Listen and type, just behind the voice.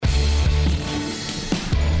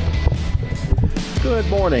Good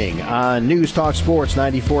morning on News Talk Sports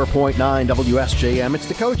 94.9 WSJM. It's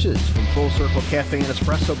the coaches from Full Circle Cafe and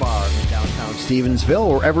Espresso Bar in downtown Stevensville,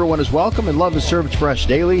 where everyone is welcome and love to serve it fresh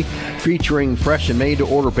daily, featuring fresh and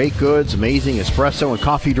made-to-order baked goods, amazing espresso and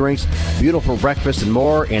coffee drinks, beautiful breakfast and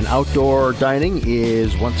more. And outdoor dining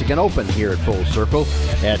is once again open here at Full Circle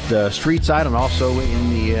at street side and also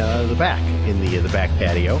in the back, in the back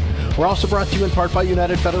patio. We're also brought to you in part by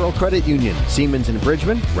United Federal Credit Union, Siemens and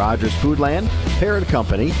Bridgman, Rogers Foodland, Parrot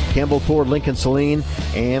Company, Campbell Ford, Lincoln Saline,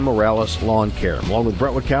 and Morales Lawn Care. Along with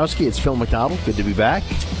Brett Witkowski, it's Phil McDonald. Good to be back.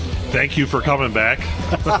 Thank you for coming back.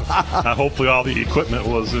 Hopefully all the equipment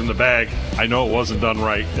was in the bag. I know it wasn't done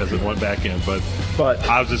right as it went back in, but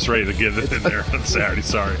I was just ready to get it in there on Saturday.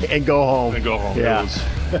 Sorry. And go home. Yeah.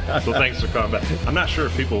 So thanks for coming back. I'm not sure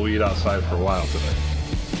if people will eat outside for a while today.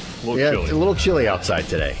 A little chilly. It's a little chilly outside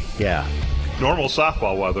today. Yeah. Normal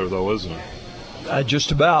softball weather, though, isn't it?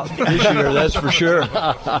 Just about this year, that's for sure.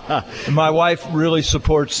 My wife really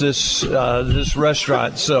supports this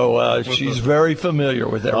restaurant, so she's very familiar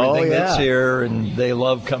with everything that's here, and they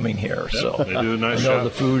love coming here. Yep, so they do a nice I know job.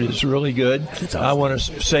 The food is really good. Awesome. I want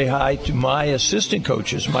to say hi to my assistant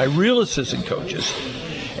coaches, my real assistant coaches,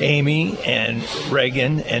 Amy and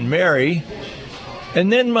Reagan and Mary. And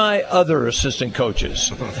then my other assistant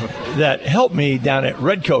coaches that help me down at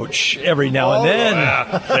Red Coach every now and then.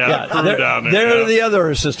 They're the other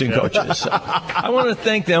assistant coaches. So I want to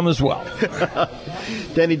thank them as well.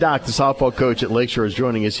 Danny Dock, the softball coach at Lakeshore, is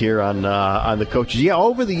joining us here on the coaches. Yeah,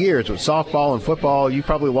 over the years with softball and football, you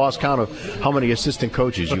probably lost count of how many assistant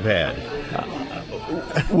coaches you've had.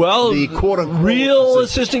 Well, the real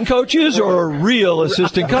assistant coaches or real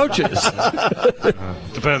assistant coaches?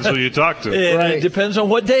 Depends who you talk to. It depends on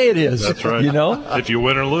what day it is. That's right. You know? If you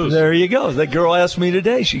win or lose. There you go. That girl asked me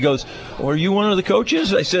today. She goes, "Are you one of the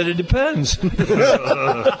coaches?" I said, "It depends."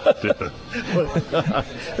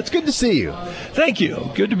 It's good to see you. Thank you.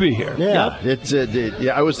 Good to be here. Yeah.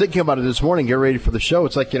 Yep. I was thinking about it this morning, getting ready for the show.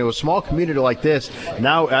 It's like, a small community like this.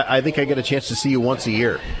 Now I think I get a chance to see you once a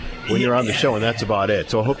year when you're on the show, and that's about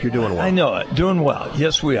it. So I hope you're doing well. I know it. Doing well.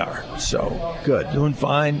 Yes, we are. So good. Doing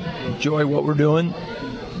fine. Enjoy what we're doing.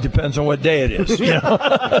 Depends on what day it is.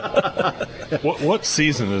 What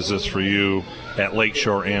season is this for you at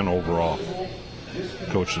Lakeshore and overall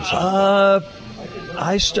coaching softball?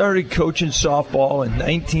 I started coaching softball in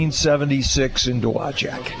 1976 in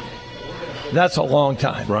Dowagiac. That's a long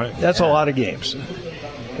time. Right. That's a lot of games.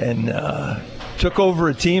 And took over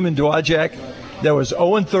a team in Dowagiac that was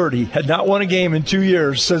 0-30, had not won a game in 2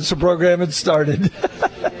 years since the program had started.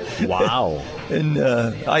 Wow. And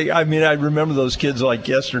I remember those kids like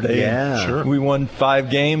yesterday. Yeah. Sure. We won 5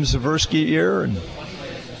 games the first year, and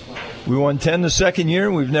we won 10 the second year,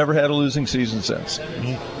 and we've never had a losing season since.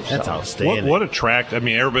 That's outstanding. What attracted,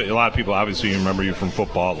 everybody, a lot of people obviously remember you from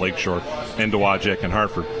football at Lakeshore and Dowagiac and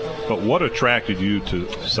Hartford, but what attracted you to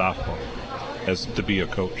softball as to be a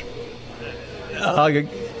coach?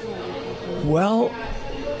 Well,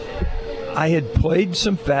 I had played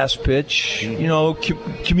some fast pitch.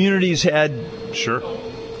 Communities had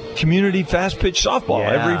community fast pitch softball.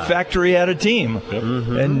 Yeah. Every factory had a team. Yep.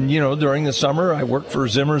 Mm-hmm. And, during the summer, I worked for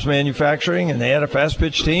Zimmer's Manufacturing, and they had a fast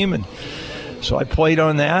pitch team. And so I played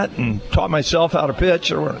on that and taught myself how to pitch.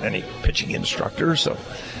 There weren't any pitching instructors, so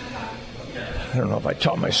I don't know if I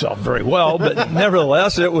taught myself very well, but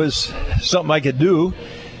nevertheless, it was something I could do.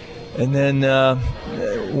 And then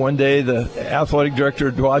one day the athletic director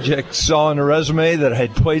at Dowagiac saw on the resume that I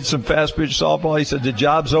had played some fast pitch softball. He said, "The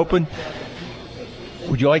job's open.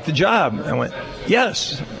 Would you like the job?" I went,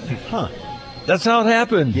 "Yes." Huh. That's how it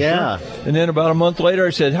happened. Yeah. And then about a month later,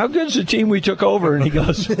 I said, "How good's the team we took over?" And he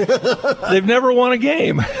goes, "They've never won a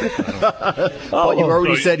game." Well, you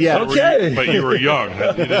already said yes. Okay. But you were young.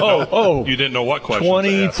 You didn't know what questions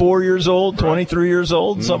 24 years old, 23 years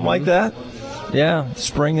old, something like that. Yeah,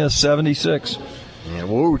 spring of 76. Yeah,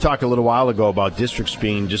 well, we were talking a little while ago about districts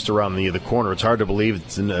being just around the corner. It's hard to believe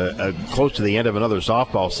it's close to the end of another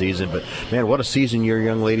softball season. But, man, what a season your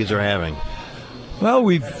young ladies are having. Well,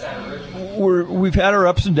 we've had our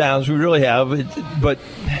ups and downs. We really have. But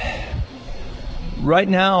right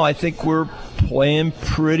now, I think we're playing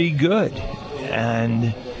pretty good.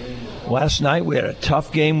 And last night we had a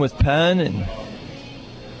tough game with Penn, and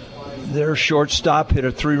their shortstop hit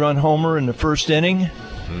a 3-run homer in the first inning,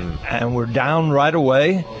 and we're down right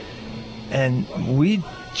away. And we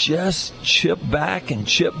just chip back, and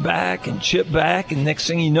next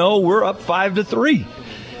thing you know, we're up 5-3.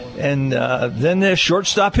 And then the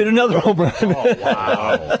shortstop hit another home run. Oh,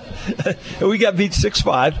 wow. We got beat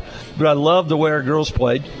 6-5, but I love the way our girls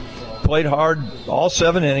played played hard all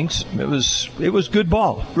 7 innings. It was good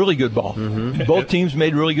ball, really good ball. Mm-hmm. Both teams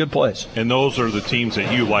made really good plays. And those are the teams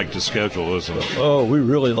that you like to schedule, isn't it? Oh, we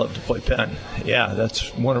really love to play Penn. Yeah,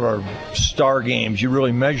 that's one of our star games. You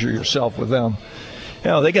really measure yourself with them.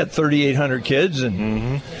 You know, they got 3,800 kids,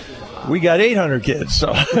 and we got 800 kids.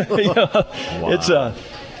 So wow.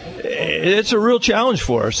 It's a real challenge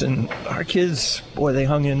for us. And our kids, boy, they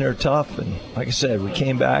hung in there tough. And like I said, we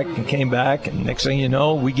came back. And next thing you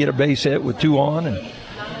know, we get a base hit with 2 on. And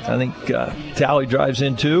I think Tally drives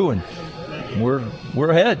in 2, and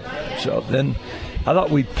we're ahead. So then I thought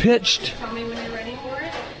we pitched.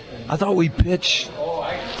 I thought we pitched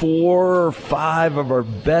 4 or 5 of our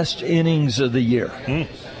best innings of the year.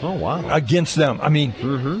 Oh, wow. Against them. I mean,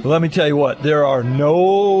 let me tell you what, there are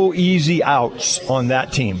no easy outs on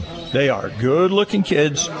that team. They are good-looking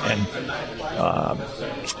kids, and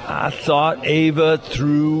I thought Ava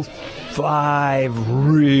threw 5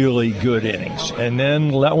 really good innings, and then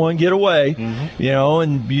let one get away,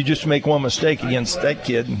 and you just make one mistake against that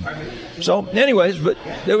kid. So, anyways, but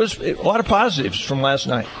there was a lot of positives from last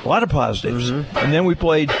night. A lot of positives. And then we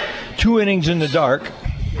played 2 innings in the dark.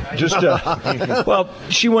 Just, well,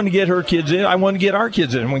 she wanted to get her kids in. I wanted to get our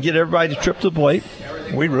kids in. We get everybody to trip to the plate.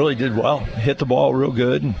 We really did well. Hit the ball real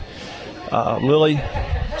good. And, Lily,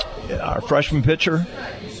 our freshman pitcher,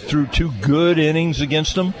 threw 2 good innings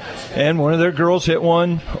against them. And one of their girls hit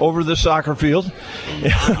one over the soccer field.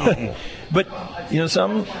 But,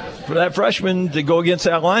 something for that freshman to go against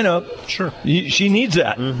that lineup, sure, she needs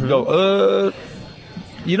that. Go,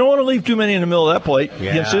 you don't want to leave too many in the middle of that plate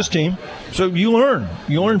against this team. So you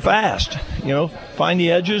learn fast, find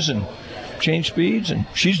the edges and change speeds. And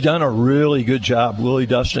she's done a really good job. Lily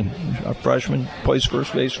Dustin, a freshman, plays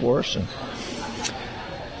first base for us and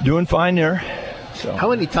doing fine there. So.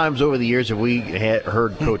 How many times over the years have we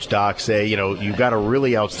heard Coach Doc say, you've got a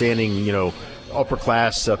really outstanding, upper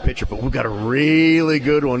class pitcher, but we've got a really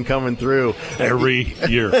good one coming through every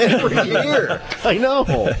year. Every year. I know.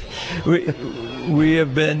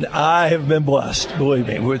 I have been blessed, believe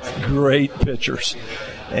me, with great pitchers.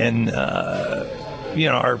 And,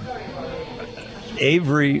 our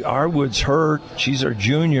Avery Arwood's hurt. She's our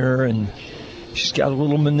junior, and she's got a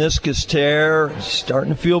little meniscus tear. She's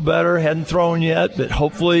starting to feel better. Hadn't thrown yet, but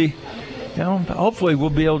hopefully we'll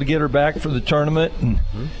be able to get her back for the tournament.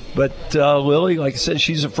 But Lily, like I said,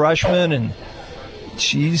 she's a freshman, and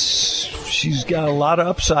she's got a lot of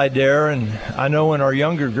upside there. And I know in our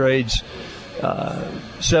younger grades,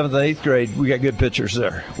 7th and 8th grade, we got good pitchers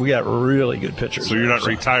there. We got really good pitchers. So you're not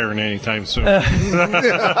retiring anytime soon. I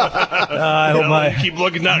hope keep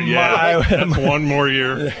looking down. That's one more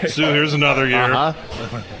year. So here's another year.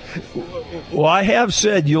 Well, I have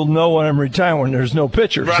said you'll know when I'm retiring when there's no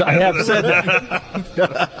pitchers. Right. I have said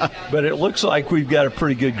that. But it looks like we've got a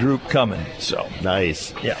pretty good group coming. So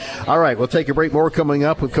nice. Yeah. All right, we'll take a break. More coming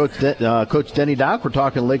up with Coach Denny Doc. We're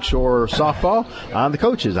talking Lakeshore softball on the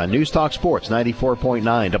Coaches on News Talk Sports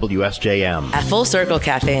 94.9 WSJM. At Full Circle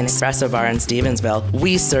Cafe and Espresso Bar in Stevensville,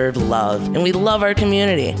 we serve love, and we love our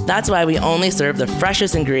community. That's why we only serve the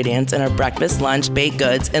freshest ingredients in our breakfast, lunch, baked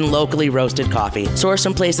goods, and locally roasted coffee, sourced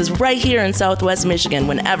from places right here in Southwest Michigan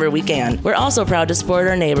whenever we can. We're also proud to support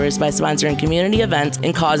our neighbors by sponsoring community events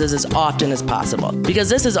and causes as often as possible, because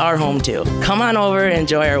this is our home too. Come on over and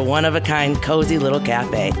enjoy our one-of-a-kind cozy little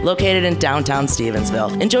cafe located in downtown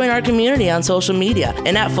Stevensville, and join our community on social media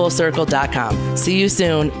and at fullcircle.com. See you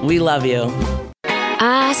soon. We love you.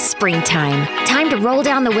 Springtime. Time to roll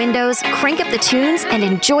down the windows, crank up the tunes, and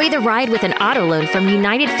enjoy the ride with an auto loan from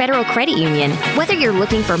United Federal Credit Union. Whether you're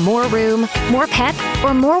looking for more room, more pep,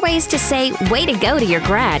 or more ways to say way to go to your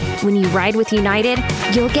grad, when you ride with United,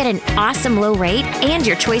 you'll get an awesome low rate and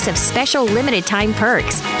your choice of special limited time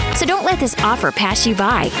perks. So don't let this offer pass you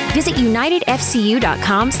by. Visit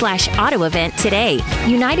unitedfcu.com/auto event today.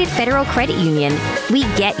 United Federal Credit Union. We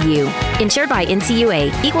get you. Insured by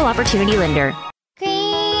NCUA, Equal Opportunity Lender.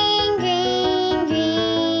 Green, green,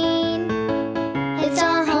 green. It's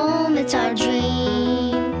our home, it's our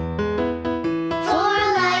dream. For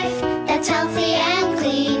a life that's healthy and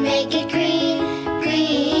clean, make it green,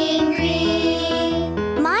 green,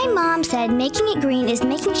 green. My mom said making it green is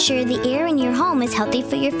making sure the air in your home is healthy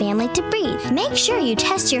for your family to breathe. Make sure you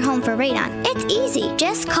test your home for radon. It's easy.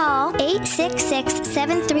 Just call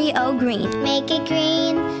 866-730-GREEN. Make it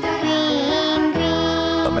green, green,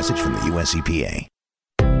 green. A message from the US EPA.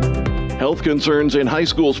 Health concerns in high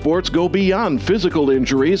school sports go beyond physical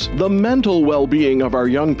injuries. The mental well-being of our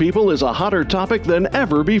young people is a hotter topic than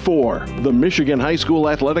ever before. The Michigan High School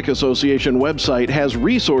Athletic Association website has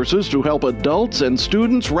resources to help adults and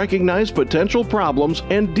students recognize potential problems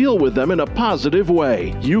and deal with them in a positive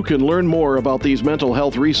way. You can learn more about these mental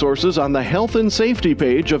health resources on the Health and Safety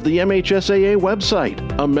page of the MHSAA website.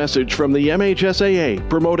 A message from the MHSAA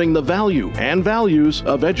promoting the value and values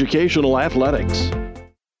of educational athletics.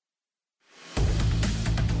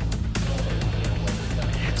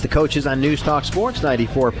 The coaches on News Talk Sports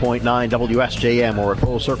 94.9 WSJM or at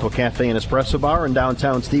Full Circle Cafe and Espresso Bar in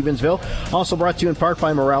downtown Stevensville. Also brought to you in part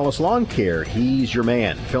by Morales Lawn Care. He's your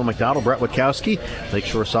man. Phil McDonald, Brett Witkowski,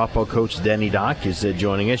 Lakeshore softball coach Denny Dock is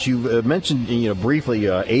joining us. You mentioned briefly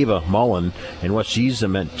Ava Mullen and what she's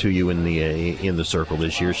meant to you in the circle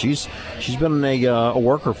this year. She's been a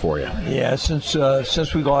worker for you. Yeah, since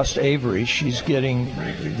we lost Avery, she's getting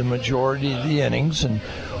the majority of the innings, and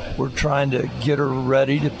we're trying to get her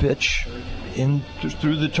ready to pitch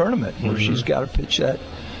through the tournament, where she's got to pitch that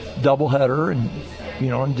doubleheader, and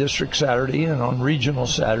on district Saturday and on regional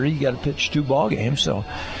Saturday, you got to pitch 2 ball games. So,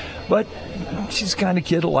 but she's the kind of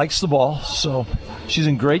kid who likes the ball, so she's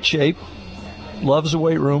in great shape, loves the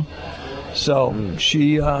weight room, so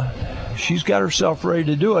she's got herself ready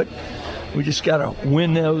to do it. We just got to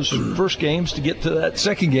win those first games to get to that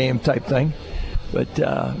second game type thing. But,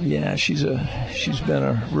 she's been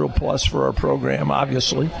a real plus for our program,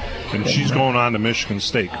 obviously. And she's going on to Michigan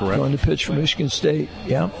State, correct? Going to pitch for Michigan State,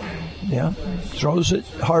 yeah. Throws it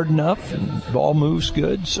hard enough, and ball moves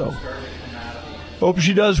good, so hope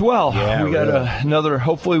she does well. Yeah, we got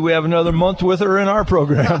hopefully we have another month with her in our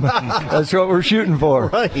program. That's what we're shooting for.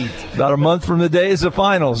 Right. About a month from the day is the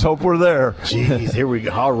finals. Hope we're there. Jeez, here we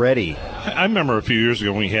go already. I remember a few years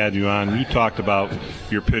ago when we had you on, you talked about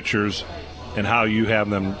your pitchers and how you have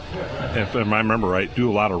them, if I remember right,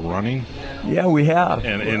 do a lot of running. Yeah, we have.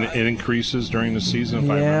 And it increases during the season,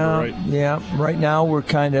 if I remember right. Yeah, right now we're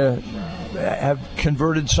kind of have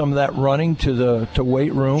converted some of that running to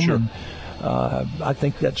weight room. Sure. And, I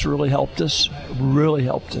think that's really helped us.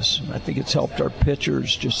 I think it's helped our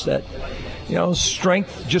pitchers. Just that,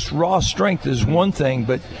 strength, just raw strength is one thing,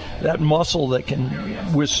 but that muscle that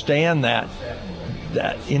can withstand that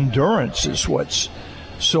endurance is what's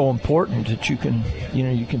so important, that you can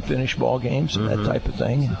finish ball games and that type of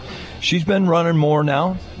thing. And she's been running more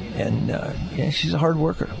now, and she's a hard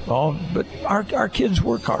worker. But our kids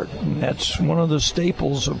work hard, and that's one of the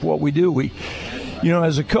staples of what we do. We,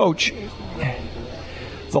 as a coach,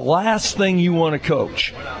 the last thing you want to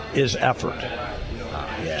coach is effort.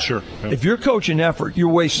 Sure. Yeah. If you're coaching effort, you're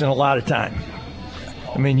wasting a lot of time.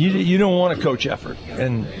 I mean, you don't want to coach effort.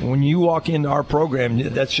 And when you walk into our program,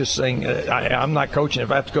 that's just saying, I'm not coaching.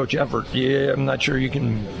 If I have to coach effort, I'm not sure you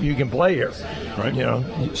can play here.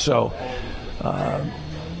 Right. So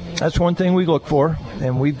that's one thing we look for,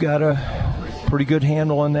 and we've got a pretty good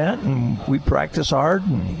handle on that, and we practice hard,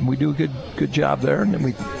 and we do a good job there, and then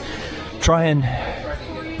we try and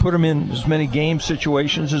put them in as many game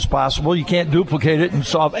situations as possible. You can't duplicate it in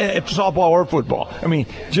softball or football. I mean,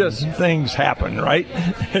 just things happen, right?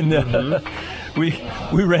 And we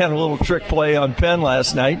ran a little trick play on Penn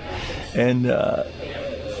last night, and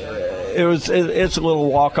it's a little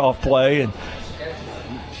walk-off play, and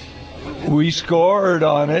we scored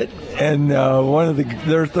on it. And one of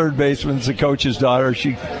their third baseman's the coach's daughter.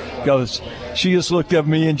 She just looked at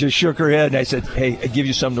me and just shook her head, and I said, "Hey, I give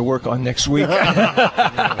you something to work on next week." But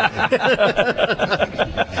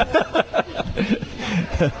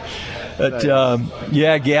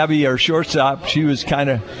Gabby, our shortstop, she was kind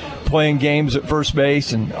of playing games at first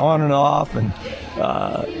base and on and off, and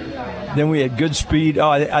then we had good speed.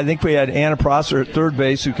 I think we had Anna Prosser at third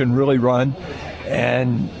base, who can really run,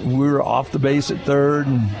 and we were off the base at third,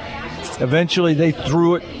 and eventually they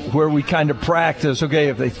threw it where we kind of practiced. Okay,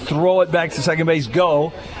 if they throw it back to second base,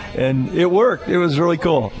 go. And it worked. It was really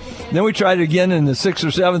cool. Then we tried it again in the 6th or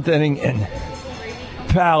 7th inning, and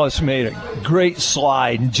Palace made a great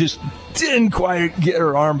slide and just didn't quite get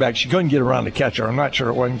her arm back. She couldn't get around the catcher. I'm not sure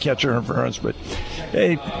it wasn't catcher interference, but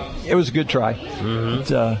hey, it was a good try.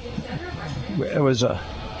 It was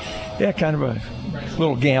kind of a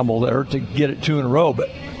little gamble there to get it 2 in a row, but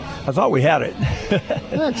I thought we had it.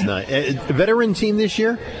 That's nice. A veteran team this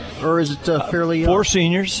year, or is it fairly 4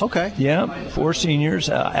 seniors? Okay. Yeah, 4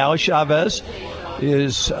 seniors. Ali Chavez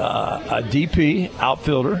is a DP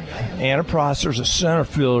outfielder. Anna Prosser's a center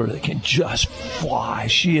fielder that can just fly.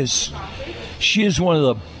 She is one of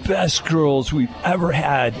the best girls we've ever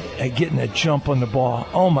had at getting a jump on the ball.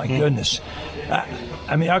 Oh my goodness!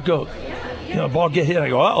 I mean, I'll go, ball get hit. I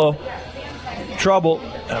go, uh-oh, trouble.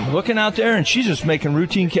 I'm looking out there, and she's just making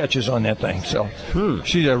routine catches on that thing. So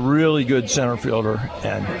she's a really good center fielder.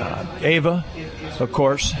 And Ava, of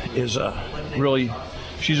course, is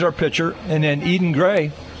she's our pitcher. And then Eden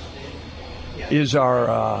Gray is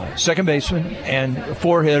our second baseman and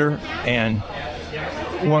four-hitter and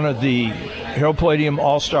one of the Harold Palladium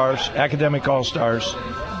All-Stars, academic All-Stars.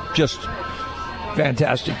 Just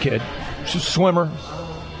fantastic kid. She's a swimmer,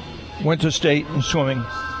 went to state in swimming.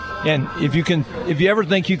 And if you ever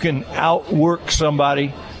think you can outwork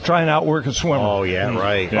somebody, try and outwork a swimmer. Oh, yeah,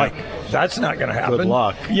 right. Like, that's not going to happen. Good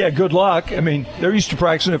luck. Yeah, good luck. I mean, they're used to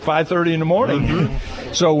practicing at 5:30 in the morning.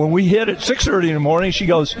 Mm-hmm. So when we hit at 6:30 in the morning, she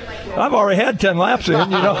goes, I've already had 10 laps in,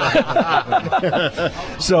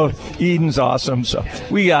 So Eden's awesome. So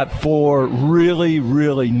we got 4 really,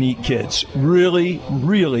 really neat kids. Really,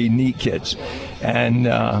 really neat kids. And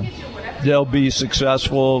they'll be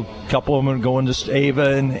successful. A couple of them are going to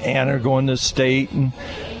Ava and Anna are going to state, and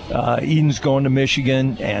Eden's going to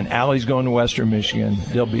Michigan, and Allie's going to Western Michigan.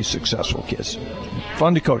 They'll be successful kids.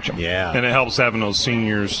 Fun to coach them. Yeah. And it helps having those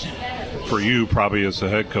seniors for you, probably as a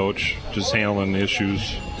head coach, just handling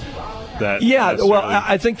issues that. Yeah, well,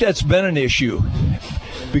 I think that's been an issue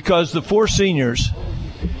because the 4 seniors,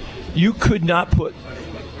 you could not put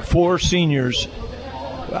 4 seniors.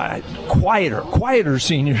 Quieter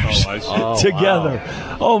seniors together.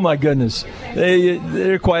 Wow. Oh my goodness,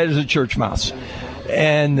 they're quiet as a church mouse,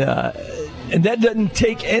 and that doesn't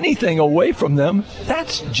take anything away from them.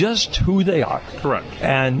 That's just who they are. Correct.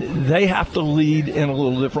 And they have to lead in a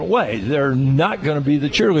little different way. They're not going to be the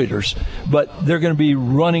cheerleaders, but they're going to be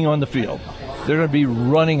running on the field. They're going to be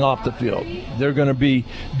running off the field. They're going to be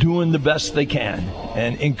doing the best they can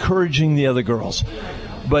and encouraging the other girls.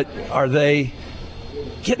 But are they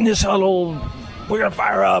getting this huddle, we're going to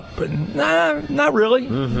fire up? And not really.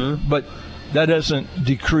 Mm-hmm. But that doesn't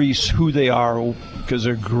decrease who they are because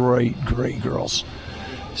they're great, great girls.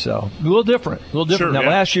 So a little different. Sure, now, yeah.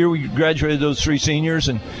 Last year we graduated those 3 seniors,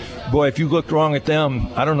 and boy, if you looked wrong at them,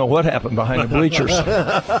 I don't know what happened behind the bleachers.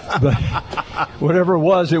 But whatever it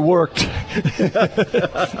was, it worked.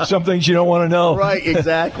 Some things you don't want to know. Right,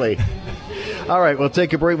 exactly. All right, we'll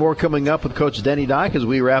take a break. More coming up with Coach Denny Dock as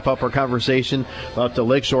we wrap up our conversation about the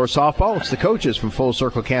Lakeshore softball. It's the coaches from Full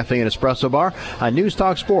Circle Cafe and Espresso Bar on News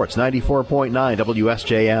Talk Sports 94.9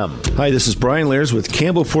 WSJM. Hi, this is Brian Lairs with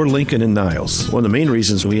Campbell Ford Lincoln in Niles. One of the main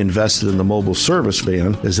reasons we invested in the mobile service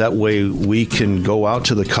van is that way we can go out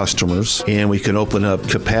to the customers and we can open up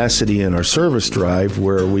capacity in our service drive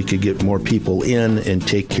where we could get more people in and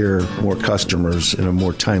take care of more customers in a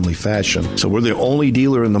more timely fashion. So we're the only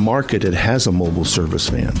dealer in the market that has a mobile service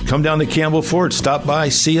van. Come down to Campbell Ford, stop by,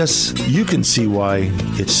 see us. You can see why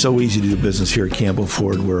it's so easy to do business here at Campbell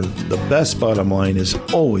Ford, where the best bottom line is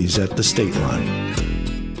always at the state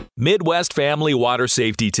line. Midwest Family Water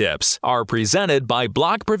Safety Tips are presented by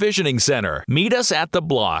Block Provisioning Center. Meet us at the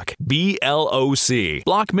Block, BLOC,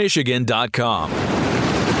 blockmichigan.com.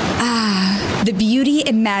 The beauty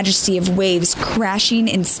and majesty of waves crashing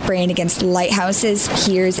and spraying against lighthouses,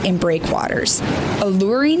 piers, and breakwaters.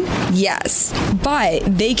 Alluring? Yes. But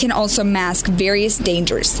they can also mask various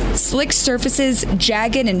dangers. Slick surfaces,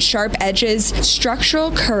 jagged and sharp edges,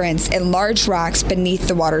 structural currents, and large rocks beneath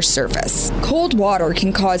the water's surface. Cold water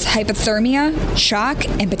can cause hypothermia, shock,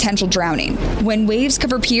 and potential drowning. When waves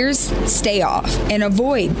cover piers, stay off and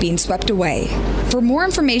avoid being swept away. For more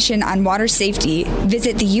information on water safety,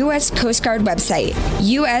 visit the U.S. Coast Guard website,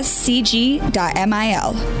 uscg.mil.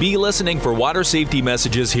 Be listening for water safety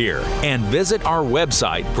messages here and visit our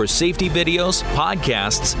website for safety videos,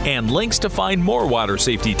 podcasts, and links to find more water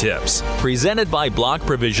safety tips. Presented by Block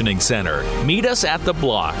Provisioning Center. Meet us at the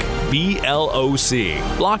Block, BLOC,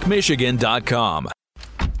 blockmichigan.com.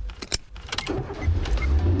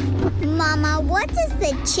 Mama, what does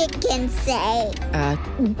the chicken say?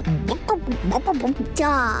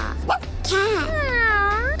 Dog. Cat.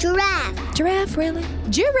 Giraffe. Giraffe, really?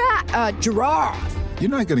 Giraffe. You're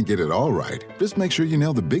not going to get it all right. Just make sure you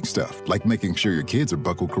nail the big stuff, like making sure your kids are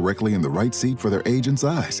buckled correctly in the right seat for their age and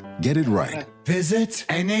size. Get it right. Visit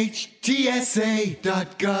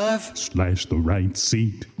NHTSA.gov/the right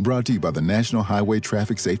seat. Brought to you by the National Highway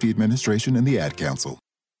Traffic Safety Administration and the Ad Council.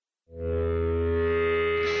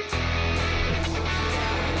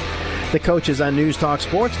 The Coaches on News Talk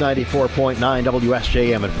Sports, 94.9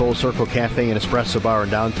 WSJM at Full Circle Cafe and Espresso Bar in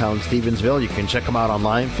downtown Stevensville. You can check them out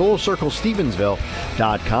online,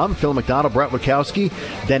 fullcirclestevensville.com. Phil McDonald, Brett Lukowski,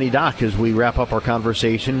 Denny Dock, as we wrap up our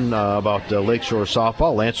conversation about Lakeshore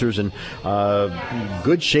softball. Lancers in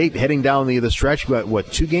good shape heading down the stretch.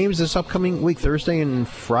 What, 2 games this upcoming week, Thursday and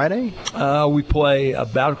Friday? We play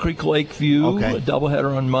Battle Creek Lakeview, Okay. a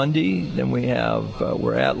doubleheader on Monday. Then we have,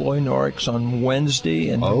 we're at Loy Norix on Wednesday,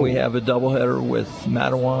 and then we have a doubleheader with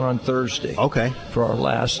Matawan on Thursday. Okay. For our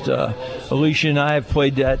last, Alicia and I have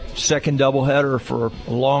played that second doubleheader for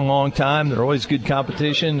a long, long time. They're always good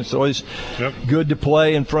competition. It's always good to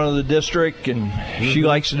play in front of the district, and she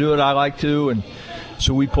likes to do it. I like to, and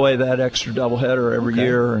so we play that extra doubleheader every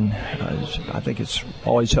year, and I think it's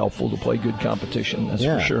always helpful to play good competition. That's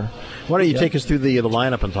for sure. Why don't you take us through the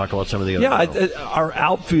lineup and talk about some of the other? Our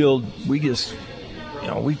outfield, we've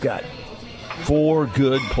got 4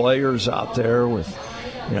 good players out there with,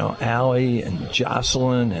 Allie and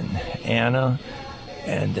Jocelyn and Anna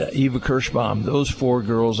and Eva Kirschbaum. Those 4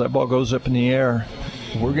 girls, that ball goes up in the air.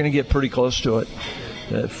 We're going to get pretty close to it.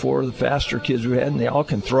 4 of the faster kids we had, and they all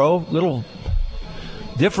can throw. Little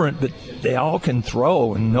different, but they all can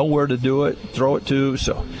throw and know where to throw it to.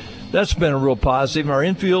 So that's been a real positive. Our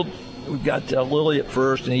infield, we've got Lily at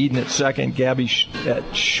first and Eden at second, Gabby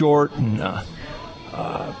at short, and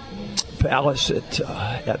Palace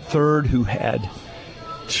at third, who had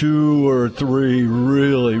 2 or 3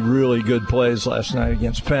 really, really good plays last night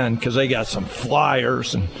against Penn, because they got some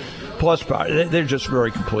flyers and plus power. They're just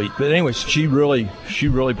very complete. But anyways, she really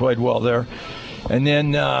played well there. And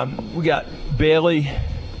then we got Bailey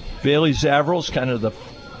Zavrel's kind of the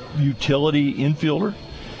utility infielder,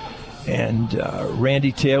 and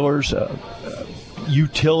Randy Taylor's a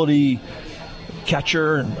utility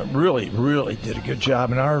catcher, and really did a good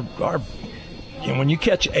job. And when you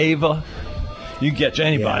catch Ava, you can catch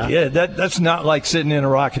anybody. Yeah, that's not like sitting in a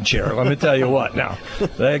rocking chair. Let me tell you what. Now,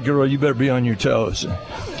 that girl, you better be on your toes.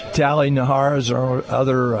 Tally Nahar is our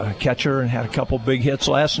other catcher, and had a couple big hits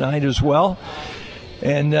last night as well.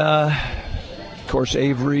 And of course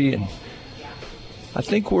Avery, and I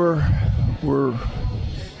think we're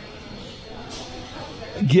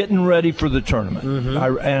getting ready for the tournament.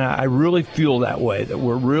 I really feel that way, that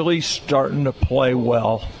we're really starting to play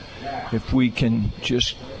well if we can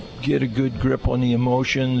just get a good grip on the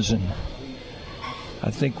emotions, and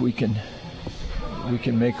I think we can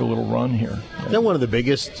make a little run here. Is that one of the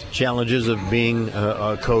biggest challenges of being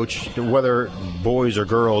a coach, whether boys or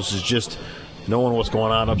girls, is just knowing what's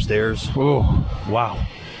going on upstairs? Oh, wow.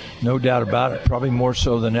 No doubt about it. Probably more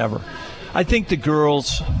so than ever. I think the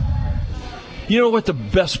girls, you know what the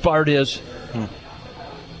best part is?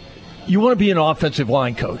 You want to be an offensive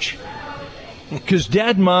line coach, because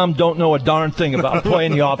Dad and Mom don't know a darn thing about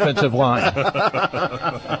playing the offensive line.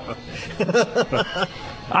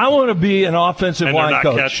 I want to be an offensive line coach.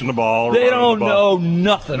 They're not catching the ball. They don't know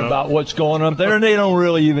nothing about what's going on there, and they don't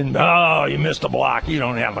really even, you missed a block. You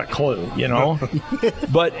don't have a clue,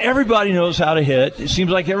 But everybody knows how to hit. It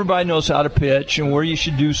seems like everybody knows how to pitch and where you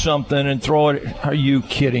should do something and throw it. Are you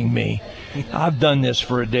kidding me? I've done this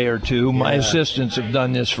for a day or two. My assistants have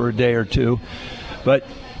done this for a day or two. But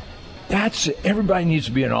everybody needs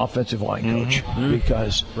to be an offensive line coach,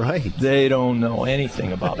 because they don't know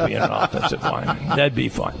anything about being an offensive lineman. That'd be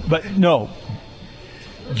fun. But no,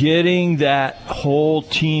 getting that whole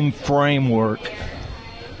team framework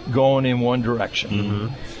going in one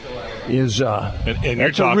direction is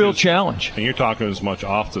that's a real challenge. And you're talking as much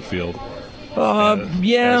off the field. The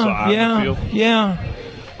field.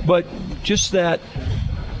 But just that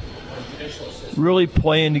really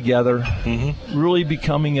playing together, really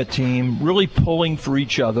becoming a team, really pulling for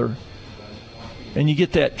each other, and you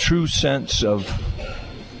get that true sense of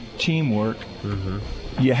teamwork,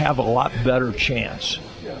 you have a lot better chance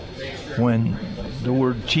when the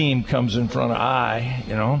word team comes in front of I,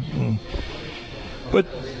 But,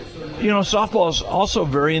 softball is also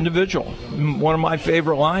very individual. One of my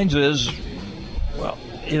favorite lines is,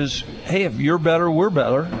 hey, if you're better, we're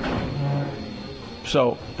better.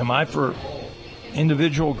 So am I for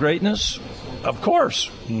individual greatness? Of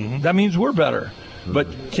course. That means we're better. But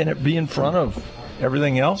can it be in front of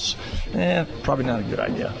everything else? Probably not a good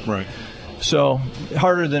idea. Right. So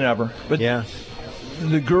harder than ever. But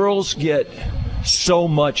the girls get so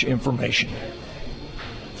much information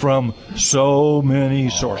from so many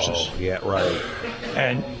sources.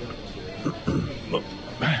 And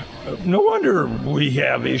no wonder we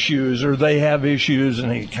have issues, or they have issues,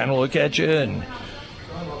 and they kind of look at you and,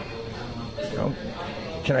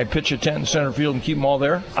 can I pitch a tent in center field and keep them all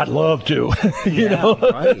there? I'd love to,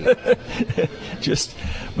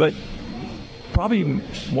 But probably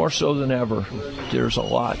more so than ever, there's a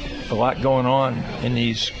lot going on in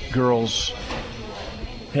these girls'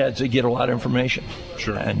 heads. They get a lot of information.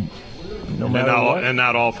 Sure. And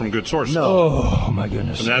not all from good sources. No. Oh my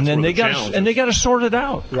goodness! And then they got to sort it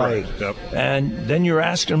out. Right. Yep. And then you're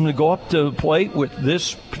asking them to go up to the plate with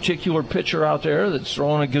this particular pitcher out there that's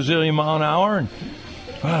throwing a gazillion mile an hour, and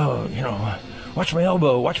watch my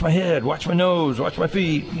elbow, watch my head, watch my nose, watch my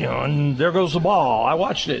feet, and there goes the ball. I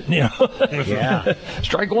watched it. Yeah.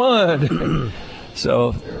 Strike one.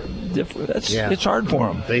 So it's hard for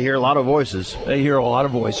them. They hear a lot of voices.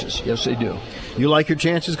 Yes, they do. You like your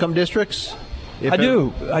chances come districts? I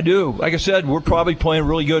do. Like I said, we're probably playing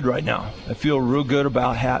really good right now. I feel real good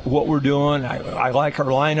about what we're doing. I like our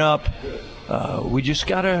lineup. We just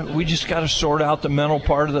gotta sort out the mental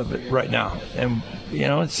part of it right now. And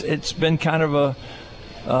it's been kind of a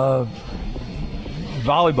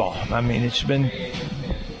volleyball. I mean, it's been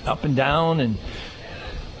up and down, and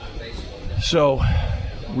so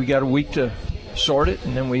we got a week to sort it,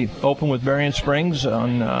 and then we open with Berrien Springs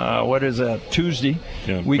on Tuesday,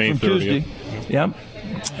 week May from 30th. Tuesday. Yep.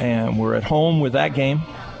 And we're at home with that game.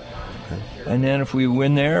 And then if we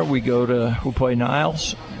win there, we'll play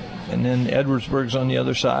Niles, and then Edwardsburg's on the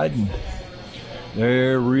other side, and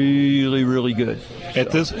they're really, really good.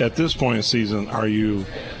 At this point in the season, are you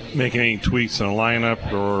making any tweaks in the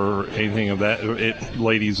lineup or anything of that,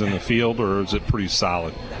 ladies in the field, or is it pretty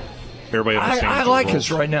solid? Everybody understands. I like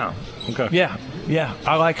us right now. Okay. Yeah,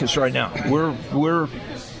 I like us right now. We're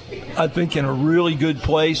I think in a really good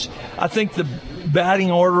place. I think the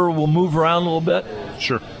batting order will move around a little bit.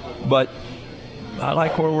 Sure. But I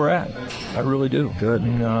like where we're at. I really do. Good.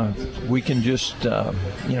 And we can just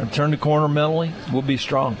turn the corner mentally. We'll be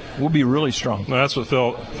strong. We'll be really strong. Well, that's what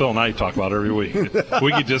Phil and I talk about every week.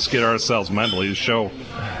 We could just get ourselves mentally to show.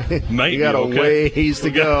 You got a ways to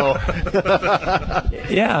go.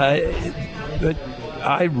 Yeah, but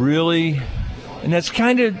I really, and that's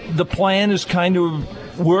kind of the plan has kind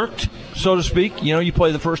of worked, so to speak. You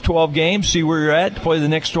play the first 12 games, see where you're at, play the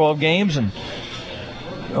next 12 games, and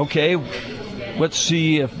okay, let's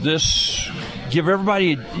see if this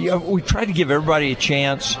we try to give everybody a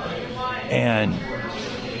chance and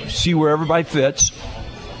see where everybody fits.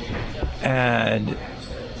 And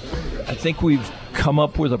I think we've come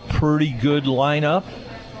up with a pretty good lineup.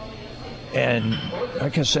 And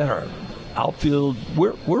like I said, our outfield,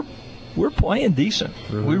 we're playing decent.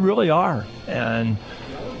 Mm-hmm. We really are. And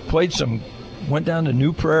went down to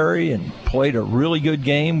New Prairie and played a really good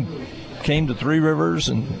game. Came to Three Rivers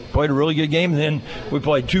and played a really good game. And then we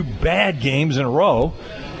played 2 bad games in a row.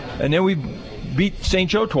 And then we beat St.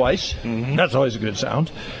 Joe twice. Mm-hmm. That's always a good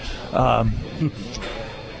sound.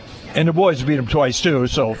 And the boys beat them twice, too.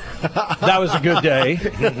 So that was a good day.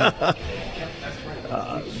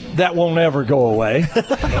 That won't ever go away.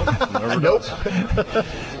 Nope.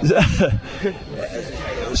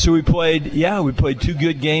 So we played 2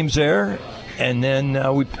 good games there. And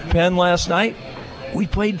then we Penn last night. We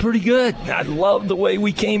played pretty good. I love the way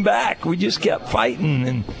we came back. We just kept fighting,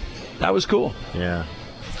 and that was cool. Yeah.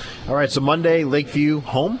 All right, so Monday, Lakeview,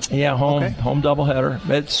 home? Yeah, home. Okay. Home doubleheader.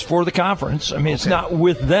 It's for the conference. I mean, it's not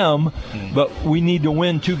with them, but we need to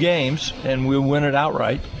win 2 games, and we'll win it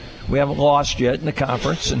outright. We haven't lost yet in the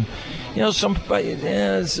conference, and somebody,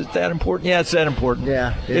 is it that important? Yeah, it's that important.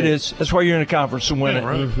 Yeah, it is. That's why you're in the conference to win it.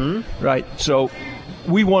 Right. Mm-hmm. Right. So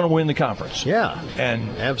we want to win the conference. Yeah, and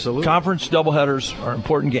absolutely. Conference doubleheaders are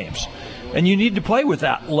important games, and you need to play with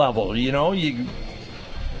that level.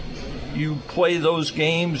 You play those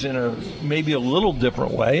games in maybe a little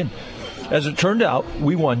different way. And as it turned out,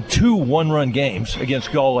 we won 2 one-run games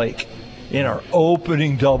against Gull Lake in our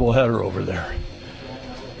opening doubleheader over there.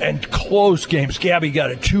 And close games. Gabby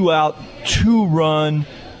got a 2-out, 2-run,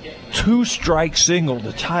 2-strike single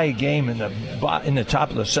to tie a game in the top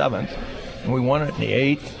of the 7th. And we won it in the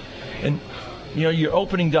 8th. And, your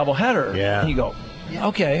opening doubleheader, and you go,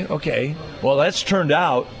 okay. Well, that's turned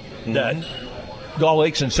out that Gull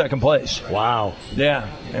Lake's in second place. Wow. Yeah,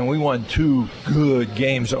 and we won 2 good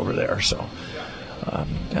games over there. So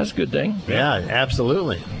that's a good thing. Yeah,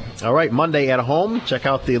 absolutely. All right, Monday at home. Check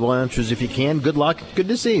out the lunches if you can. Good luck. Good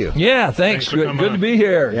to see you. Yeah, thanks. Good to be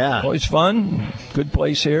here. Yeah. Always fun. Good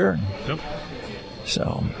place here. Yep. So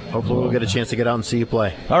hopefully we'll get a chance to get out and see you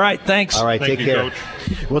play. All right, thanks. All right, take care.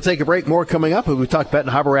 Coach. We'll take a break. More coming up. We'll talk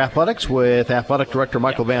Benton Harbor Athletics with Athletic Director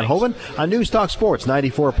Michael Van Hoven on News Talk Sports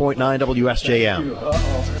 94.9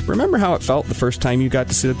 WSJM. Remember how it felt the first time you got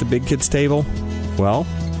to sit at the big kids table? Well,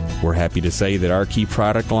 we're happy to say that our key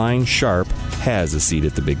product line, Sharp, has a seat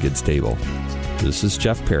at the big kids table. This is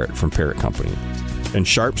Jeff Parrott from Parrott Company. And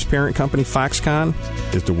Sharp's parent company, Foxconn,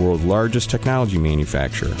 is the world's largest technology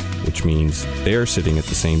manufacturer, which means they're sitting at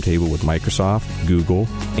the same table with Microsoft, Google,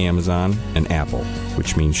 Amazon, and Apple,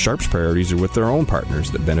 which means Sharp's priorities are with their own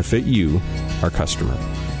partners that benefit you, our customer.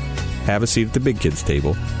 Have a seat at the big kids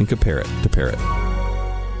table and compare it to Parrot.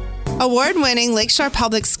 Award-winning Lakeshore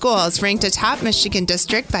Public Schools, ranked a top Michigan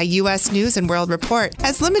district by U.S. News and World Report,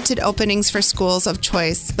 has limited openings for schools of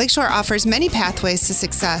choice. Lakeshore offers many pathways to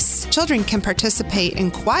success. Children can participate in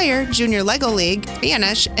choir, junior Lego League,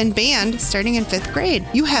 Spanish, and band starting in 5th grade.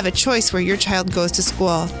 You have a choice where your child goes to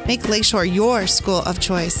school. Make Lakeshore your school of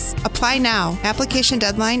choice. Apply now. Application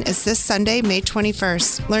deadline is this Sunday, May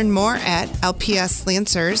 21st. Learn more at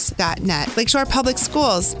lpslancers.net. Lakeshore Public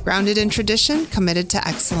Schools, grounded in tradition, committed to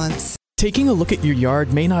excellence. Taking a look at your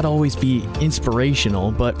yard may not always be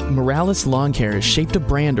inspirational, but Morales Lawn Care has shaped a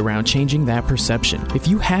brand around changing that perception. If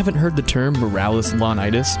you haven't heard the term Morales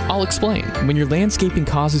Lawn-itis, I'll explain. When your landscaping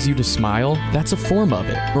causes you to smile, that's a form of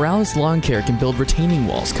it. Morales Lawn Care can build retaining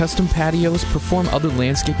walls, custom patios, perform other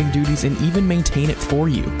landscaping duties, and even maintain it for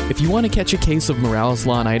you. If you want to catch a case of Morales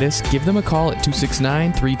Lawn-itis, give them a call at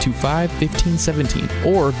 269-325-1517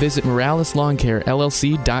 or visit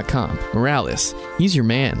MoralesLawnCareLLC.com. Morales, he's your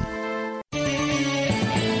man.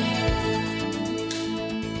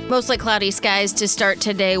 Mostly cloudy skies to start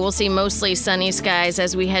today. We'll see mostly sunny skies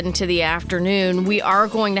as we head into the afternoon. We are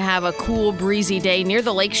going to have a cool, breezy day near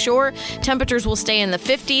the lakeshore. Temperatures will stay in the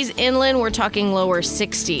 50s. Inland, we're talking lower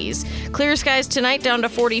 60s. Clear skies tonight down to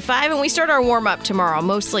 45, and we start our warm-up tomorrow.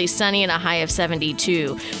 Mostly sunny and a high of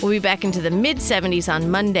 72. We'll be back into the mid-70s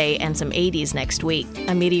on Monday and some 80s next week.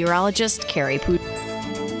 I'm meteorologist Carrie Poot.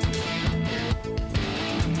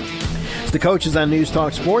 The coaches on News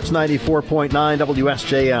Talk Sports 94.9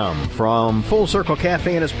 WSJM from Full Circle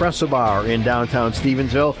Cafe and Espresso Bar in downtown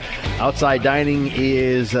Stevensville. Outside dining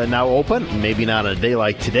is now open. Maybe not on a day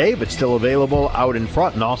like today, but still available out in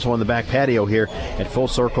front and also on the back patio here at Full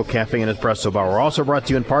Circle Cafe and Espresso Bar. We're also brought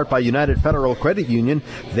to you in part by United Federal Credit Union.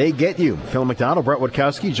 They get you. Phil McDonald, Brett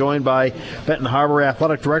Witkowski, joined by Benton Harbor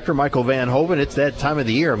Athletic Director Michael Van Hoven. It's that time of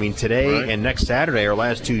the year. I mean, today and next Saturday are our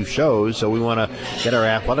last two shows, so we want to get our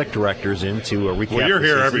athletic directors in to recap. Well, you're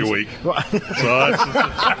here every week.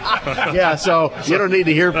 Yeah, so you don't need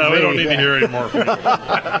to hear from me. We don't need to hear anymore from you.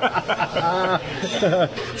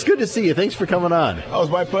 It's good to see you. Thanks for coming on. Oh,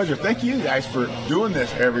 it's my pleasure. Thank you guys for doing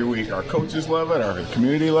this every week. Our coaches love it. Our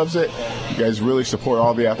community loves it. You guys really support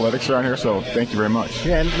all the athletics around here, so thank you very much.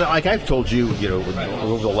 Yeah, and like I've told you, over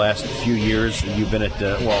the last few years, you've been at,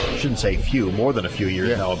 well, I shouldn't say few, more than a few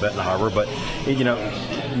years now at Benton Harbor, but,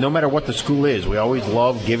 no matter what the school is, we always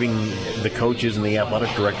love giving the coaches and the athletic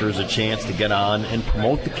directors a chance to get on and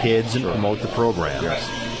promote the kids and promote the programs. Yes.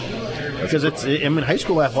 Because high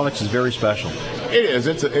school athletics is very special. It is.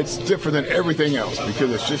 It's different than everything else because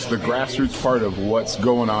it's just the grassroots part of what's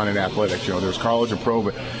going on in athletics. There's college and pro,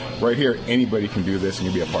 but right here, anybody can do this and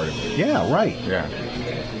can be a part of it. Yeah, right. Yeah.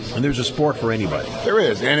 And there's a sport for anybody. There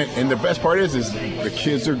is. And the best part is the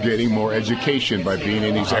kids are getting more education by being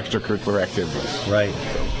in these extracurricular activities. Right.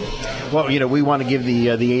 Well, we want to give the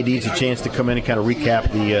ADs a chance to come in and kind of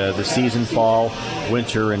recap the season, fall,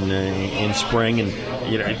 winter, and spring. And,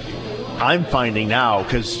 I'm finding now,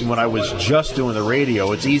 because when I was just doing the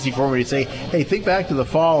radio, it's easy for me to say, hey, think back to the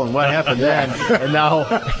fall and what happened then. And now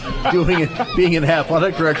being an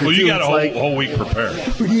athletic director, well, you got a whole week prepared.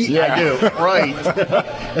 I do, right.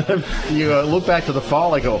 And then you look back to the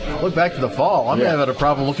fall, I go, look back to the fall. I'm having a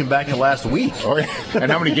problem looking back to last week. Oh, yeah.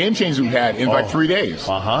 And how many game changes we've had in like 3 days.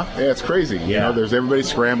 Uh-huh. Yeah, it's crazy. There's everybody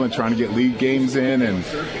scrambling, trying to get league games in and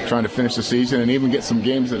trying to finish the season and even get some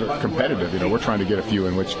games that are competitive. We're trying to get a few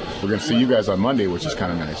in, which we're going to see you guys on Monday, which is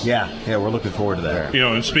kind of nice. Yeah, we're looking forward to that.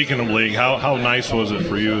 And speaking of league, how nice was it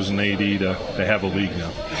for you as an AD to have a league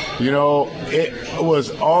now? It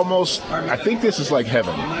was almost, I think this is like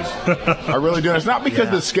heaven. I really do. And it's not because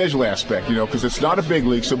of the schedule aspect, because it's not a big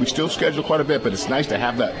league, so we still schedule quite a bit, but it's nice to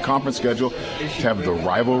have that conference schedule, to have the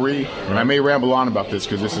rivalry. And I may ramble on about this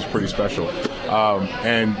because this is pretty special.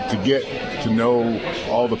 And to get to know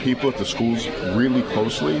all the people at the schools really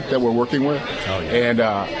closely that we're working with. Oh, yeah. And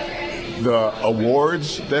the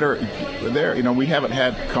awards that are there, we haven't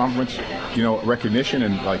had conference, recognition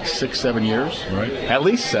in like 6-7 years. Right. At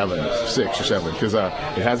least 6 or 7, because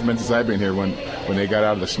it hasn't been since I've been here when they got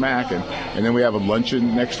out of the SMAC. And then we have a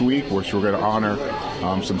luncheon next week, which we're going to honor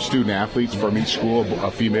some student athletes from each school,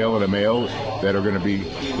 a female and a male, that are going to be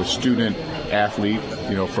the student athlete,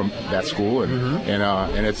 from that school,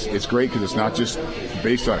 and it's great because it's not just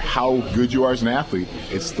based on how good you are as an athlete.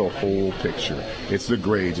 It's the whole picture. It's the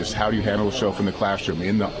grades. It's how do you handle yourself in the classroom,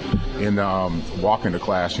 in the walking to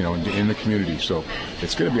class, in the community. So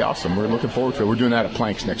it's going to be awesome. We're looking forward to it. We're doing that at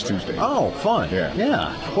Planks next Tuesday. Oh, fun.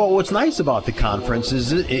 Yeah. Well, what's nice about the conference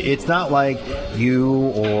is it's not like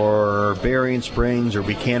you or Berrien Springs or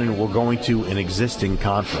Buchanan were going to an existing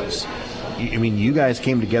conference. I mean, you guys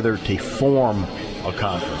came together to form a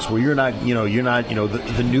conference where you're not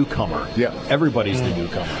the newcomer. Yeah. Everybody's the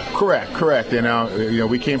newcomer. Correct. And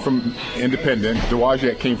we came from independent.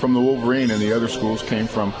 Dowagiac came from the Wolverine, and the other schools came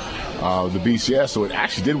from the BCS. So it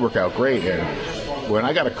actually did work out great. And when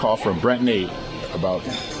I got a call from Brent Nate about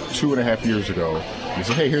 2.5 years ago, he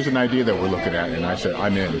said, "Hey, here's an idea that we're looking at," and I said,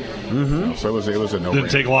 "I'm in." Mm-hmm. So it was a no-brainer. Didn't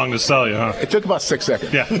take long to sell you, huh? It took about 6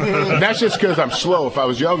 seconds. Yeah. And that's just because I'm slow. If I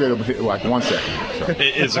was younger, it would be like 1 second. So.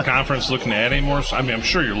 Is the conference looking to add any more? I mean, I'm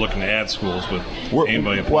sure you're looking to add schools, but well,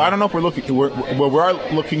 I don't know if we're looking. We are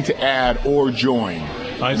looking to add or join.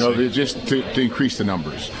 Just to increase the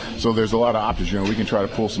numbers. So there's a lot of options. We can try to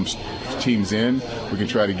pull some teams in. We can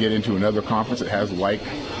try to get into another conference that has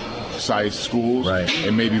size schools,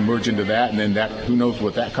 and maybe merge into that, and then who knows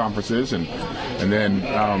what that conference is, and then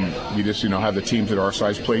you just have the teams that are our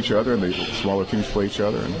size play each other, and the smaller teams play each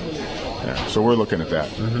other, and so we're looking at that.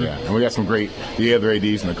 And we got some great. The other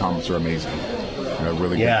ADs in the conference are amazing.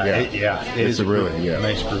 Really good. It's a really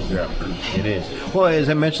nice group. Yeah, it is. Well, as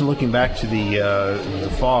I mentioned, looking back to the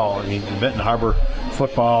fall, I mean, Benton Harbor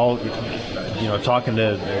football. Talking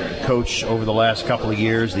to Coach over the last couple of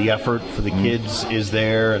years, the effort for the kids is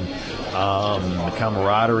there, and the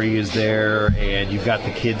camaraderie is there, and you've got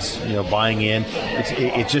the kids, buying in.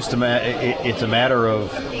 It's just a matter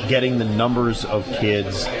of getting the numbers of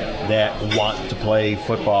kids that want to play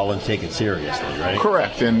football and take it seriously, right?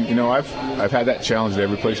 Correct, and I've had that challenge at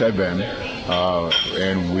every place I've been,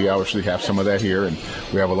 and we obviously have some of that here, and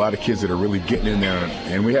we have a lot of kids that are really getting in there,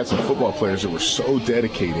 and we had some football players that were so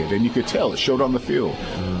dedicated, and you could tell it showed on the field,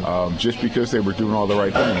 just because they were doing all the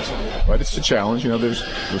right things. But it's a challenge, there's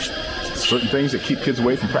certain things that keep kids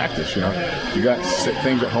away from practice. If you got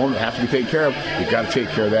things at home that have to be taken care of, you've got to take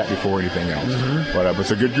care of that before anything else. But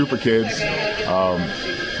it's a good group of kids.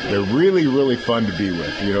 They're really, really fun to be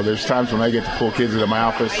with. There's times when I get to pull kids into my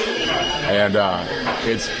office, and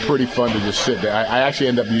it's pretty fun to just sit there. I actually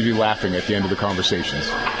end up usually laughing at the end of the conversations.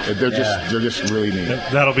 They're just really neat.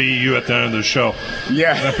 That'll be you at the end of the show.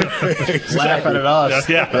 Yeah, exactly. Laughing at us.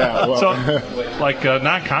 Yeah. So,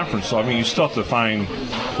 non-conference. So, I mean, you still have to find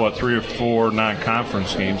 3 or 4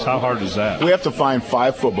 non-conference games. How hard is that? We have to find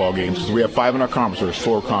 5 football games because we have 5 in our conference. So there's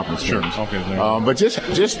 4 conference games. Okay. But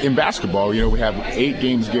just in basketball, we have 8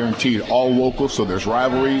 games guaranteed, all local. So there's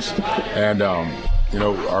rivalries, and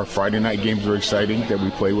our Friday night games are exciting that we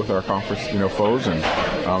play with our conference, foes. And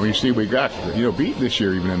you see we got, beat this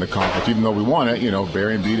year even in the conference, even though we won it.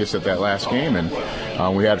 Berrien beat us at that last game,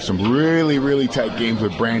 and we had some really, really tight games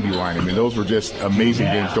with Brandywine. I mean, those were just amazing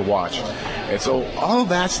games to watch. And so all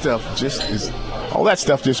that stuff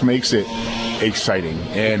just makes it exciting,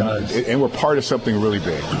 and we're part of something really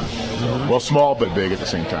big. Well, small but big at the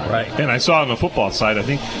same time. Right. And I saw on the football side, I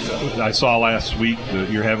think I saw last week that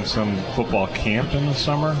you're having some football camp in the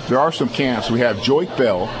summer. There are some camps. We have Joik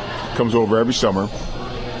Bell comes over every summer,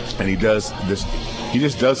 and he does this. He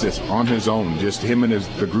just does this on his own, just him and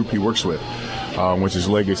the group he works with, which is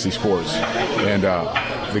Legacy Sports. And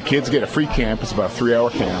the kids get a free camp. It's about a 3-hour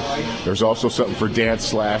camp. There's also something for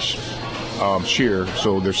dance / cheer,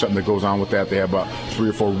 so there's something that goes on with that. They have about 3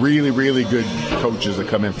 or 4 really, really good coaches that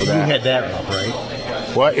come in for that. You had that up,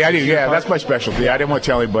 right? Well, yeah, I did. Yeah, that's my specialty. I didn't want to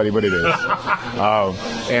tell anybody, but it is.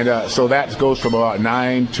 So that goes from about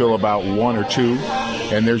 9 till about 1 or 2,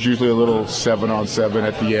 and there's usually a little 7-on-7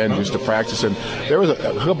 at the end just to practice. And there was a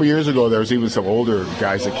couple years ago, there was even some older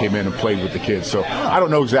guys that came in and played with the kids. So I don't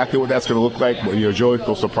know exactly what that's going to look like, but Joey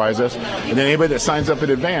will surprise us. And then anybody that signs up in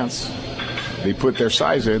advance, they put their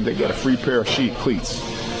size in, they get a free pair of cleats,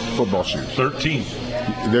 football shoes. 13.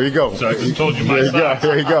 There you go. So I just told you my size.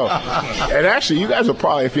 There you go. And actually, you guys will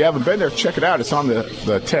probably, if you haven't been there, check it out. It's on the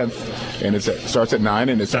 10th, and it starts at 9.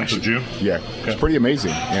 And it's 10th of June? Yeah. Okay. It's pretty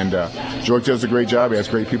amazing. And George does a great job. He has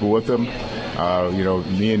great people with him.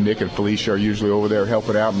 Me and Nick and Felicia are usually over there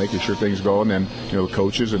helping out, making sure things go. And then, the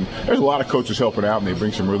coaches. And there's a lot of coaches helping out, and they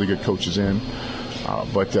bring some really good coaches in.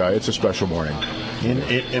 But it's a special morning.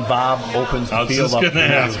 And Bob opens the field up. I was just going to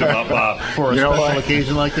ask about Bob. For a special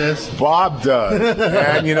occasion like this? Bob does.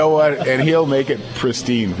 And you know what? And he'll make it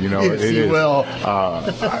pristine. Yes, he will.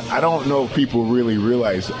 I don't know if people really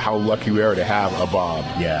realize how lucky we are to have a Bob.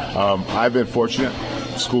 Yeah. I've been fortunate.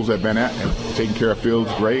 schools I've been at, and taking care of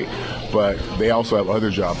fields, great. But they also have other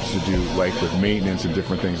jobs to do, like with maintenance and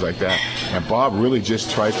different things like that. And Bob really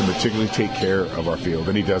just tries to meticulously take care of our field,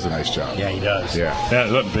 and he does a nice job. Yeah, he does. Yeah.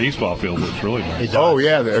 That baseball field looks really nice. Oh,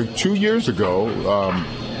 yeah. 2 years ago,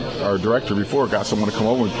 our director before got someone to come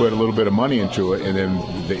over and put a little bit of money into it, and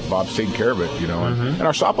then Bob's taking care of it, you know. And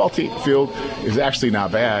our softball field is actually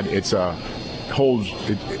not bad. It's holds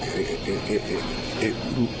it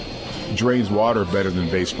drains water better than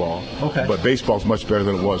baseball. Okay. But baseball's much better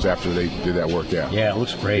than it was after they did that work. Yeah. Yeah, it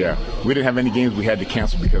looks great. Yeah. We didn't have any games we had to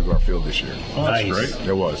cancel because of our field this year. Oh, that's Nice. great.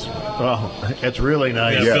 It was. Oh, it's really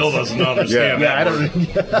nice. Yeah, Phil doesn't understand Yeah, I that.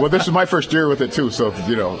 don't. Well, this is my first year with it too, so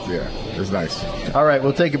it's nice. All right,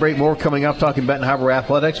 we'll take a break. More coming up, talking Benton Harbor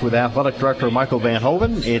Athletics with Athletic Director Michael Van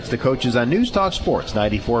Hoven. It's the Coaches on News Talk Sports,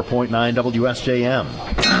 94.9 WSJM.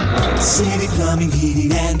 City Plumbing,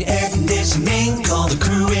 Heating, and Air Conditioning. Call the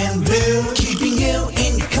crew in blue, keeping you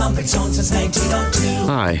in your comfort zone since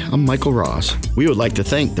 1902. Hi, I'm Michael Ross. We would like to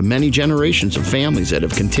thank the many generations of families that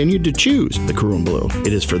have continued to choose the Crew in Blue.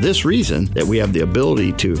 It is for this reason that we have the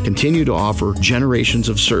ability to continue to offer generations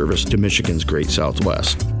of service to Michigan's Great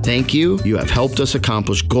Southwest. Thank you. You have helped us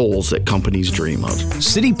accomplish goals that companies dream of.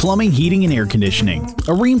 City Plumbing, Heating, and Air Conditioning.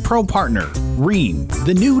 A Rheem Pro partner. Rheem,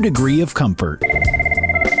 the new degree of comfort.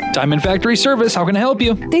 Diamond Factory Service, how can I help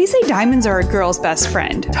you? They say diamonds are a girl's best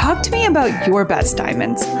friend. Talk to me about your best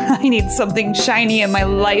diamonds. I need something shiny in my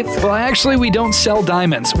life. Well, actually, we don't sell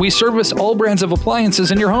diamonds. We service all brands of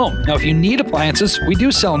appliances in your home. Now, if you need appliances, we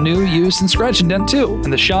do sell new, used, and scratch and dent too.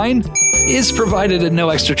 And the shine is provided at no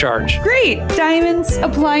extra charge. Great! Diamonds,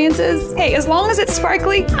 appliances. Hey, as long as it's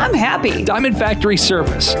sparkly, I'm happy. Diamond Factory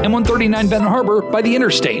Service, M139 Benton Harbor by the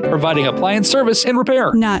interstate, providing appliance service and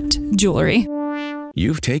repair. Not jewelry.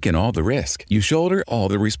 You've taken all the risk. You shoulder all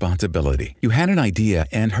the responsibility. You had an idea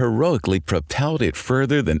and heroically propelled it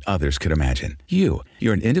further than others could imagine.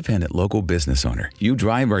 You're an independent local business owner. You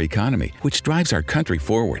drive our economy, which drives our country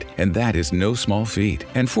forward. And that is no small feat.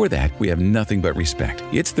 And for that, we have nothing but respect.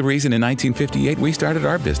 It's the reason in 1958 we started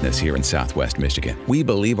our business here in Southwest Michigan. We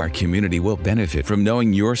believe our community will benefit from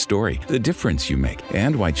knowing your story, the difference you make,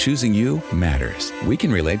 and why choosing you matters. We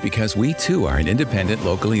can relate because we too are an independent,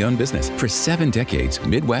 locally owned business. For 7 decades,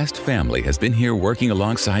 Midwest Family has been here working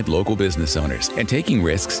alongside local business owners and taking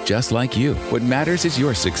risks just like you. What matters is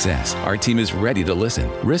your success. Our team is ready to listen.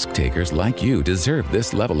 Risk takers like you deserve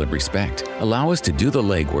this level of respect. Allow us to do the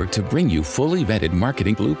legwork to bring you fully vetted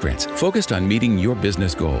marketing blueprints focused on meeting your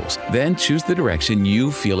business goals. Then choose the direction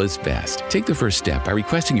you feel is best. Take the first step by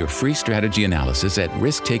requesting your free strategy analysis at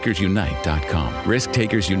risktakersunite.com.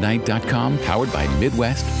 Risktakersunite.com, powered by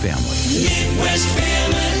Midwest Family. Midwest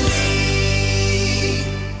Family.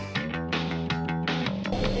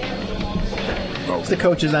 It's the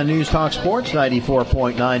Coaches on News Talk Sports,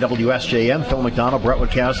 94.9 WSJM. Phil McDonald, Brett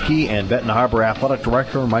Witkowski, and Benton Harbor Athletic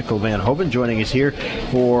Director Michael Van Hoven joining us here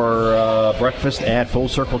for breakfast at Full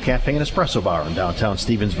Circle Cafe and Espresso Bar in downtown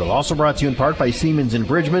Stevensville. Also brought to you in part by Siemens and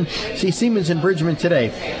Bridgman. See Siemens and Bridgman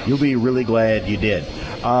today. You'll be really glad you did.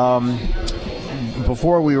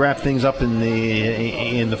 Before we wrap things up in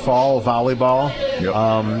the fall volleyball,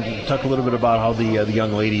 talk a little bit about how the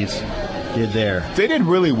young ladies did there. They did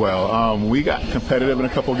really well. We got competitive in a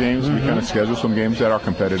couple games. We kind of scheduled some games that are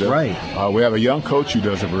competitive. Right. We have a young coach who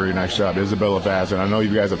does a very nice job, Isabella Vaz, and I know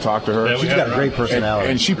you guys have talked to her. Yeah, she's got a great personality.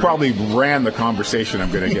 And she probably ran the conversation, I'm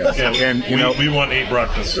going to guess. And we won 8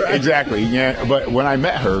 breakfasts. Exactly. Yeah. But when I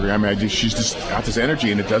met her, she's just got this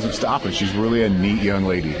energy, and it doesn't stop. And she's really a neat young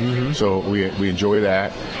lady. So we enjoy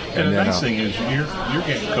that. And the nice thing is you're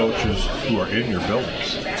getting coaches who are in your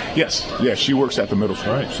buildings. Yes. Yeah, she works at the middle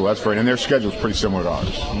school. Right. So that's great. And their schedule's pretty similar to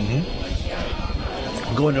ours.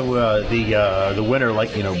 Going to the winter,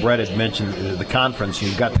 like Brett had mentioned, the conference.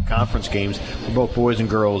 You've got the conference games for both boys and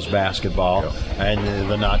girls basketball, and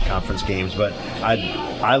the not conference games. But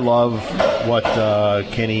I love what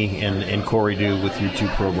Kenny and Corey do with your 2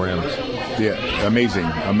 programs. Yeah, amazing.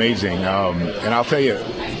 And I'll tell you,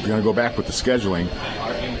 we're going to go back with the scheduling.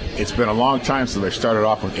 It's been a long time since they started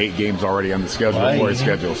off with 8 games already on the schedule, boys'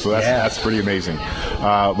 schedule. So that's pretty amazing.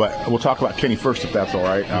 But we'll talk about Kenny first, if that's all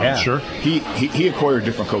right. Sure. He acquired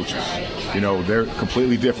different coaches. They're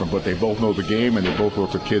completely different, but they both know the game and they both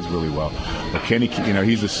work with kids really well. But Kenny,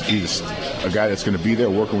 he's a guy that's going to be there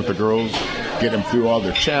working with the girls, get them through all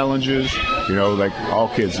their challenges. Like all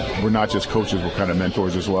kids, we're not just coaches, we're kind of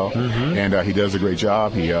mentors as well. And he does a great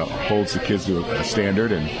job. He holds the kids to a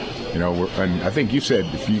standard, and and I think you said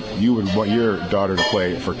if you would want your daughter to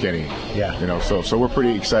play for Kenny. Yeah. So we're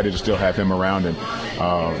pretty excited to still have him around, and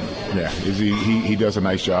he does a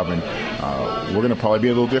nice job, and we're going to probably be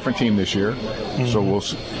a little different team this year. Mm-hmm. So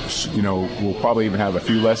we'll probably even have a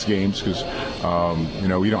few less games because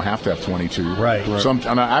you don't have to have 22. Right.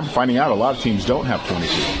 And I'm finding out a lot of teams don't have 22.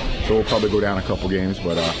 So we'll probably go down a couple games,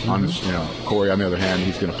 but Corey, on the other hand,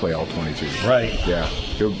 he's going to play all 22. Right. Yeah.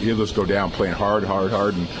 He'll just go down playing hard,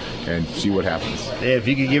 and see what happens. If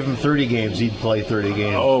you could give him 30 games, he'd play 30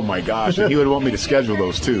 games. Oh my gosh, he would want me to schedule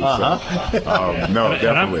those too. Uh-huh. So, no,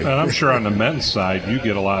 definitely. And I'm sure on the men's side, you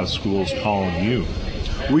get a lot of schools calling you.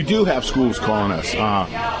 We do have schools calling us,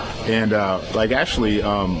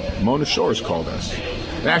 Mona Shores called us.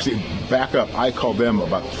 And actually, back up, I called them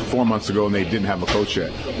about 4 months ago, and they didn't have a coach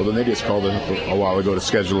yet. Well, then they just called us a while ago to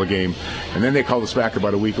schedule a game, and then they called us back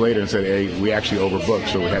about a week later and said, "Hey, we actually overbooked,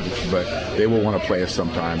 so we had to." But they will want to play us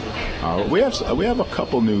sometime. We have a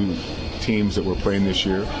couple new teams that we're playing this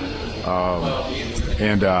year,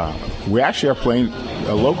 and we actually are playing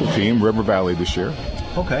a local team, River Valley, this year.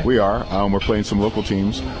 Okay. We are. We're playing some local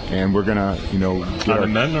teams, and we're gonna, get on the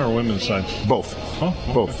men or women's side. Both. Oh,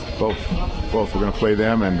 okay. Both. We're gonna play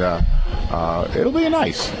them, and it'll be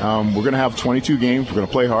nice. We're gonna have 22 games. We're gonna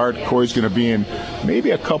play hard. Corey's gonna be in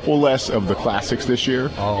maybe a couple less of the classics this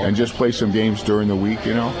year, and just play some games during the week.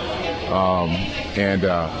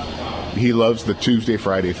 He loves the Tuesday,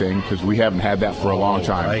 Friday thing because we haven't had that for a long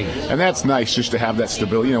time. Right. And that's nice just to have that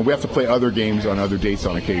stability. We have to play other games on other dates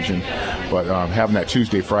on occasion, but having that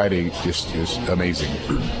Tuesday, Friday just is amazing.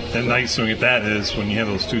 And nice thing with that is when you have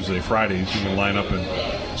those Tuesday, Fridays, you can line up and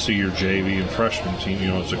see your JV and freshman team,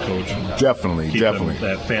 as a coach. And definitely.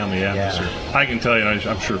 That family atmosphere. Yeah. I can tell you,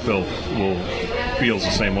 I'm sure Phil feels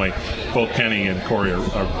the same way. Both Kenny and Corey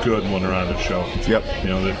are good when they're on the show. Yep.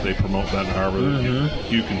 They promote Benton Harbor.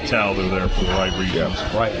 Mm-hmm. You can tell they're there for the right reasons.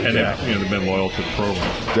 Yep. Right. And they've been loyal to the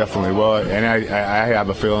program. Definitely. Well, and I have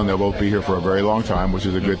a feeling they'll both be here for a very long time, which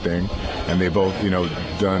is a good thing. And they both,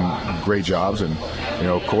 done great jobs. And,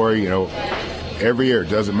 Corey, every year, it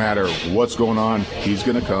doesn't matter what's going on, he's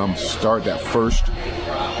going to come, start that first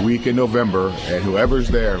week in November, and whoever's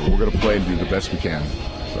there, we're going to play and do the best we can.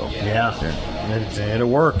 So and it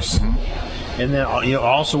works. Mm-hmm. And then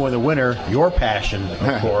also in the winter, your passion,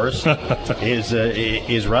 of course,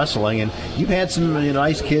 is wrestling. And you've had some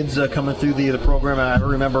nice kids coming through the program. I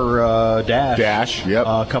remember Dash. Yep.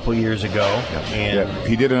 A couple years ago. Yep. And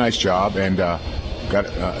he did a nice job, and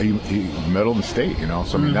he medaled in state.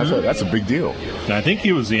 So I mean that's a big deal. And I think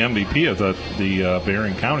he was the MVP of the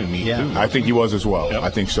Barron County meet too. I think he was as well. Yep. I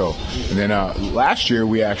think so. And then last year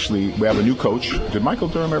we have a new coach. Did Michael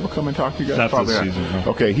Durham ever come and talk to you guys? Not Probably this season.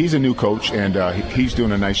 No. Okay, he's a new coach, and he's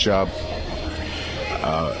doing a nice job.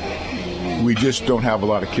 We just don't have a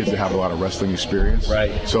lot of kids that have a lot of wrestling experience.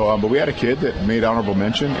 Right. So, but we had a kid that made honorable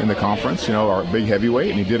mention in the conference, our big heavyweight,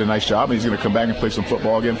 and he did a nice job, and he's going to come back and play some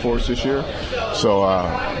football again for us this year. So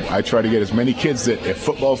I try to get as many kids that, if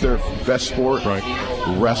football's their best sport,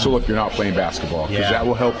 wrestle if you're not playing basketball, because that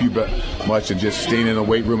will help you much, and just staying in the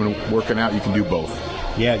weight room and working out, you can do both.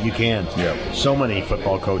 Yeah, you can. Yeah. So many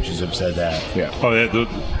football coaches have said that. Yeah.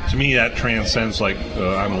 To me, that transcends on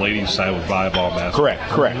the ladies' side with volleyball, basketball. Correct.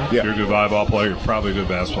 Mm-hmm. Yeah. If you're a good volleyball player, you're probably a good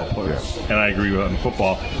basketball player. Yeah. And I agree with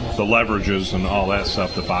football, the leverages and all that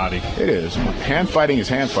stuff, the body. It is. Hand fighting is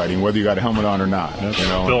hand fighting, whether you got a helmet on or not. That's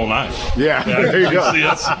Phil and I. Yeah. There you go. See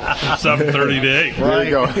us 7:30 to 8. There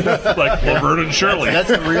you go. Like Laverne and Shirley. That's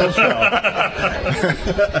the real show.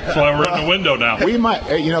 That's why we're in the window now. We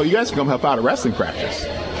might, you guys can come help out at wrestling practice.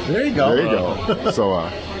 There you go. There you go. So,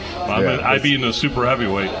 I'd be in the super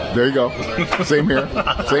heavyweight. There you go. Same here.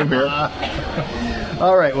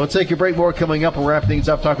 All right, we'll take a break. More coming up. We'll wrap things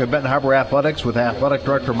up talking about Benton Harbor Athletics with Athletic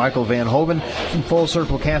Director Michael Van Hoven from Full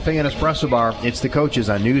Circle Cafe and Espresso Bar. It's the Coaches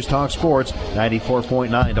on News Talk Sports, 94.9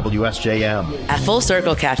 WSJM. At Full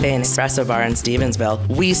Circle Cafe and Espresso Bar in Stevensville,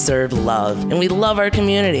 we serve love, and we love our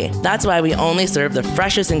community. That's why we only serve the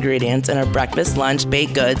freshest ingredients in our breakfast, lunch,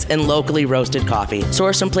 baked goods, and locally roasted coffee,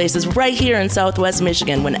 sourced from places right here in Southwest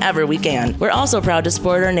Michigan whenever we can. We're also proud to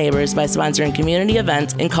support our neighbors by sponsoring community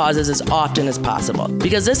events and causes as often as possible,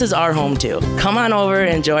 because this is our home too. Come on over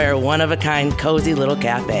and enjoy our one-of-a-kind cozy little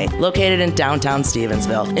cafe located in downtown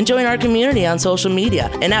Stevensville, and join our community on social media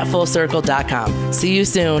and at fullcircle.com. See you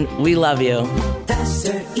soon. We love you.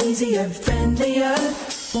 Faster, easier, friendlier.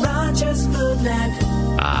 Rogers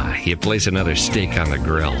Foodland. You place another steak on the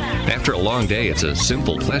grill. After a long day, it's a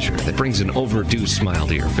simple pleasure that brings an overdue smile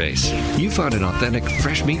to your face. You found an authentic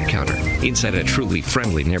fresh meat counter inside a truly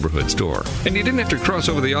friendly neighborhood store. And you didn't have to cross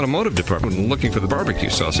over the automotive department looking for the barbecue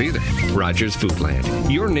sauce either. Rogers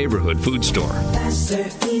Foodland, your neighborhood food store. Faster,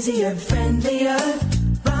 easier, friendlier.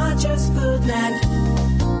 Rogers Foodland.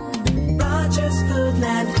 Rogers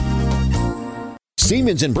Foodland.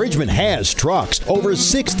 Siemens in Bridgman has trucks. Over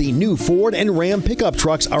 60 new Ford and Ram pickup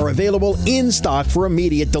trucks are available in stock for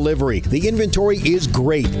immediate delivery. The inventory is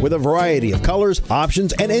great with a variety of colors,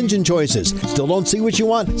 options, and engine choices. Still don't see what you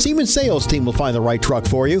want? Siemens sales team will find the right truck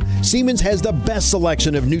for you. Siemens has the best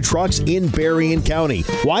selection of new trucks in Berrien County.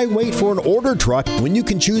 Why wait for an ordered truck when you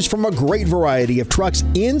can choose from a great variety of trucks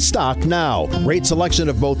in stock now? Great selection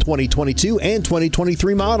of both 2022 and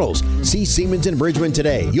 2023 models. See Siemens in Bridgman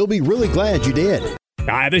today. You'll be really glad you did.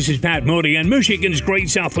 Hi, this is Pat Moody, and Michigan's Great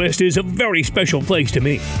Southwest is a very special place to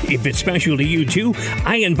me. If it's special to you, too,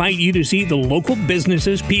 I invite you to see the local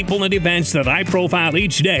businesses, people, and events that I profile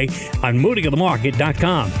each day on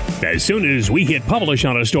moodyofthemarket.com. As soon as we hit publish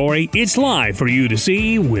on a story, it's live for you to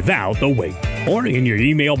see without the wait. Or in your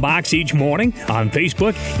email box each morning, on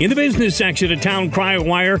Facebook, in the business section of Town Crier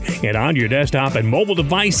Wire, and on your desktop and mobile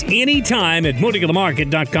device anytime at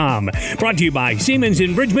moodyofthemarket.com. Brought to you by Siemens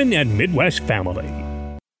in Bridgman and Midwest Family.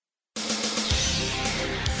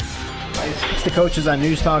 It's the coaches on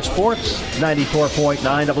News Talk Sports, 94.9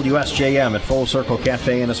 WSJM at Full Circle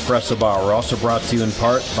Cafe and Espresso Bar. We're also brought to you in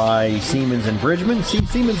part by Siemens in Bridgman. See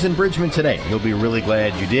Siemens in Bridgman today. You'll be really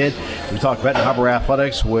glad you did. We talked Benton Harbor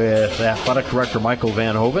Athletics with Athletic Director Michael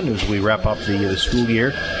Van Hoven as we wrap up the school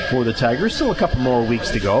year for the Tigers. Still a couple more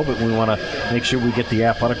weeks to go, but we want to make sure we get the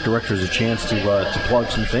athletic directors a chance to plug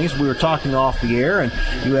some things. We were talking off the air, and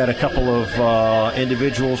you had a couple of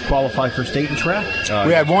individuals qualify for state and track.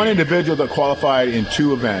 We had one individual that qualified in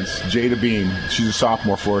 2 events, Jada Beam. She's a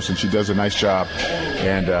sophomore for us, and she does a nice job.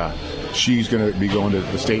 And she's going to be going to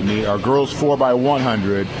the state meet. Our girls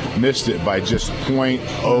 4x100 missed it by just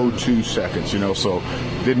 0.02 seconds, so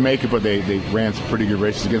didn't make it, but they ran some pretty good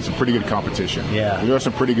races against some pretty good competition. Yeah. There were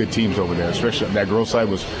some pretty good teams over there, especially that girls' side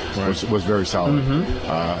was very solid.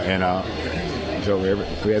 So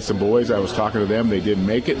we had some boys, I was talking to them, they didn't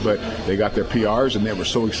make it, but they got their PRs, and they were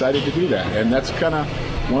so excited to do that. And that's kind of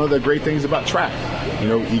one of the great things about track.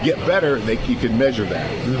 You get better, you can measure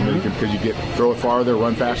that. Because you throw it farther,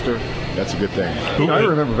 run faster. That's a good thing. I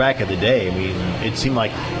remember back in the day, it seemed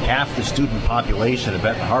like half the student population of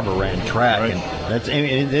Benton Harbor ran track. Right.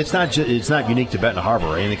 And it's not unique to Benton Harbor.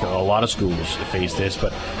 I think a lot of schools face this,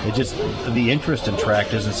 but the interest in track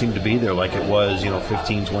doesn't seem to be there like it was,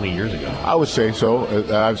 15, 20 years ago. I would say so.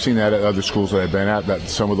 I've seen that at other schools that I've been at, that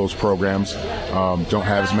some of those programs don't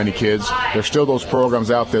have as many kids. There's still those programs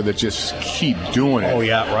out there that just keep doing it. Oh,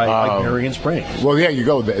 yeah, right. Like Berrien Springs. Well, yeah, you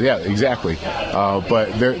go. Yeah, exactly.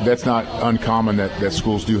 But that's not uncommon that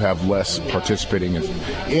schools do have less participating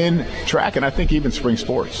in track, and I think even spring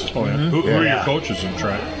sports. Oh, yeah. Who are your coaches in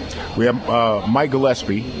track? We have Mike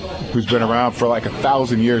Gillespie, who's been around for like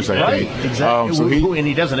 1,000 years, I think. Exactly. And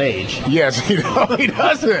he doesn't age. Yes, he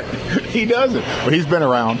doesn't. He doesn't. But he's been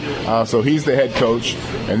around. So he's the head coach.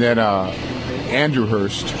 And then Andrew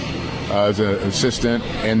Hurst is an assistant.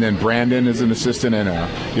 And then Brandon is an assistant. And a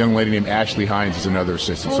young lady named Ashley Hines is another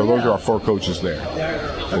assistant. So those are our 4 coaches there.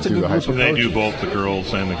 That's a good group of coaches. They do both the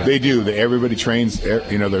girls and the guys. They do. Everybody trains.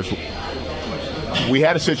 We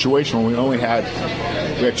had a situation when we had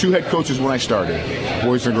 2 head coaches when I started,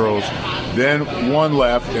 boys and girls. Then one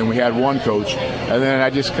left, and we had one coach. And then I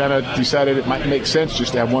just kind of decided it might make sense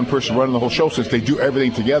just to have one person running the whole show since they do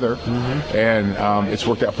everything together. And it's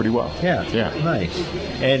worked out pretty well. Yeah. Nice.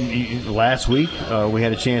 And last week, we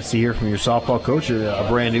had a chance to hear from your softball coach, a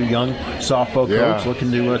brand new young softball coach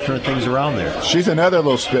looking to turn things around there. She's another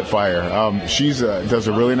little spitfire. She does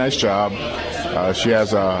a really nice job. She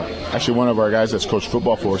has actually one of our guys that's coached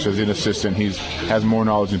football for us as an assistant. He has more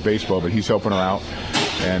knowledge in baseball, but he's helping her out.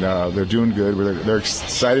 And they're doing good. They're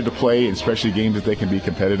excited to play, especially games that they can be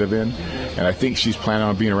competitive in. And I think she's planning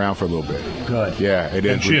on being around for a little bit. Good. Yeah, it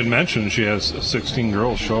is. And she had mentioned she has 16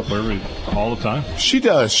 girls show up all the time. She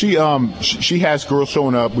does. She has girls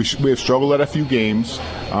showing up. We have struggled at a few games.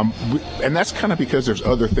 And that's kind of because there's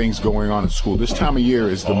other things going on at school. This time of year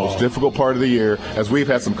is the most difficult part of the year, as we've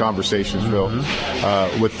had some conversations, Phil,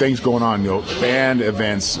 with things going on, band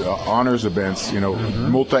events, honors events, a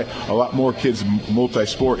lot more kids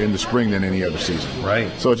multi-sport in the spring than any other season.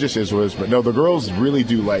 Right. So it just is what it is. But no, the girls really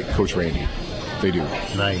do like Coach Randy. They do.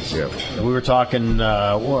 Nice. Yeah. We were talking,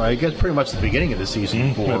 I guess pretty much the beginning of the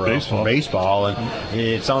season for baseball, and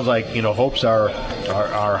it sounds like hopes are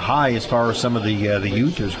high as far as some of the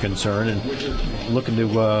youth is concerned, and looking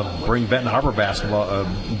to bring Benton Harbor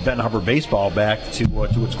baseball back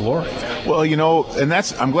to its glory. Well, and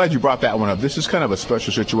I'm glad you brought that one up. This is kind of a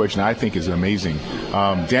special situation. I think is amazing.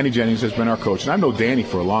 Danny Jennings has been our coach, and I've known Danny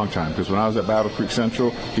for a long time because when I was at Battle Creek Central,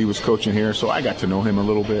 he was coaching here, so I got to know him a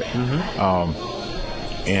little bit.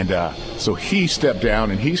 So he stepped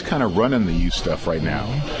down, and he's kind of running the youth stuff right now.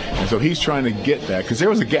 And so he's trying to get that, because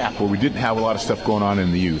there was a gap where we didn't have a lot of stuff going on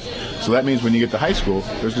in the youth. So that means when you get to high school,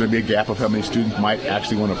 there's going to be a gap of how many students might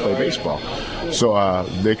actually want to play baseball. So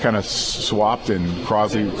they kind of swapped, and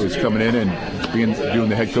Crosley is coming in and doing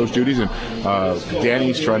the head coach duties, and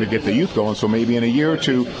Danny's trying to get the youth going. So maybe in a year or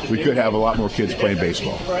two, we could have a lot more kids playing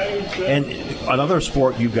baseball. And another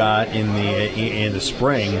sport you got in the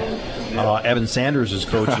spring, Evan Sanders is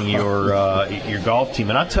coaching your golf team,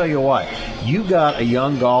 and I'll tell you what, you got a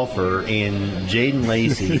young golfer in Jaden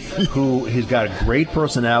Lacey who has got a great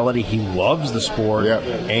personality. He loves the sport,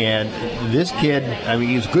 and this kid,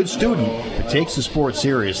 he's a good student, but takes the sport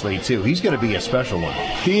seriously too. He's going to be a special one.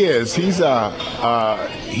 He is. He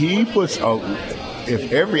puts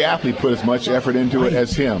if every athlete put as much effort into it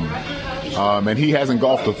as him. And he hasn't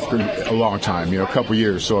golfed a long time, a couple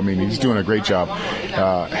years. So, he's doing a great job.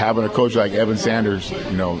 Having a coach like Evan Sanders,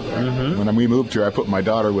 when we moved here, I put my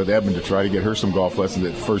daughter with Evan to try to get her some golf lessons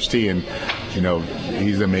at first tee, and,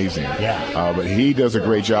 he's amazing. Yeah. But he does a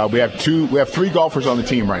great job. We have 3 golfers on the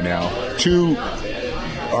team right now. 2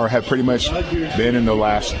 have pretty much been in the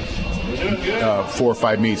last 4 or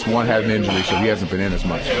 5 meets. One had an injury, so he hasn't been in as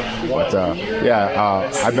much. But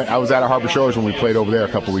I was at a Harbor Shores when we played over there a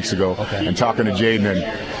couple weeks ago, and talking to Jaden, and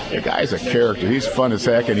the guy's a character. He's fun as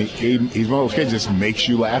heck, and he's one of those kids that just makes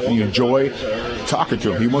you laugh and you enjoy talking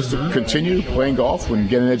to him. He wants to continue playing golf and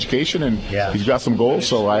get an education, and he's got some goals,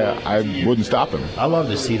 so I wouldn't stop him. I love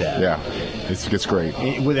to see that. Yeah. It's great.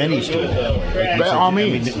 With any student. By all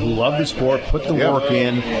means. Who love the sport, put the work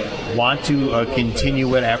in, want to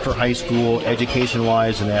continue it after high school,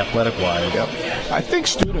 education-wise and athletic-wise. I think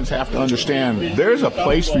students have to understand there's a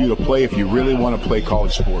place for you to play if you really want to play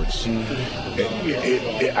college sports.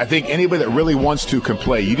 I think anybody that really wants to can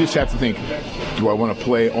play. You just have to think, do I want to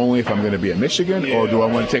play only if I'm going to be at Michigan, or do I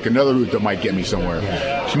want to take another route that might get me somewhere?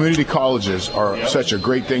 Community colleges are such a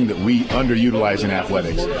great thing that we underutilize in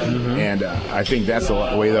athletics. And I think that's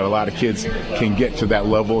a way that a lot of kids can get to that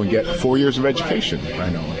level and get 4 years of education. I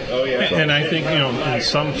know. And I think, in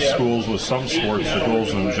some schools with some sports, the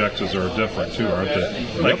goals and objectives are different too, aren't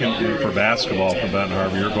they? Like for basketball, for Benton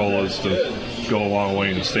Harbor, your goal is to go a long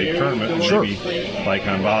way in the state tournament. And maybe like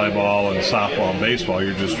on volleyball and softball and baseball,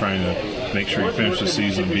 you're just trying to make sure you finish the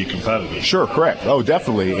season and be competitive. Sure, correct. Oh,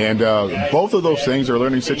 definitely. And both of those things are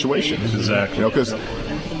learning situations. Exactly. Because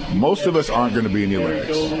most of us aren't going to be in the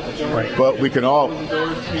Olympics. Right. But we can all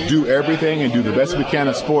do everything and do the best we can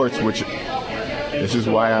in sports, which this is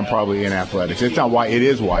why I'm probably in athletics. It's not why, it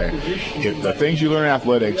is why. The things you learn in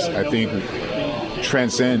athletics, I think,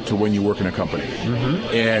 transcend to when you work in a company.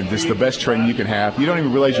 And it's the best training you can have. You don't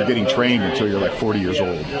even realize you're getting trained until you're like 40 years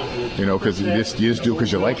old, because you just do it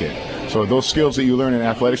because you like it. So those skills that you learn in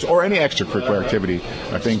athletics or any extracurricular activity,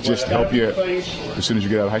 I think just help you as soon as you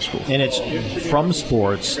get out of high school. And it's from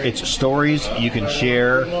sports. It's stories you can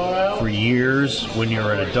share for years when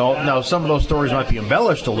you're an adult. Now, some of those stories might be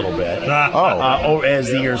embellished a little bit as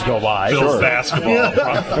the years go by. Bill's basketball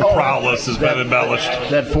prowess has been embellished.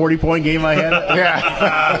 That 40-point game I had?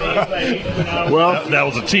 Well, that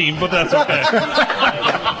was a team, but that's okay.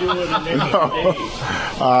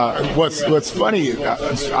 What's funny,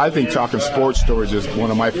 I think talking sports stories is one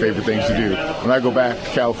of my favorite things to do. When I go back to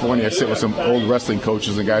California, I sit with some old wrestling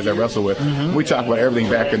coaches and guys I wrestle with. We talk about everything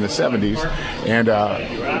back in the 70s, and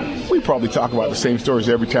we probably talk about the same stories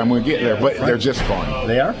every time we get there, but they're just fun.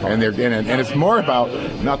 They are fun. And it's more about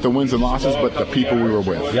not the wins and losses, but the people we were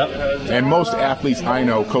with. And most athletes I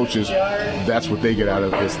know, coaches, that's what they get out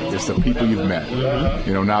of it. It's the people you've met.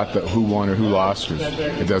 Not the who won or who lost, because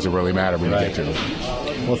it doesn't really matter when you get to it.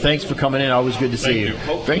 Well, thanks for coming in. Always good to see you.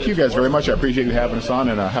 Thank you guys very much. I appreciate you having us on,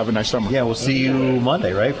 and have a nice summer. Yeah, we'll see you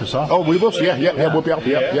Monday, right, for softball? Oh, we will. Yeah, we'll be out.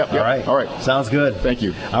 Yep. All right. Sounds good. Thank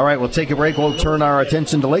you. All right, we'll take a break. We'll turn our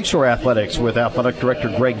attention to Lakeshore Athletics with Athletic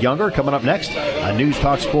Director Greg Younger coming up next on News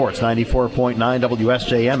Talk Sports, 94.9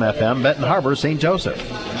 WSJM FM, Benton Harbor, St. Joseph.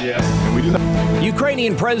 Yeah. we do that.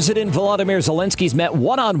 Ukrainian President Volodymyr Zelensky's met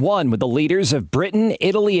one-on-one with the leaders of Britain,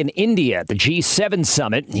 Italy, and India at the G7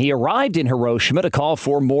 summit. He arrived in Hiroshima to call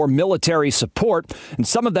for more military support, and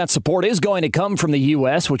some of that support is going to come from the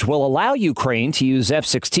U.S., which will allow Ukraine to use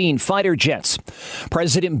F-16 fighter jets.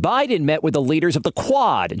 President Biden met with the leaders of the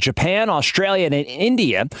Quad, Japan, Australia, and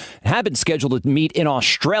India, and had been scheduled to meet in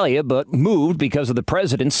Australia, but moved because of the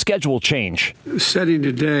president's schedule change. The setting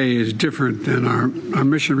today is different than our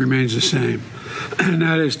mission remains the same, and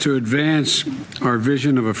that is to advance our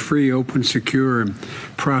vision of a free, open, secure, and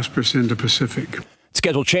prosperous Indo-Pacific.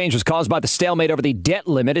 Schedule change was caused by the stalemate over the debt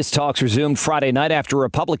limit as talks resumed Friday night after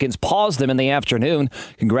Republicans paused them in the afternoon.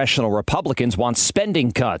 Congressional Republicans want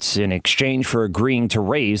spending cuts in exchange for agreeing to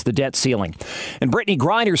raise the debt ceiling. And Brittany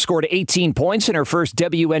Griner scored 18 points in her first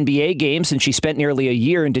WNBA game since she spent nearly a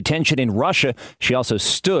year in detention in Russia. She also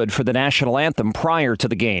stood for the national anthem prior to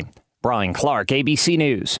the game. Brian Clark, ABC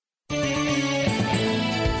News.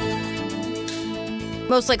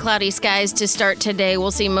 Mostly cloudy skies to start today.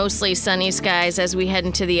 We'll see mostly sunny skies as we head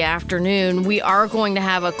into the afternoon. We are going to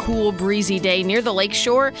have a cool, breezy day near the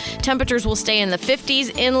Lakeshore. Temperatures will stay in the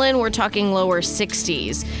 50s. Inland, we're talking lower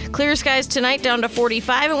 60s. Clear skies tonight down to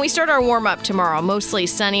 45, and we start our warm-up tomorrow. Mostly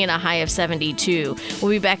sunny and a high of 72.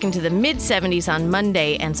 We'll be back into the mid-70s on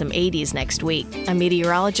Monday and some 80s next week. I'm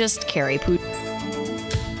meteorologist Carrie Poot.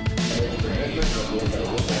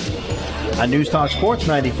 On News Talk Sports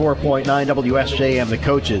 94.9 WSJM, the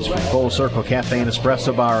coaches from Full Circle Cafe and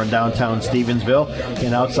Espresso Bar in downtown Stevensville.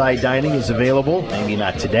 And outside dining is available, maybe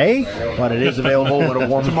not today, but it is available when it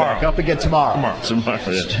warms back up again tomorrow.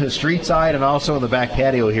 Tomorrow. Street side and also in the back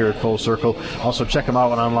patio here at Full Circle. Also check them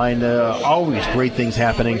out online. Always great things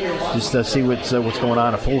happening. Just see what's going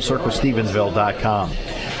on at FullCircleStevensville.com.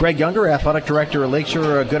 Greg Younger, Athletic Director at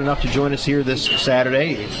Lakeshore, good enough to join us here this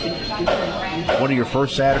Saturday. One of your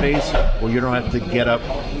first Saturdays where you don't have to get up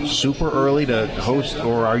super early to host,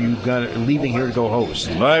 or are you leaving here to go host?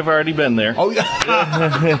 No, I've already been there. Oh,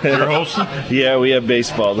 yeah. You're hosting? Yeah, we have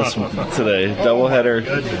baseball today. Doubleheader.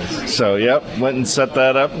 Goodness. So, went and set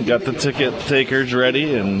that up and got the ticket takers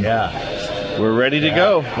ready, and we're ready to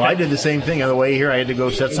go. Well, I did the same thing on the way here. I had to go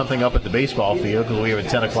set something up at the baseball field because we have a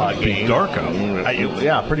 10 o'clock game. Dark out.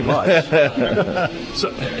 Yeah, pretty much.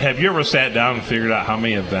 So, have you ever sat down and figured out how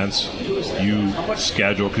many events you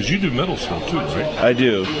schedule? Because you do middle school too, right? I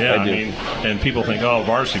do. Yeah, I do. mean, and people think,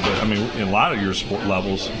 varsity, but in a lot of your sport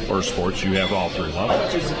levels or sports, you have all three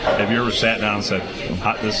levels. Have you ever sat down and said,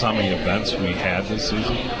 "This is how many events we had this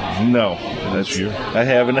season"? No, this year. I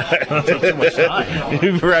haven't. Too much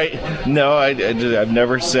time. Right? No, I've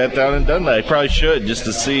never sat down and done that. I probably should just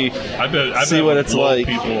to see what it's like.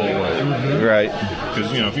 People away. Right.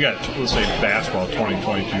 Because if you got, let's say, basketball,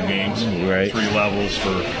 22 games, right, 3 levels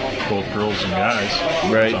for both girls and guys,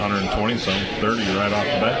 right, it's 120 some 30 right off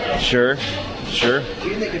the bat. Sure.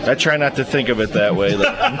 I try not to think of it that way.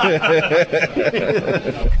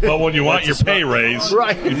 But when you want your pay raise,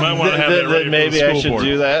 right, you might want to have that ready maybe for the I should board.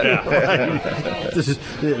 do that. Yeah. This is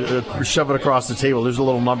shove it across the table. There's a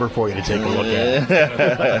little number for you to take a look at.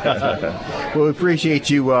 Well, we appreciate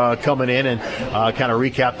you coming in and kind of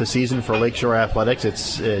recap the season for Lakeshore Athletics.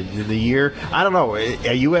 It's the year. I don't know.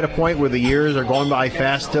 Are you at a point where the years are going by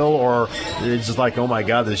fast still, or it's just like, oh my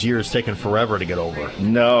God, this year is taking forever to get over?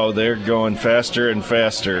 No, they're going faster and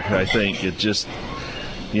faster. I think it just,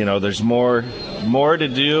 there's more to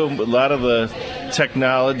do. A lot of the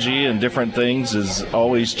technology and different things is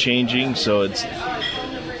always changing, so it's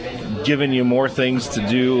giving you more things to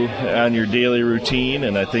do on your daily routine,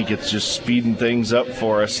 and I think it's just speeding things up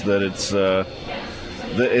for us that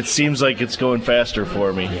it seems like it's going faster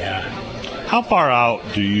for me. Yeah. How far out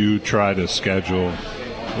do you try to schedule,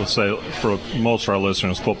 let's say, for most of our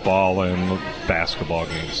listeners, football and basketball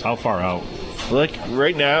games? How far out? Like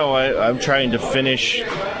right now, I'm trying to finish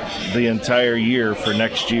the entire year for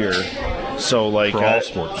next year. So like for all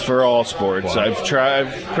sports. For all sports, wow.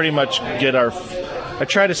 I've pretty much I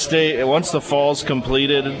try to stay once the fall's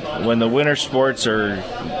completed. When the winter sports are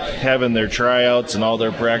having their tryouts and all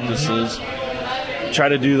their practices, try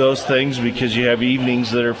to do those things because you have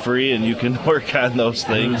evenings that are free and you can work on those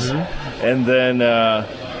things, and then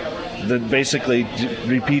basically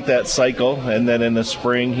repeat that cycle. And then in the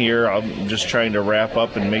spring here, I'm just trying to wrap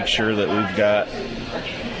up and make sure that we've got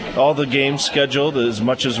all the games scheduled as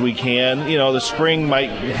much as we can. The spring might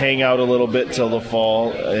hang out a little bit till the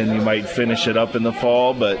fall, and you might finish it up in the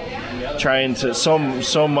fall, but trying to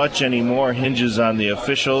so much anymore hinges on the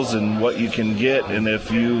officials and what you can get, and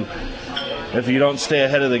if you don't stay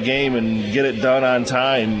ahead of the game and get it done on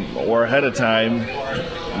time or ahead of time,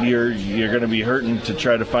 you're going to be hurting to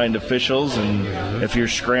try to find officials, and if you're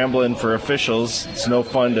scrambling for officials, it's no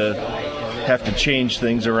fun to have to change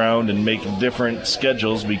things around and make different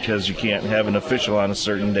schedules because you can't have an official on a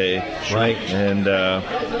certain day. Right. And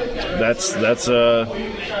that's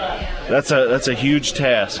a huge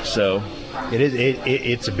task. So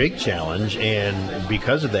it's a big challenge, and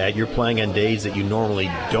because of that, you're playing on days that you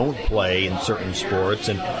normally don't play in certain sports,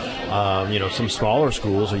 and some smaller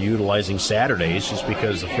schools are utilizing Saturdays just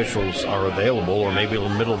because officials are available, or maybe in the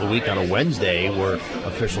middle of the week on a Wednesday where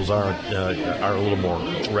officials are a little more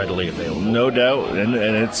readily available. No doubt, and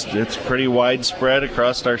it's pretty widespread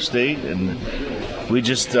across our state, and we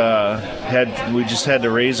just had to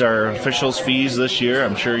raise our officials' fees this year.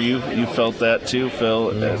 I'm sure you felt that too,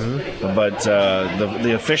 Phil. But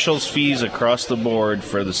the officials' fees across the board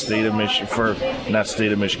for the state of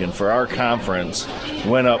Michigan, for our conference,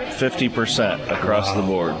 went up 50% across the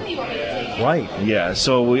board. Right. Yeah.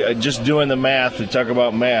 So we just doing the math. We talk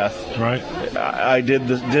about math. Right. I did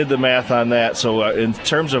the math on that. So in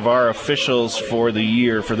terms of our officials for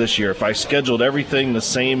this year, if I scheduled everything the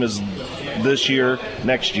same as this year,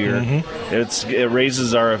 next year, it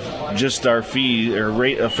raises our fee or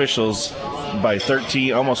rate officials by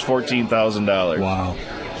almost $14,000. Wow.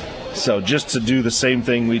 So just to do the same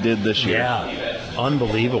thing we did this year. Yeah.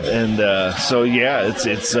 Unbelievable. And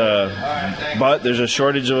it's but there's a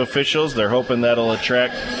shortage of officials. They're hoping that'll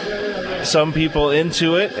attract some people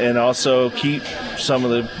into it and also keep some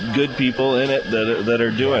of the good people in it that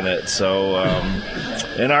are doing it. So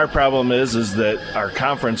and our problem is that our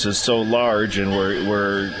conference is so large, and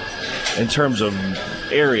we're in terms of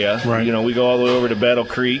area, right. We go all the way over to Battle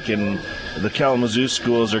Creek, and the Kalamazoo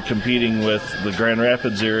schools are competing with the Grand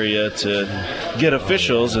Rapids area to get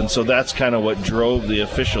officials, and so that's kind of what drove the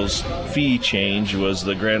officials' fee change. Was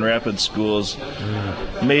the Grand Rapids schools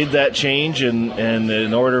made that change, and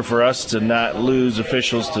in order for us to not lose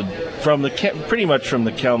officials pretty much from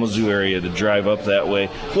the Kalamazoo area to drive up that way,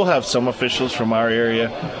 we'll have some officials from our area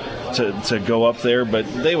to go up there, but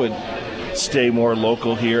they would stay more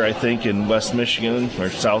local here, I think, in West Michigan or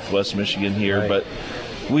Southwest Michigan here, right. But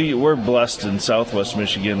we're blessed in Southwest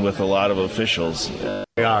Michigan with a lot of officials.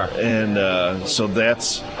 They are. And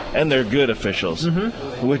and they're good officials,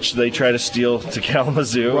 which they try to steal to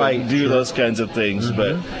Kalamazoo and do those kinds of things.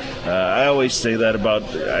 But I always say that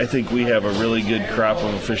I think we have a really good crop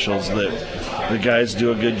of officials that the guys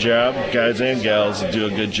do a good job, guys and gals do a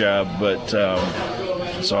good job, but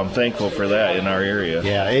so I'm thankful for that in our area.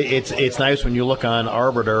 Yeah, it's nice when you look on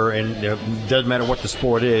Arbiter, and it doesn't matter what the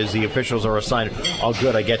sport is, the officials are assigned, oh,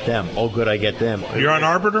 good, I get them. Oh, good, I get them. You're on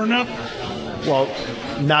Arbiter now? Well,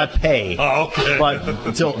 not pay. Oh, okay.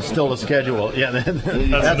 But still the schedule. Yeah,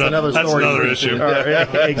 that's another story. That's another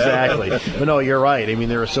issue. Exactly. But no, you're right. I mean,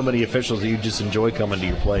 there are so many officials that you just enjoy coming to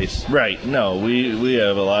your place. Right. No, we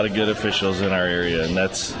have a lot of good officials in our area, and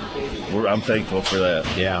I'm thankful for that.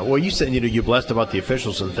 Yeah. Well, you said you're blessed about the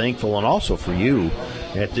officials and thankful, and also for you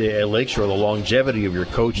at Lakeshore, the longevity of your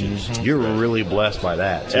coaches. You're really blessed by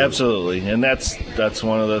that, too. Absolutely, and that's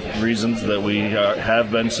one of the reasons that we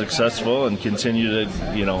have been successful and continue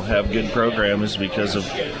to have good programs, because of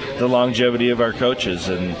the longevity of our coaches.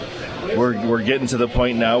 And we're getting to the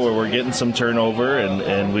point now where we're getting some turnover,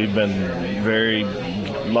 and we've been very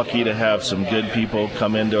lucky to have some good people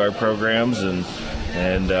come into our programs, and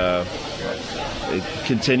it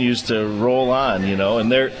continues to roll on,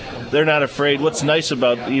 and they're not afraid. What's nice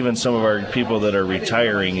about even some of our people that are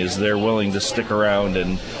retiring is they're willing to stick around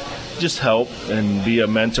and just help and be a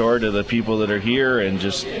mentor to the people that are here, and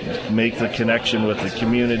just make the connection with the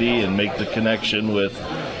community and make the connection with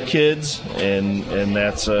kids, and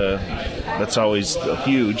that's always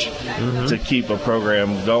huge to keep a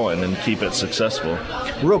program going and keep it successful.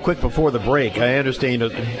 Real quick before the break, I understand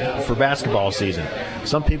for basketball season,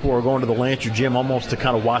 some people are going to the Lancer gym almost to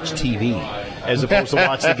kind of watch TV as opposed to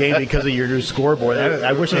watch the game because of your new scoreboard.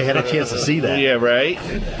 I wish I had a chance to see that. Yeah, right?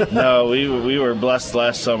 No, we were blessed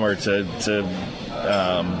last summer to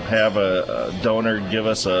have a donor give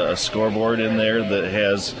us a scoreboard in there that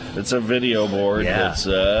it's a video board. Yeah. That's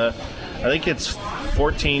I think it's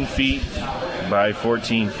 14 feet by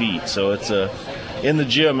 14 feet, so it's in the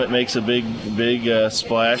gym it makes a big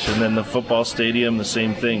splash, and then the football stadium, the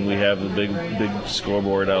same thing. We have a big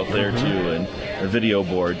scoreboard out there too, and a video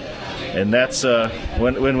board. And that's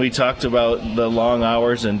when we talked about the long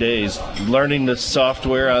hours and days, learning the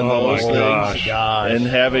software on those things, and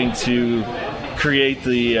having to create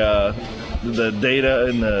the data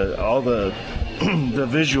and all the the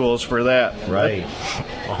visuals for that. Right.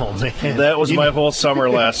 Oh, man. That was my whole summer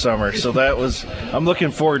last summer. So I'm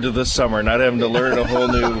looking forward to this summer, not having to learn a whole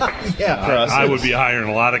new process. I would be hiring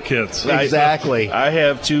a lot of kids. Exactly. I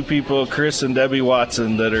have two people, Chris and Debbie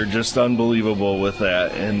Watson, that are just unbelievable with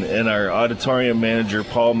that. And our auditorium manager,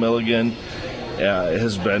 Paul Milligan,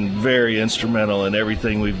 has been very instrumental in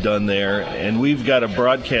everything we've done there. And we've got a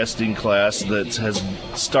broadcasting class that has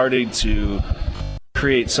started to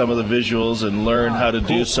create some of the visuals and learn how to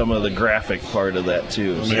do some of the graphic part of that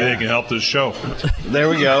too. Maybe they can help this show. There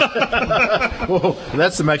we go. Whoa,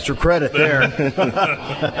 that's some extra credit there.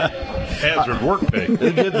 Hazard work pay.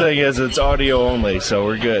 The good thing is it's audio only, so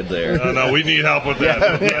we're good there. No, we need help with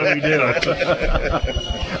that. Yeah, we do.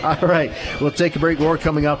 All right, we'll take a break. More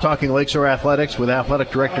coming up, talking Lakeshore Athletics with Athletic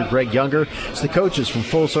Director Greg Younger. It's the coaches from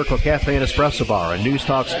Full Circle Cafe and Espresso Bar and News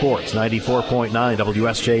Talk Sports, 94.9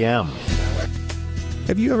 WSJM.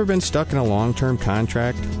 Have you ever been stuck in a long-term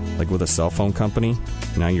contract, like with a cell phone company?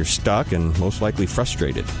 Now you're stuck and most likely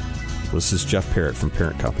frustrated. Well, this is Jeff Parrott from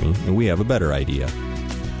Parent Company, and we have a better idea.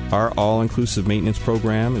 Our all-inclusive maintenance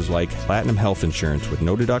program is like Platinum Health Insurance with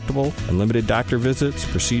no deductible, unlimited doctor visits,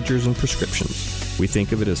 procedures, and prescriptions. We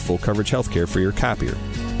think of it as full-coverage health care for your copier,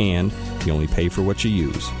 and you only pay for what you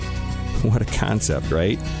use. What a concept,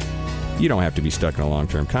 right? You don't have to be stuck in a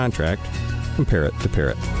long-term contract. Compare it to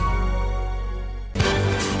Parrott.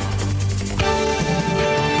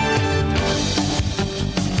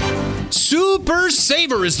 Super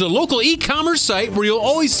Saver is the local e-commerce site where you'll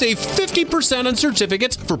always save 50% on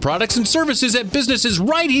certificates for products and services at businesses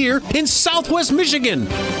right here in Southwest Michigan.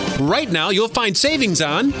 Right now, you'll find savings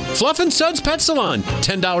on Fluff and Suds Pet Salon,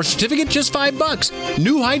 $10 certificate, just $5.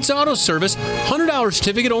 New Heights Auto Service, $100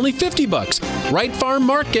 certificate, only $50. Wright Farm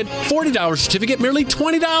Market, $40 certificate, merely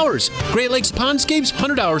 $20. Great Lakes Pondscapes,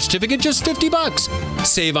 $100 certificate, just $50.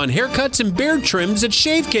 Save on haircuts and beard trims at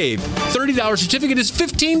Shave Cave. $30 certificate is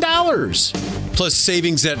 $15. Plus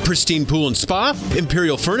savings at Pristine Pool and Spa,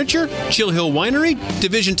 Imperial Furniture, Chill Hill Winery,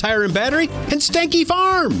 Division Tire and Battery, and Stanky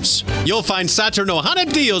Farms. You'll find Saturn Ohana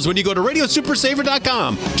deals when you go to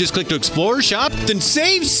RadioSuperSaver.com. Just click to explore, shop, then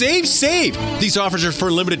save, save, save. These offers are for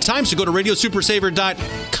a limited time, so go to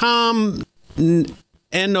RadioSuperSaver.com.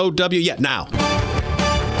 N-O-W, now.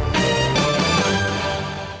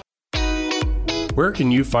 Where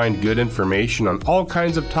can you find good information on all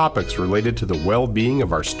kinds of topics related to the well-being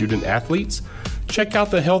of our student athletes? Check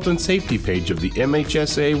out the health and safety page of the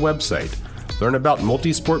MHSAA website. Learn about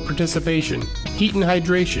multi-sport participation, heat and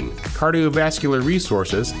hydration, cardiovascular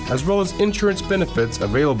resources, as well as insurance benefits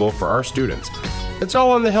available for our students. It's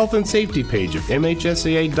all on the health and safety page of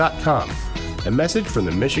MHSAA.com. A message from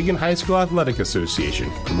the Michigan High School Athletic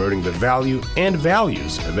Association, promoting the value and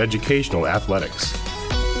values of educational athletics.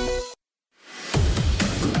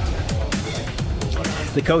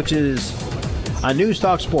 The coaches on News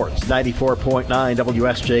Talk Sports, 94.9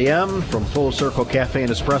 WSJM from Full Circle Cafe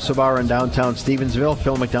and Espresso Bar in downtown Stevensville.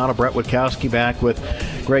 Phil McDonald, Brett Witkowski back with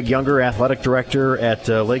Greg Younger, athletic director at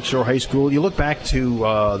Lakeshore High School. You look back to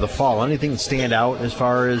the fall. Anything stand out as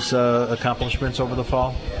far as accomplishments over the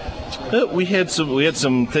fall? We had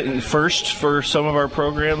some first for some of our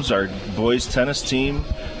programs. Our boys tennis team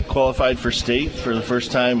qualified for state for the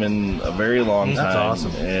first time in a very long time. That's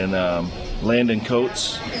awesome. And Landon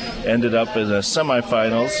Coates ended up in the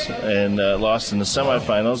semifinals and lost in the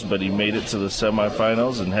semifinals, but he made it to the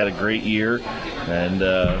semifinals and had a great year. And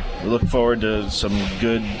we look forward to some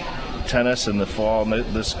good tennis in the fall,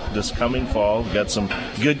 this coming fall. We got some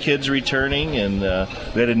good kids returning, and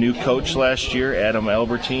we had a new coach last year, Adam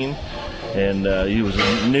Albertine, and he was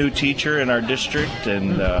a new teacher in our district,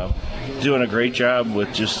 and doing a great job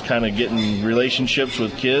with just kind of getting relationships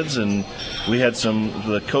with kids. And we had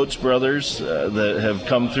the Coates brothers that have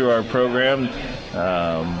come through our program.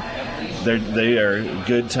 They are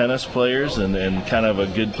good tennis players and kind of a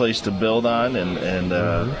good place to build on,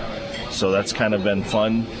 and so that's kind of been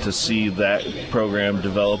fun to see that program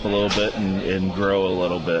develop a little bit and grow a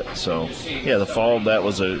little bit. So yeah, the fall, that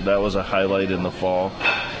was a highlight in the fall.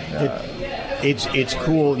 It's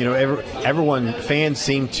cool, everyone, fans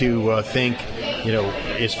seem to think,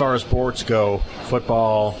 as far as sports go,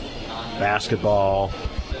 football, basketball,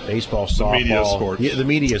 baseball, softball, the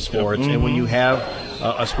media sports, and when you have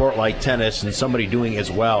a sport like tennis and somebody doing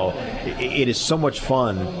as well, it is so much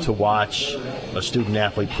fun to watch a student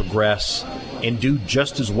athlete progress and do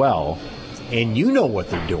just as well. And you know what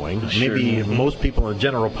they're doing. Sure. Maybe most people in the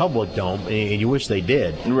general public don't, and you wish they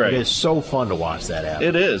did. Right. It is so fun to watch that happen.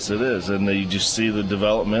 It is. And you just see the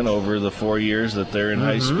development over the 4 years that they're in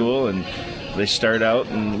high school. And they start out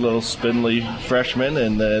in little spindly freshmen,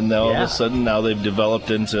 and then all of a sudden now they've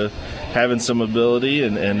developed into having some ability,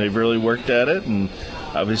 and they've really worked at it. And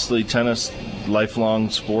obviously tennis, lifelong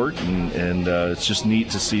sport, and it's just neat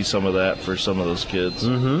to see some of that for some of those kids.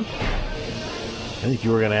 Mm-hmm. I think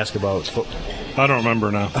you were going to ask about football. I don't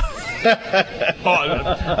remember now.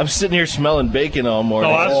 I'm sitting here smelling bacon all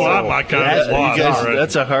morning. Oh, that's what my comments was.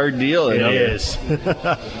 That's a hard deal. It is.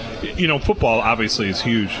 Football obviously is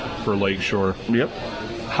huge for Lakeshore. Yep.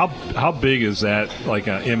 How big is that, like,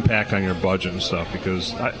 an impact on your budget and stuff?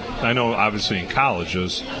 Because I know obviously in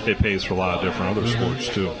colleges it pays for a lot of different other sports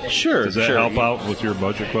too. Sure. Does that help out with your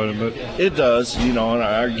budget quite a bit? It does. And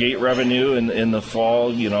our gate revenue in the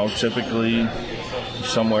fall, typically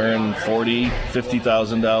somewhere in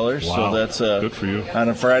 $40,000-$50,000. Wow. So that's good for you. On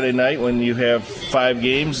a Friday night when you have 5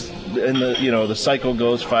 games, and the cycle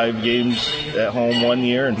goes 5 games at home one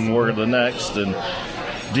year and 4 the next, and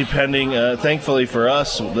depending, thankfully for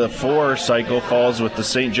us, the 4 cycle falls with the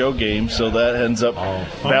St. Joe game, so that ends up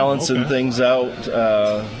balancing things out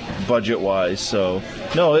budget-wise. So,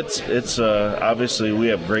 no, it's obviously we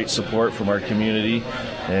have great support from our community,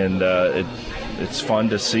 and it's fun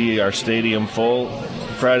to see our stadium full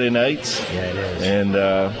Friday nights. Yeah, it is.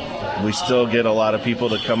 And we still get a lot of people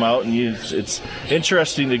to come out, and it's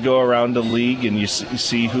interesting to go around the league and you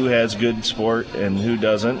see who has good sport and who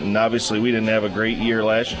doesn't. And obviously we didn't have a great year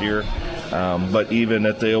last year, but even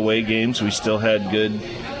at the away games we still had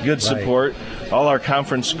good support. All our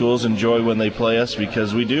conference schools enjoy when they play us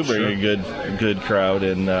because we do bring a good crowd,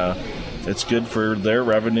 and it's good for their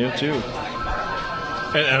revenue too.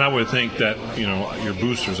 And I would think that, your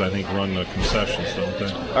boosters, I think, run the concessions, don't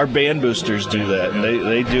they? Our band boosters do that, and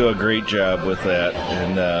they do a great job with that.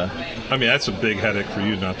 And that's a big headache for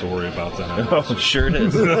you not to worry about that. Oh, sure it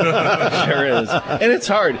is. Sure is. And it's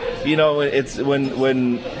hard. It's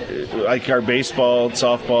when like our baseball,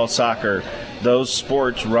 softball, soccer, those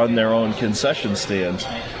sports run their own concession stands.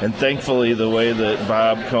 And thankfully, the way that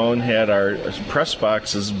Bob Cohn had our press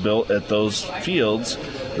boxes built at those fields,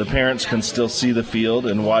 the parents can still see the field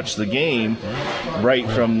and watch the game right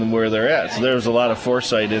from where they're at. So there's a lot of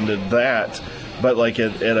foresight into that. But like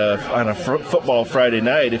on a football Friday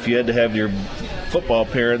night, if you had to have your football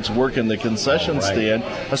parents working the concession stand,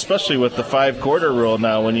 especially with the 5-quarter rule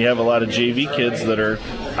now, when you have a lot of JV kids that are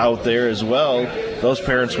out there as well, those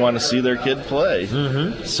parents want to see their kid play.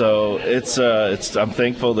 Mm-hmm. So I'm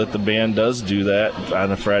thankful that the band does do that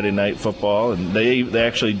on a Friday night football, and they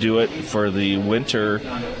actually do it for the winter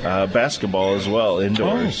basketball as well,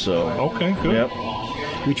 indoors. Okay, good. Yep.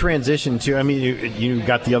 We transitioned to, you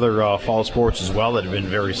got the other fall sports as well that have been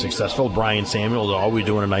very successful. Brian Samuel's always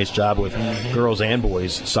doing a nice job with girls and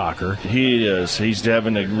boys soccer. He is. He's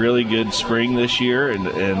having a really good spring this year, and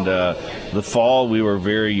the fall we were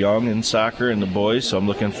very young in soccer and the boys, so I'm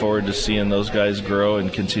looking forward to seeing those guys grow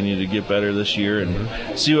and continue to get better this year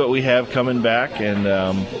and see what we have coming back, and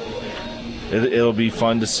it'll be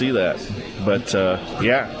fun to see that. But,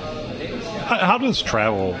 How does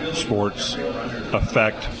travel sports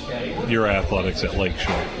affect your athletics at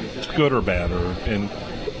Lakeshore? Good or bad?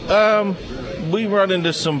 We run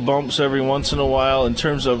into some bumps every once in a while in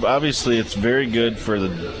terms of, obviously it's very good for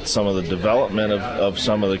some of the development of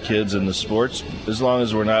some of the kids in the sports, as long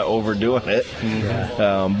as we're not overdoing it.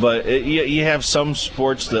 But you have some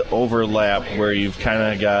sports that overlap where you've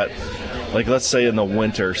kind of got, like, let's say in the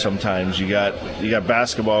winter, sometimes you got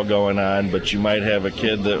basketball going on, but you might have a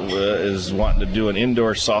kid that is wanting to do an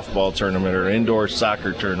indoor softball tournament or indoor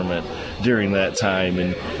soccer tournament during that time,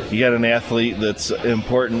 and you got an athlete that's an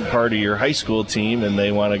important part of your high school team, and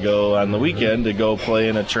they want to go on the weekend to go play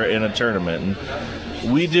in a tournament.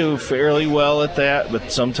 And we do fairly well at that,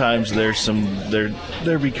 but sometimes there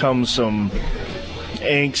becomes some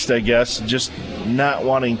angst, I guess, just not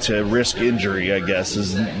wanting to risk injury, I guess,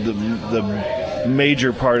 is the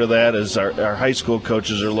major part of that. Is our high school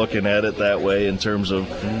coaches are looking at it that way in terms of,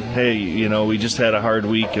 hey, we just had a hard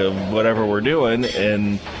week of whatever we're doing,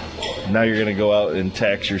 and now you're going to go out and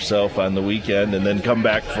tax yourself on the weekend and then come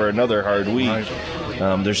back for another hard week.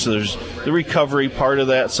 Right. There's the recovery part of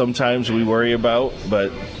that sometimes we worry about,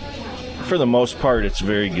 but for the most part it's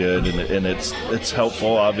very good, and it's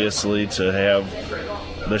helpful, obviously, to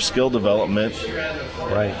have their skill development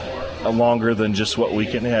longer than just what we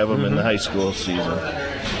can have them in the high school season.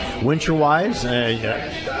 Winter-wise,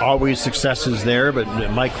 always successes there,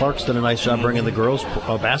 but Mike Clark's done a nice job bringing the girls'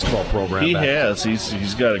 basketball program back. He has.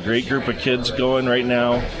 He's got a great group of kids going right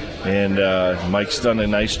now. And Mike's done a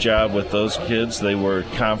nice job with those kids. They were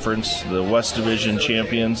the West Division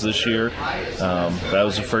champions this year. That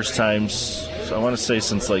was the first time, I want to say,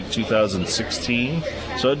 since like 2016.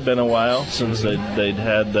 So it'd been a while since they'd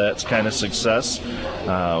had that kind of success.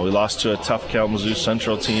 We lost to a tough Kalamazoo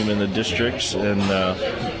Central team in the districts,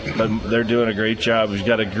 but they're doing a great job. We've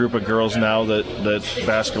got a group of girls now that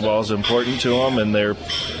basketball is important to them, and they're,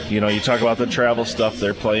 you talk about the travel stuff.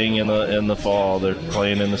 They're playing in the fall, they're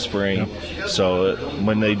playing in the spring. Yep. So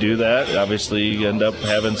when they do that, obviously you end up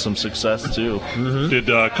having some success too. Mm-hmm. Did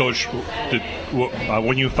Coach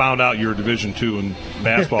when you found out your Division II in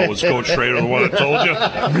basketball, was Coach Schrader the one that told you?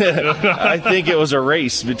 I think it was a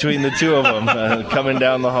race between the two of them coming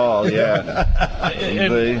down the hall. Yeah,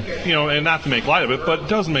 and not to make light of it, but it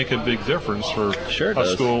does make a big difference for a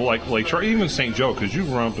school like Lakeshore, even St. Joe, because you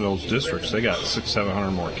run up in those districts, they got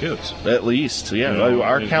 600-700 more kids at least. Yeah,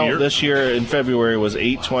 our count this year in February was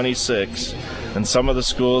 826, and some of the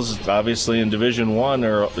schools, obviously in Division I,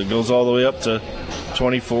 it goes all the way up to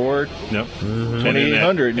 24, yep,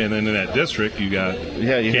 2,800. And then in that district, you got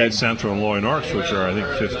Cade Central and Loy Norris, which are, I think,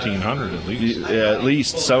 1,500 at least. Yeah, at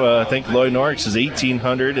least. So I think Loy Norris is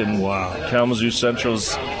 1,800, and Kalamazoo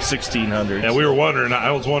Central's 1,600. And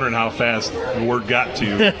I was wondering how fast the word got to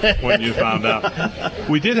you when you found out.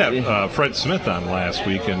 We did have Fred Smith on last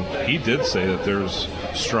week, and he did say that there's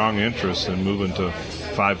strong interest in moving to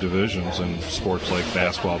 5 divisions in sports like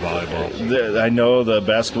basketball, volleyball. I know the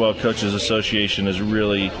Basketball Coaches Association is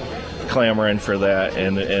really clamoring for that,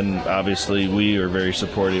 and obviously we are very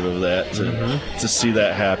supportive of that to see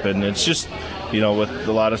that happen. It's just, with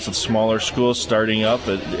a lot of smaller schools starting up,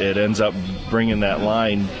 it ends up bringing that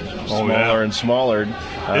line smaller and smaller.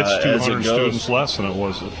 It's 200 students less than it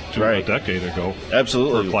was a decade ago.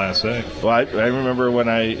 Absolutely, for Class A. Well, I remember when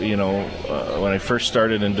I first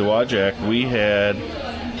started in Dowagiac, we had,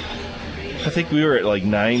 I think we were at like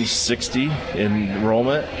 960 in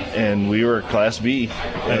enrollment, and we were Class B.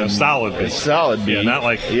 And a solid B. Yeah, not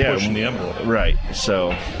like pushing the envelope. Right.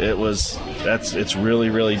 So it's really,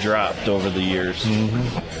 really dropped over the years.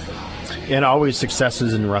 Mm-hmm. And always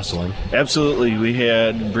successes in wrestling. Absolutely. We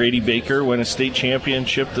had Brady Baker win a state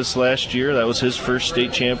championship this last year. That was his first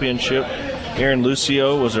state championship. Aaron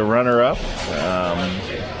Lucio was a runner-up.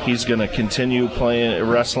 He's going to continue playing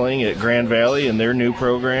wrestling at Grand Valley in their new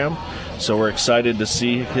program. So we're excited to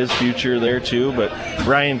see his future there too. But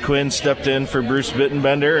Ryan Quinn stepped in for Bruce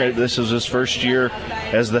Bittenbender. This is his first year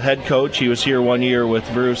as the head coach. He was here 1 year with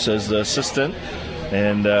Bruce as the assistant.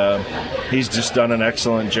 And he's just done an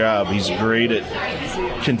excellent job. He's great at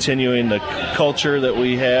continuing the culture that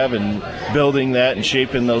we have and building that and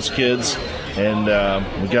shaping those kids. And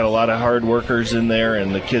we've got a lot of hard workers in there,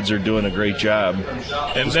 and the kids are doing a great job.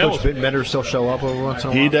 And does Coach Bittenbender still show up every once in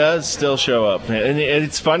a while? He does still show up. And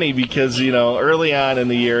it's funny because, early on in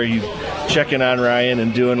the year, he's checking on Ryan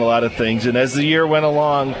and doing a lot of things. And as the year went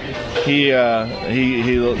along, he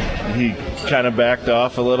kind of backed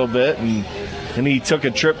off a little bit, and he took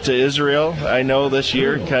a trip to Israel, I know, this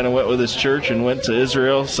year. Kind of went with his church and went to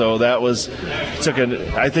Israel. So that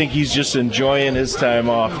I think he's just enjoying his time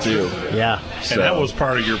off, too. Yeah. And that was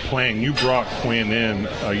part of your plan. You brought Quinn in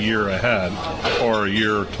a year ahead, or a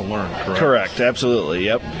year to learn, correct? Correct, absolutely,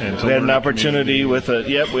 yep. And we had an opportunity we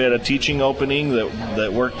had a teaching opening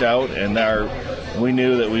that worked out, and we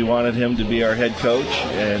knew that we wanted him to be our head coach.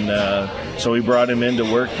 And so we brought him in to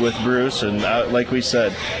work with Bruce. And like we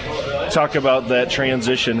said, talk about that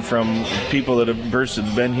transition from people that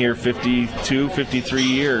have been here 52, 53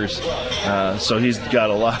 years. So he's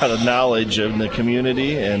got a lot of knowledge in the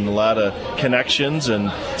community and a lot of connections,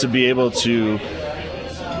 and to be able to,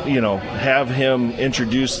 have him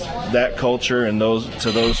introduce that culture and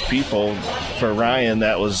to those people for Ryan,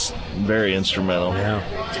 that was very instrumental. Yeah.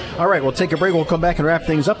 All right, we'll take a break. We'll come back and wrap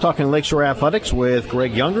things up talking Lakeshore Athletics with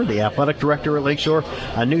Greg Younger, the athletic director at Lakeshore,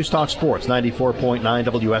 on News Talk Sports 94.9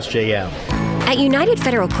 WSJM. At United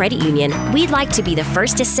Federal Credit Union, we'd like to be the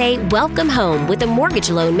first to say welcome home with a mortgage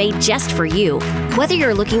loan made just for you. Whether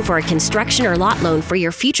you're looking for a construction or lot loan for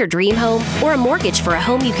your future dream home, or a mortgage for a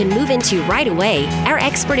home you can move into right away, our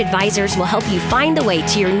expert advisors will help you find the way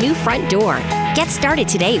to your new front door. Get started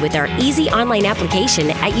today with our easy online application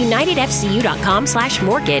at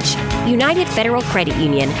unitedfcu.com/mortgage. United Federal Credit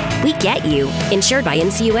Union. We get you. Insured by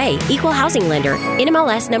NCUA. Equal housing lender.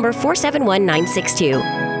 NMLS number 471962.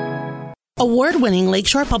 Award-winning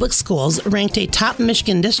Lakeshore Public Schools, ranked a top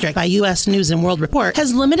Michigan district by U.S. News & World Report,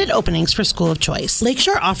 has limited openings for school of choice.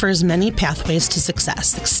 Lakeshore offers many pathways to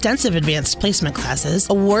success, extensive advanced placement classes,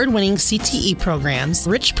 award-winning CTE programs,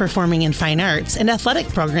 rich performing in fine arts, and athletic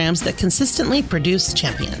programs that consistently produce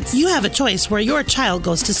champions. You have a choice where your child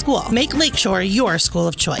goes to school. Make Lakeshore your school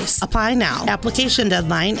of choice. Apply now. Application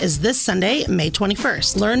deadline is this Sunday, May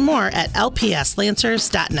 21st. Learn more at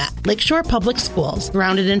lpslancers.net. Lakeshore Public Schools,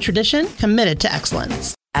 grounded in tradition, committed to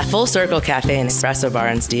excellence. At Full Circle Cafe and Espresso Bar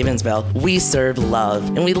in Stevensville, we serve love,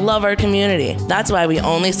 and we love our community. That's why we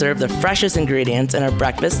only serve the freshest ingredients in our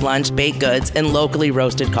breakfast, lunch, baked goods, and locally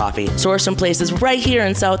roasted coffee, sourced from places right here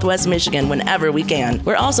in Southwest Michigan whenever we can.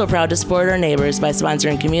 We're also proud to support our neighbors by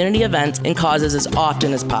sponsoring community events and causes as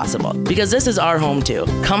often as possible, because this is our home too.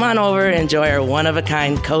 Come on over and enjoy our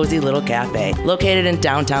one-of-a-kind, cozy little cafe located in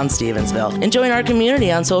downtown Stevensville, and join our community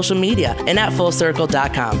on social media and at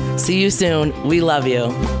fullcircle.com. See you soon. We love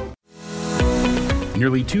you.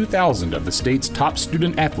 Nearly 2,000 of the state's top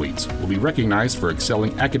student athletes will be recognized for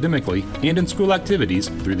excelling academically and in school activities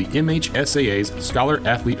through the MHSAA's Scholar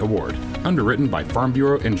Athlete Award, underwritten by Farm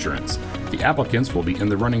Bureau Insurance. The applicants will be in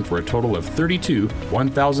the running for a total of 32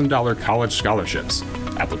 $1,000 college scholarships.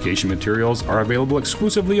 Application materials are available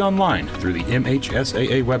exclusively online through the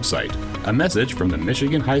MHSAA website. A message from the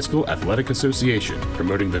Michigan High School Athletic Association,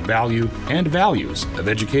 promoting the value and values of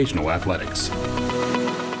educational athletics.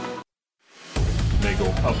 They go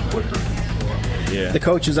up quicker. The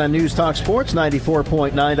coaches on News Talk Sports,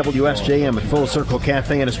 94.9 WSJM at Full Circle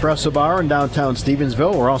Cafe and Espresso Bar in downtown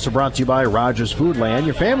Stevensville. We're also brought to you by Rogers Foodland,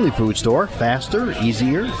 your family food store. Faster,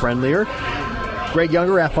 easier, friendlier. Greg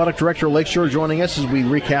Younger, Athletic Director of Lakeshore, joining us as we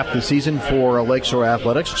recap the season for Lakeshore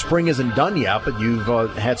Athletics. Spring isn't done yet, but you've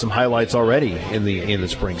had some highlights already in the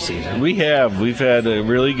spring season. We have. We've had a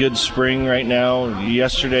really good spring right now.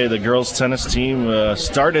 Yesterday, the girls' tennis team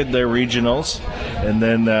started their regionals, and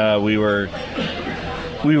then we were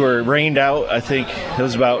rained out. I think it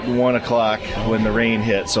was about 1 o'clock when the rain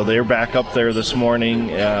hit. So they're back up there this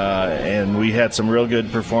morning, and we had some real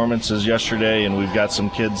good performances yesterday, and we've got some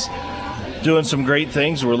kids doing some great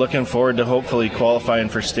things. We're looking forward to hopefully qualifying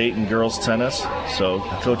for state in girls tennis. So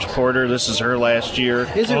Coach Porter, this is her last year.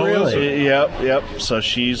 Is it really? Yep. So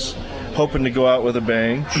she's hoping to go out with a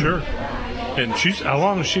bang. Sure. And how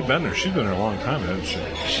long has she been there? She's been there a long time, hasn't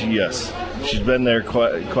she? Yes. She's been there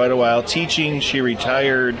quite a while. Teaching, she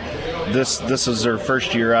retired. This is her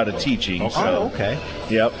first year out of teaching. Okay. So, okay.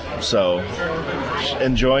 Yep. So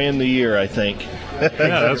enjoying the year, I think. Yeah,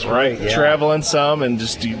 that's right. Yeah. Traveling some and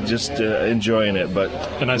just enjoying it.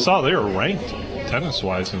 And I saw they were ranked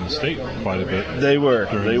tennis-wise in the state quite a bit. They were.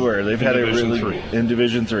 They've had a really in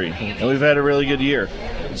Division III, and we've had a really good year.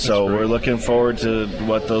 So we're looking forward to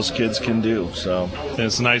what those kids can do. So and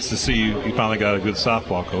it's nice to see you finally got a good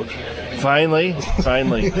softball coach. Finally.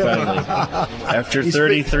 After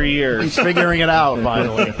 33 years. He's figuring it out,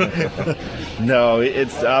 finally. No,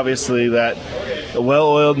 it's obviously that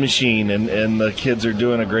well-oiled machine, and the kids are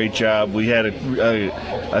doing a great job. We had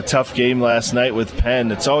a tough game last night with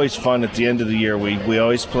Penn. It's always fun at the end of the year. We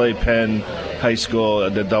always play Penn High School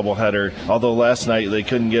at the doubleheader, although last night they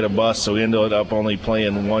couldn't get a bus, so we ended up only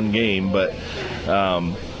playing one game. But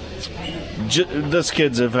those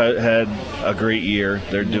kids have had a great year.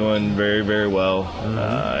 They're doing very, very well.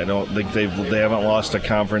 I don't think they haven't lost a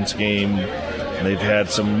conference game. They've had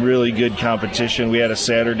some really good competition. We had a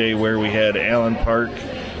Saturday where we had Allen Park,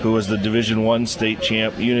 who was the Division I state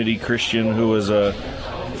champ, Unity Christian, who was a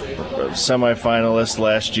semifinalist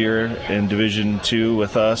last year in Division II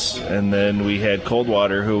with us, and then we had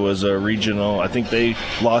Coldwater, who was a regional. I think they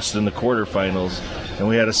lost in the quarterfinals. And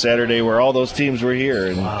we had a Saturday where all those teams were here,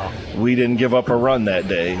 and we didn't give up a run that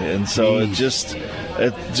day. And so it's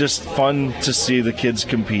just fun to see the kids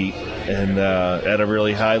compete and at a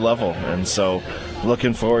really high level. And so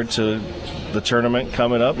looking forward to the tournament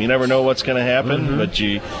coming up. You never know what's going to happen, but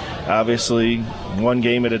you obviously one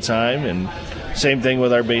game at a time. And same thing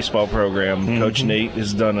with our baseball program. Coach Nate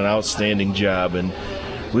has done an outstanding job, and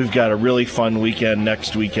we've got a really fun weekend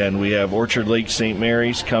next weekend. We have Orchard Lake St.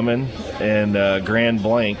 Mary's coming and Grand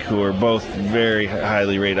Blanc, who are both very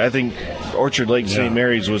highly rated. I think Orchard Lake St.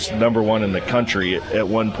 Mary's was #1 in the country at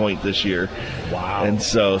one point this year. Wow. And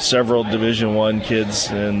so several Division I kids,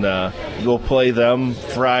 and we'll play them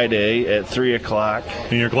Friday at 3 o'clock.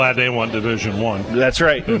 And you're glad they won Division I. That's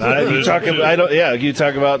right. You talk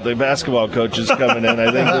about the basketball coaches coming in. I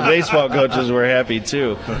think the baseball coaches were happy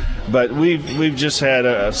too. But we've just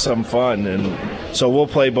had some fun, and so we'll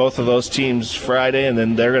play both of those teams Friday, and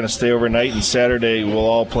then they're going to stay overnight, and Saturday we'll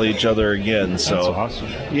all play each other again. So that's awesome.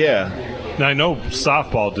 Yeah. Now, I know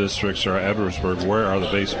softball districts are at Edwardsburg. Where are the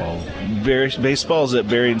baseball? Baseball's at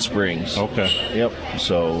Berrien Springs. Okay. Yep.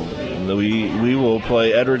 So we will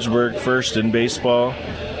play Edwardsburg first in baseball,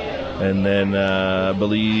 and then I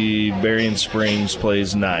believe Berrien Springs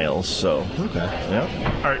plays Niles. So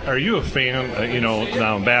Yep. Are you a fan?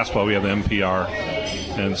 Now in basketball we have NPR,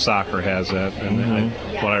 and soccer has that. And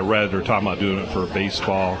what I read, they're talking about doing it for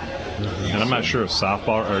baseball. And I'm not sure if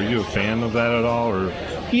softball. Are you a fan of that at all, or?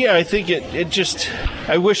 Yeah, I think it just.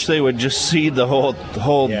 I wish they would just seed the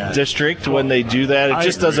whole district when they do that. It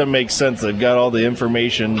just doesn't make sense. They've got all the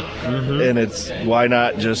information, and it's why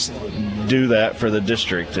not just do that for the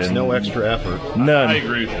district? There's no extra effort. None. I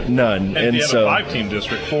agree. None. And if you have a 5-team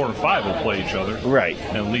district, 4 and 5 will play each other. Right.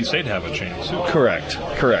 And at least they'd have a chance. Correct.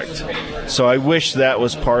 So I wish that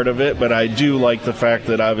was part of it, but I do like the fact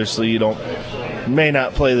that obviously you may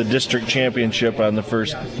not play the district championship on the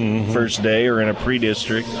first day or in a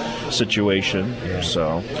pre-district situation.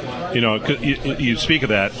 So, you speak of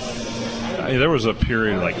that. There was a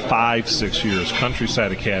period like 5-6 years.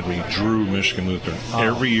 Countryside Academy drew Michigan Lutheran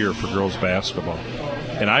every year for girls basketball,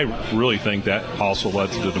 and I really think that also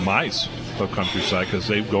led to the demise of Countryside because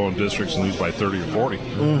they go in districts and lose by 30 or 40.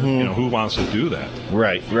 Who wants to do that?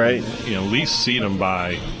 Right. At least seed them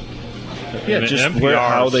by. Yeah, just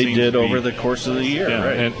how they did over the course of the year. Yeah,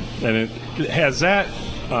 right. And it has that,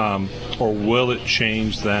 or will it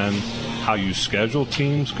change then how you schedule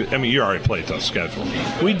teams? I mean, you already play a tough schedule.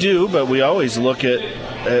 We do, but we always look at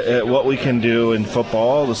what we can do in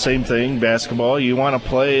football. The same thing, basketball. You want to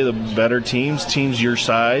play the better teams your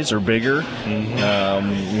size or bigger.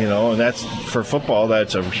 And that's for football.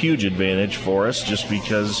 That's a huge advantage for us, just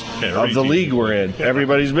because of the league we're in.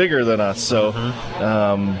 Everybody's bigger than us, so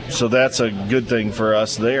that's a good thing for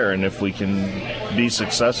us there. And if we can be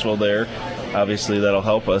successful there, obviously that'll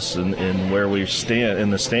help us in where we stand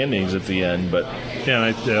in the standings at the end. But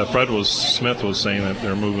Fred Smith was saying that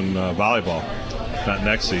they're moving volleyball. Not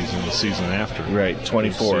next season, the season after. Right,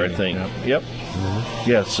 24, I think. Yep.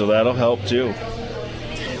 Yeah, so that'll help too.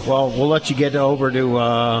 Well, we'll let you get over to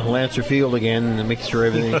Lancer Field again and make sure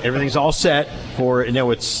everything's all set for.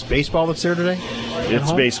 It's baseball that's there today.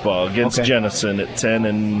 It's baseball against Jenison at 10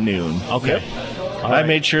 and noon. Okay. Yep. I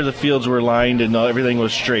made sure the fields were lined and everything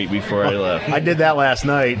was straight before I left. I did that last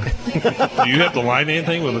night. Do you have to line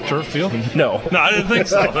anything with a turf field? No. No, I didn't think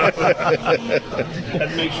so. Had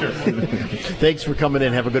to make sure. Thanks for coming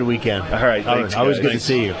in. Have a good weekend. All right. Thanks, always good to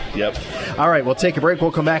see you. Yep. All right, we'll take a break.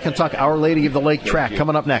 We'll come back and talk Our Lady of the Lake track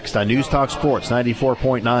coming up next on News Talk Sports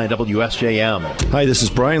 94.9 WSJM. Hi, this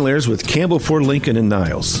is Brian Lears with Campbell Ford Lincoln in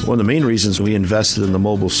Niles. One of the main reasons we invested in the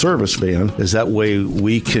mobile service van is that way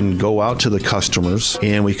we can go out to the customers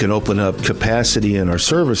and we can open up capacity in our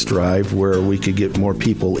service drive where we could get more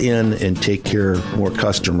people in and take care of more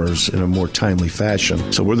customers in a more timely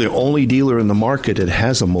fashion. So we're the only dealer in the market that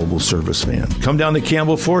has a mobile service van. Come down to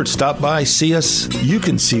Campbell Ford, stop by, see us. You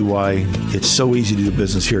can see why it's so easy to do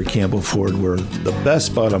business here at Campbell Ford, where the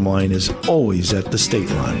best bottom line is always at the state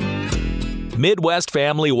line. Midwest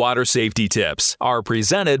Family Water Safety Tips are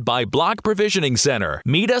presented by Block Provisioning Center.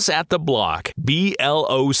 Meet us at the Block,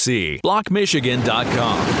 BLOC,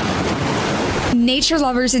 blockmichigan.com. Nature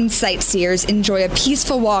lovers and sightseers enjoy a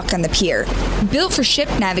peaceful walk on the pier. Built for ship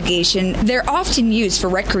navigation, they're often used for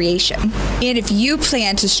recreation. And if you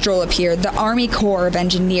plan to stroll a pier, the Army Corps of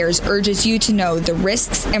Engineers urges you to know the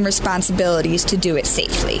risks and responsibilities to do it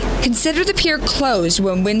safely. Consider the pier closed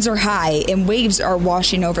when winds are high and waves are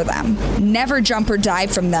washing over them. Never jump or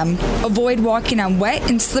dive from them. Avoid walking on wet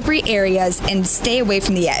and slippery areas and stay away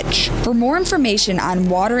from the edge. For more information on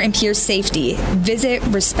water and pier safety, visit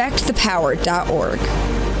respectthepower.org.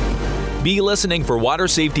 Be listening for water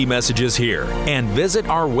safety messages here and visit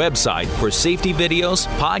our website for safety videos,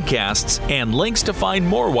 podcasts, and links to find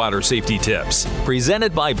more water safety tips.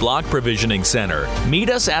 Presented by Block Provisioning Center.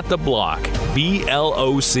 Meet us at the Block,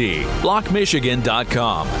 BLOC,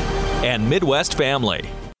 blockmichigan.com, and Midwest Family.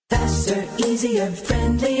 Faster, easier,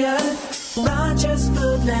 friendlier. Rogers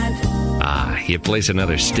Foodland. You place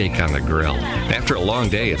another steak on the grill. After a long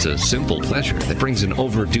day, it's a simple pleasure that brings an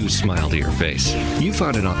overdue smile to your face. You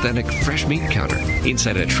found an authentic fresh meat counter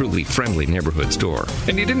inside a truly friendly neighborhood store.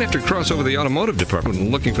 And you didn't have to cross over the automotive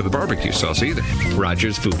department looking for the barbecue sauce either.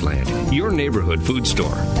 Rogers Foodland, your neighborhood food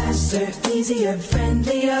store. Faster, easier,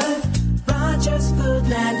 friendlier. Rogers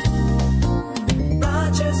Foodland.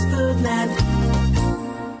 Rogers Foodland.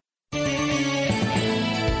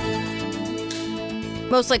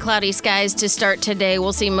 Mostly cloudy skies to start today.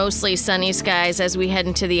 We'll see mostly sunny skies as we head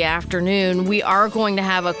into the afternoon. We are going to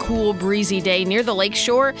have a cool, breezy day near the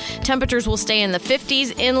lakeshore. Temperatures will stay in the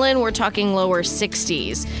 50s. Inland, we're talking lower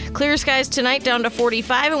 60s. Clear skies tonight down to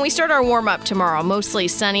 45, and we start our warm-up tomorrow. Mostly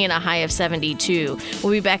sunny and a high of 72.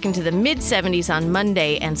 We'll be back into the mid-70s on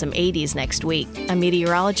Monday and some 80s next week. I'm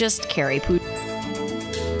meteorologist Carrie Poot.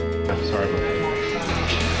 Sorry about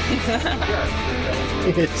that.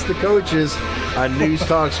 It's the coaches on News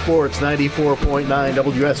Talk Sports 94.9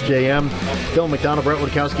 WSJM. Phil McDonald, Brent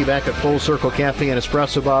Witkowski back at Full Circle Cafe and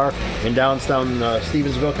Espresso Bar in downtown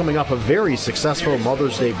Stevensville, coming off a very successful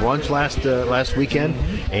Mother's Day brunch last weekend,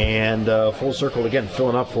 and Full Circle again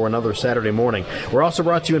filling up for another Saturday morning. We're also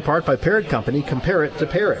brought to you in part by Parrot Company. Compare it to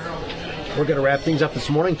Parrot. We're going to wrap things up this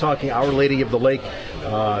morning talking Our Lady of the Lake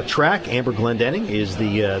track. Amber Glendenning is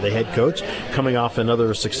the head coach, coming off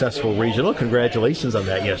another successful regional. Congratulations on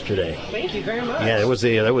that yesterday. Thank you very much. Yeah,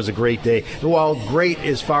 that was a great day. While great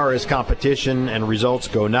as far as competition and results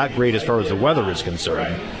go, not great as far as the weather is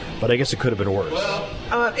concerned. But I guess it could have been worse.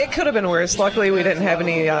 It could have been worse. Luckily, we didn't have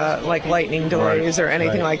any lightning delays or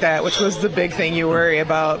anything like that, which was the big thing you worry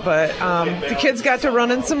about. But the kids got to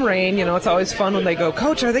run in some rain. You know, it's always fun when they go,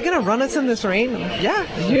 Coach, are they going to run us in this rain? Yeah.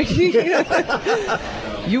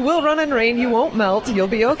 You will run in rain. You won't melt. You'll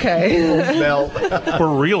be okay. You won't melt.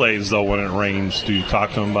 For relays, though, when it rains, do you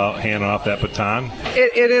talk to them about handing off that baton?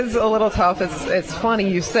 It is a little tough. It's funny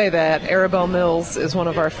you say that. Arabelle Mills is one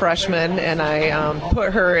of our freshmen, and I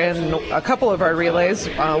put her in a couple of our relays.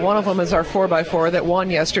 One of them is our 4x4 that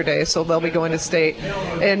won yesterday, so they'll be going to state.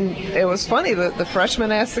 And it was funny that the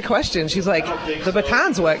freshman asked the question. She's like, the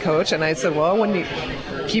baton's wet, Coach. And I said, well, when you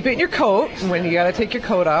keep it in your coat, and when you got to take your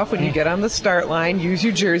coat off, when you get on the start line, use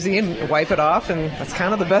your jersey and wipe it off, and that's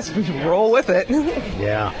kind of the best. Roll with it.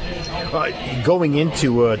 Yeah. Going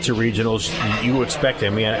into to regionals, you expect, I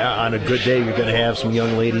mean, on a good day, you're going to have some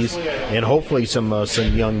young ladies and hopefully some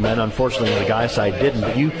young men. Unfortunately, on the guy side didn't,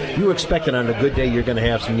 but you expect that on a good day, you're going to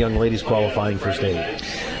have some young ladies qualifying for state.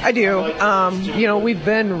 I do. We've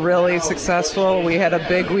been really successful. We had a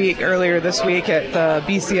big week earlier this week at the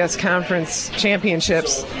BCS Conference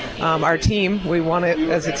Championships. Our team, we won it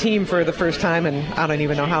as a team for the first time in I don't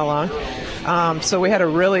even know how long. So we had a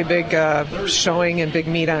really big showing and big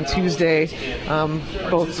meet on Tuesday.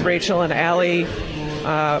 Both Rachel and Allie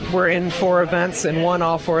were in 4 events and won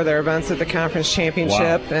all 4 of their events at the conference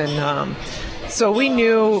championship. Wow. And so we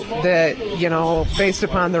knew that, based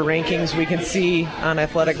upon the rankings we can see on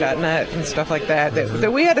athletic.net and stuff like that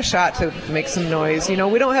we had a shot to make some noise. We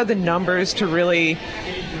don't have the numbers to really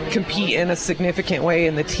compete in a significant way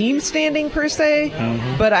in the team standing per se,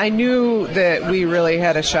 but I knew that we really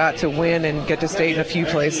had a shot to win and get to state in a few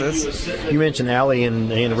places. You mentioned Allie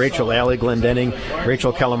and Rachel. Allie Glendenning,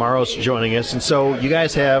 Rachel Calamaros joining us, and so you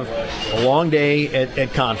guys have a long day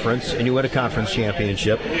at conference, and you win a conference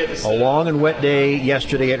championship, a long and wet day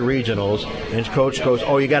yesterday at regionals, and Coach goes,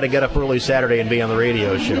 you got to get up early Saturday and be on the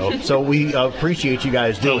radio show. So we appreciate you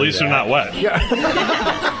guys doing that. At least they're not wet. Yeah.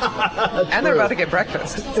 And they're about to get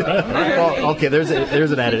breakfast. Well, okay, there's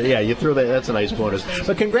an added. Yeah, you throw that. That's a nice bonus.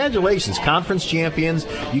 But congratulations, conference champions.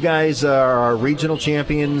 You guys are regional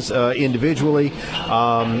champions individually,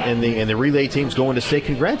 and the relay team's going to state.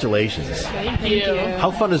 Congratulations. Thank you.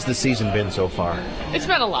 How fun has the season been so far? It's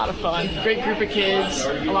been a lot of fun. Great group of kids.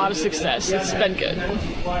 A lot of success. It's been good.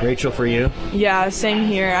 Rachel, for you? Yeah, same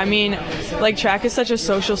here. I mean, track is such a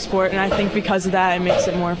social sport, and I think because of that, it makes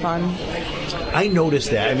it more fun. I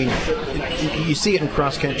noticed that. I mean, you see it in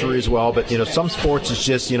cross country as well, but some sports is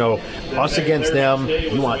just us against them.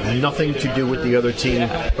 You want nothing to do with the other team.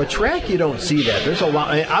 But track, you don't see that. There's a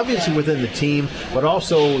lot, obviously within the team, but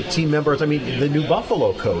also team members. I mean, the New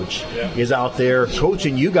Buffalo coach is out there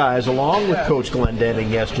coaching you guys along with Coach Glendenning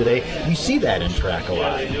yesterday. You see that in track a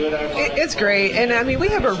lot. It's great, and I mean, we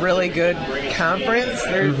have a really good conference.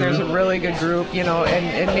 There's a really good group,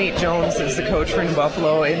 and Nate Jones is the coach for New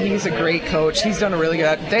Buffalo, and he's a great coach. He's done a really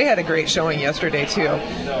good. They had a great showing yesterday too,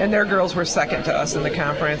 and their girls were second to us in the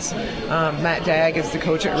conference. Matt Dagg is the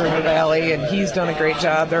coach at River Valley, and he's done a great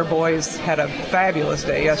job. Their boys had a fabulous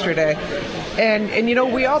day yesterday,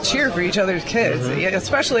 and we all cheer for each other's kids,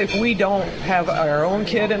 especially if we don't have our own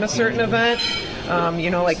kid in a certain event.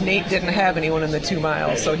 Like Nate didn't have anyone in the 2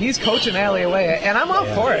 miles, so he's coaching Allie away, and I'm all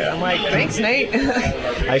for it. I'm like, thanks, Nate.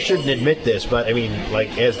 I shouldn't admit this, but I mean,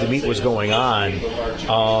 like, as the meet was going on,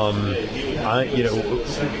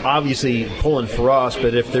 obviously pulling for us,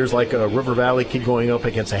 but if there's like a River Valley kid going up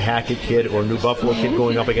against a Hackett kid or a New Buffalo kid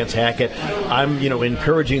going up against Hackett, I'm,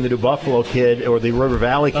 encouraging the New Buffalo kid or the River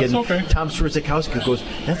Valley kid. That's okay. Tom Struzikowski goes,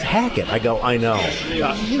 that's Hackett. I go, I know.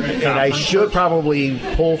 And I should probably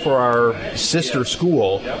pull for our sister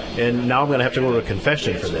school, and now I'm going to have to go to a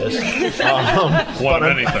confession for this. One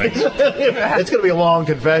of many things. It's going to be a long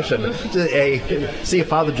confession. See if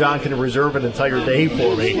Father John can reserve an entire day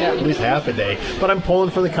for me, at least half a day. But I'm pulling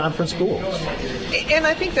for the conference schools. And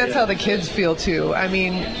I think that's how the kids feel, too. I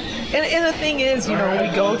mean, and the thing is, we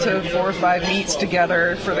go to 4 or 5 meets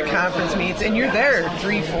together for the conference meets, and you're there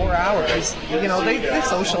 3-4 hours. They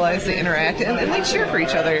socialize, they interact, and they cheer for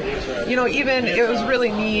each other. Even it was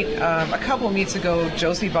really neat. A couple of meets ago,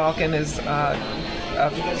 Josie Balkin is a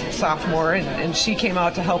sophomore, and she came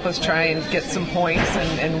out to help us try and get some points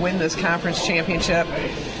and win this conference championship.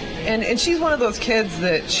 And she's one of those kids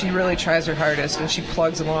that she really tries her hardest, and she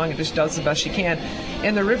plugs along and just does the best she can.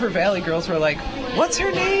 And the River Valley girls were like, what's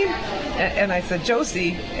her name? And I said,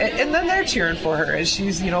 Josie. And then they're cheering for her as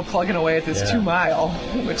she's, plugging away at this 2 mile,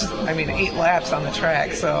 which is, 8 laps on the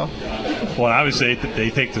track. So, well, obviously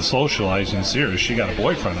they take the socializing serious. She got a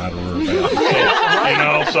boyfriend out of River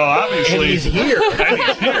Valley. So obviously. And he's here. And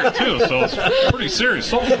he's here, too. So it's pretty serious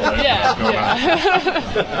socializing going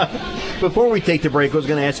on. Before we take the break, I was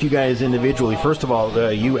going to ask you guys individually. First of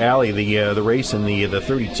all, you, Allie, the race in the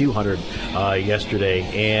 3,200 yesterday,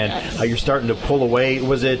 and you're starting to pull away.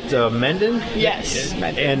 Was it Menden? Yes,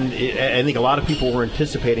 Menden. And I think a lot of people were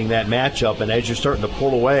anticipating that matchup, and as you're starting to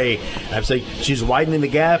pull away, I'm saying she's widening the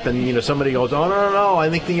gap, and somebody goes, oh, no,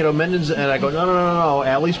 I think Menden's, and I go, no,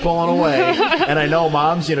 Allie's pulling away. And I know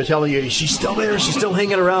Mom's telling you she's still there, she's still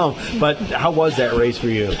hanging around. But how was that race for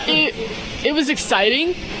you? It was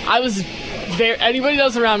exciting. Anybody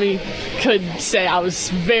else around me could say I was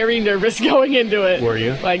very nervous going into it. Were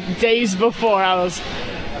you? Like days before, I was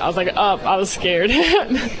like up. I was scared.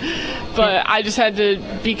 But I just had to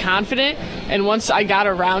be confident. And once I got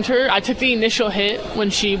around her, I took the initial hit when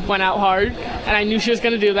she went out hard, and I knew she was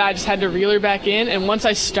going to do that. I just had to reel her back in. And once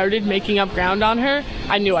I started making up ground on her,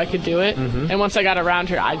 I knew I could do it. Mm-hmm. And once I got around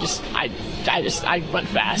her, I went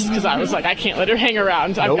fast because I was like, I can't let her hang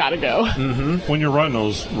around. I've got to go. Mm-hmm. When you're running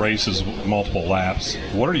those races multiple laps,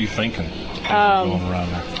 what are you thinking going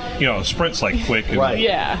around there? A sprint's like quick. And, right.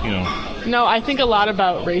 Yeah. No, I think a lot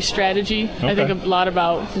about race strategy. Okay. I think a lot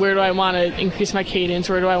about where do I want to increase my cadence,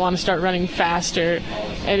 where do I want to start running faster.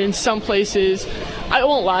 And in some places, I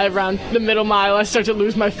won't lie, around the middle mile, I start to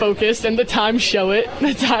lose my focus, and the times show it.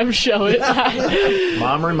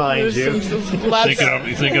 Mom reminds you. You're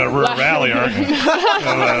thinking of River Valley, aren't you?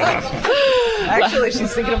 Actually,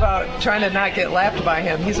 she's thinking about trying to not get lapped by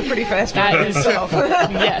him. He's a pretty fast runner himself.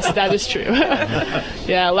 Yes, that is true.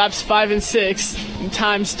 Yeah, laps 5 and 6,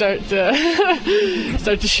 times start to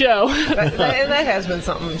show. And that has been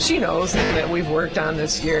something she knows that we've worked on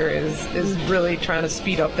this year is really trying to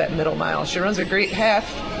speed up that middle mile. She runs a great half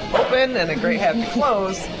open and a great half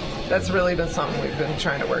close. That's really been something we've been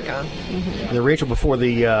trying to work on. Mm-hmm. And Rachel, before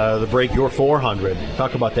the break, your 400.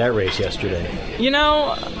 Talk about that race yesterday.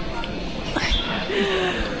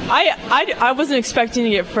 I wasn't expecting to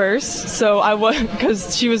get first, so I was,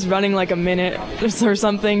 because she was running like a minute or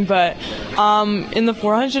something. But in the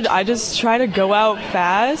 400, I just try to go out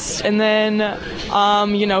fast and then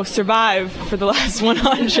survive for the last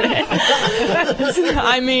 100.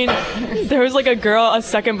 There was like a girl a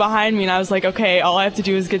second behind me, and I was like, okay, all I have to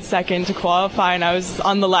do is get second to qualify. And I was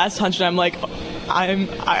on the last 100. I'm like,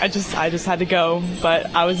 I just had to go,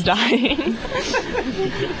 but I was dying.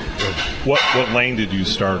 What lane did you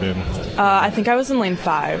start in? I think I was in lane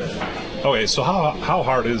 5. Okay, so how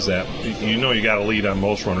hard is that? You got to lead on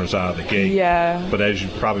most runners out of the gate. Yeah. But as you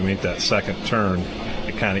probably make that second turn,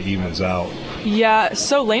 it kind of evens out. Yeah,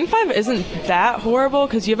 so lane 5 isn't that horrible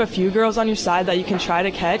because you have a few girls on your side that you can try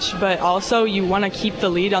to catch, but also you want to keep the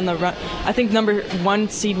lead on the run. I think number 1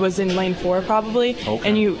 seed was in lane 4 probably, okay.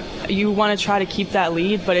 And you want to try to keep that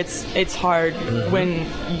lead, but it's hard when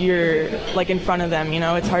you're like in front of them.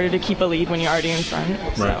 It's harder to keep a lead when you're already in front.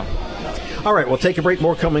 Right. So. All right, we'll take a break.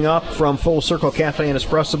 More coming up from Full Circle Cafe and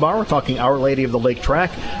Espresso Bar. We're talking Our Lady of the Lake Track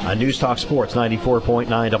on News Talk Sports 94.9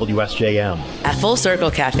 WSJM. At Full Circle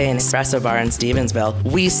Cafe and Espresso Bar in Stevensville,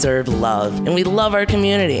 we serve love, and we love our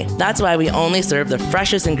community. That's why we only serve the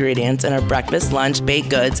freshest ingredients in our breakfast, lunch, baked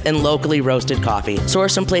goods, and locally roasted coffee.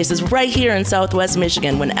 Sourced from places right here in Southwest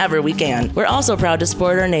Michigan whenever we can. We're also proud to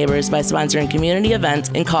support our neighbors by sponsoring community events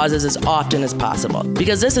and causes as often as possible,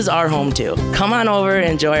 because this is our home too. Come on over and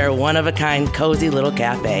enjoy our one-of-a-kind, cozy little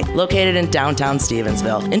cafe located in downtown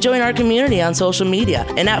Stevensville. And join our community on social media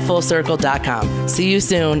and at FullCircle.com. See you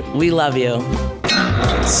soon. We love you.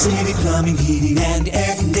 City Plumbing, Heating, and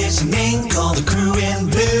Air Conditioning. Call the crew in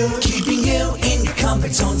blue, keeping you in your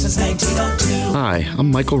comfort zone since 1902. Hi,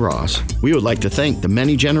 I'm Michael Ross. We would like to thank the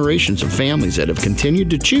many generations of families that have continued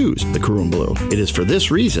to choose the Crew in Blue. It is for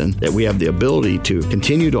this reason that we have the ability to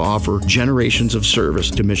continue to offer generations of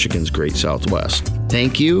service to Michigan's Great Southwest.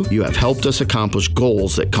 Thank you. You have helped us accomplish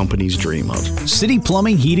goals that companies dream of. City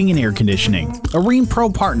Plumbing, Heating, and Air Conditioning. A Rheem Pro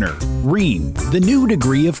partner. Rheem, the new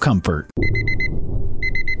degree of comfort.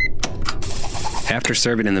 After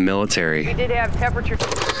serving in the military, We did have temperature.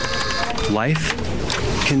 life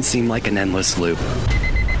can seem like an endless loop.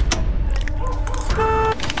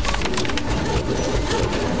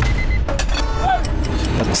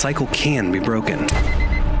 But the cycle can be broken.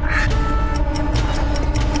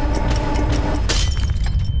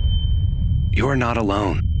 You're not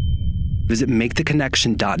alone. Visit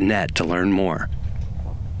maketheconnection.net to learn more.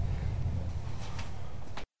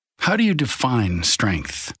 How do you define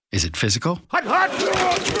strength? Is it physical?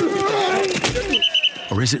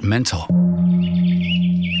 Or is it mental?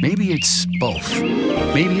 Maybe it's both.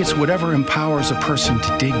 Maybe it's whatever empowers a person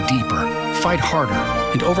to dig deeper, fight harder,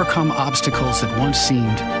 and overcome obstacles that once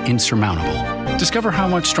seemed insurmountable. Discover how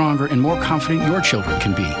much stronger and more confident your children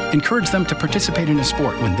can be. Encourage them to participate in a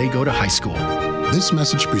sport when they go to high school. This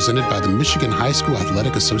message presented by the Michigan High School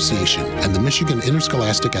Athletic Association and the Michigan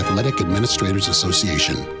Interscholastic Athletic Administrators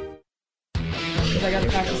Association.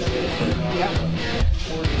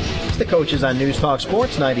 It's the coaches on News Talk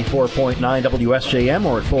Sports 94.9 WSJM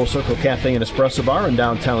or at Full Circle Cafe and Espresso Bar in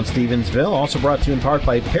downtown Stevensville. Also brought to you in part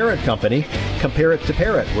by Parrott Company. Compare it to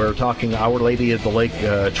Parrott. We're talking Our Lady of the Lake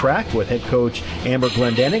track with head coach Amber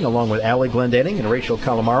Glendenning along with Allie Glendenning and Rachel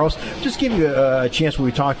Calamaros. Just give you a chance when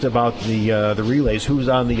we talked about the relays. Who's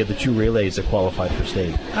on the two relays that qualified for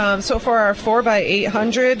state? So for our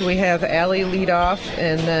 4x800, we have Allie lead off,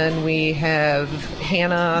 and then we have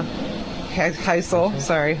Hannah Heisel.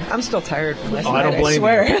 Sorry, I'm still tired from last night, I don't blame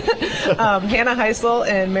swear. you. Hannah Heisel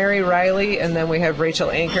and Mary Riley, and then we have Rachel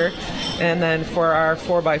Anchor. And then for our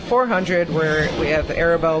 4x400, where we have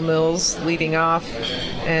Arabelle Mills leading off,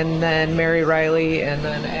 and then Mary Riley, and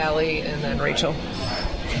then Allie, and then Rachel.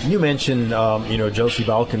 You mentioned, Josie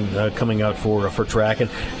Balkin coming out for track and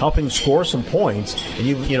helping score some points, and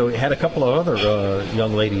you had a couple of other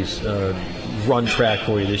young ladies run track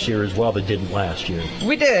for you this year as well that didn't last year.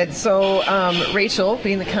 We did. So Rachel,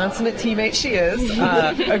 being the consummate teammate she is,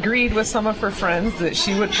 agreed with some of her friends that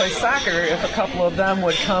she would play soccer if a couple of them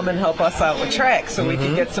would come and help us out with track so we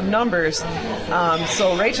could get some numbers.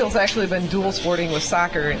 So Rachel's actually been dual sporting with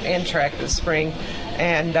soccer and track this spring.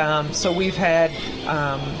 And so we've had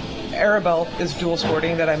Arabelle is dual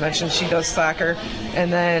sporting that I mentioned. She does soccer.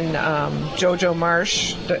 And then JoJo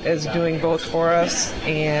Marsh is doing both for us.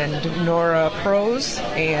 And Nora Prose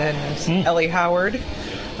and Ellie Howard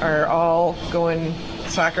are all going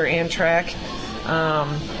soccer and track.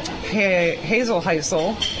 Hazel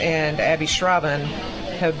Heisel and Abby Schraben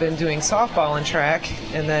have been doing softball and track.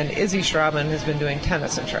 And then Izzy Schraben has been doing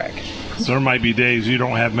tennis and track. So there might be days you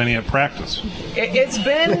don't have many at practice.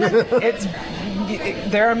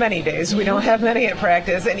 There are many days we don't have many at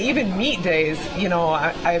practice, and even meet days.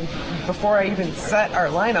 I before I even set our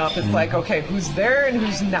lineup, it's like, okay, who's there and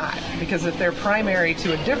who's not? Because if they're primary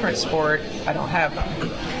to a different sport, I don't have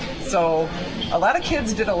them. So a lot of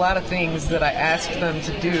kids did a lot of things that I asked them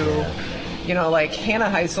to do. Like Hannah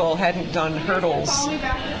Heisel hadn't done hurdles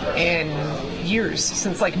in years,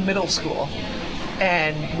 since like middle school.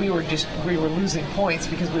 And we were losing points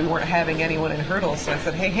because we weren't having anyone in hurdles. So I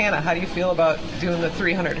said, hey, Hannah, how do you feel about doing the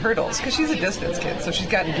 300 hurdles? Because she's a distance kid, so she's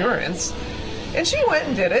got endurance. And she went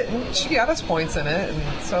and did it, and she got us points in it.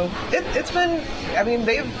 And so it's been,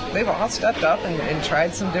 they've all stepped up and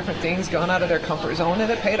tried some different things, gone out of their comfort zone,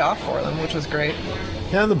 and it paid off for them, which was great.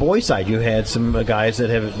 Now on the boys' side, you had some guys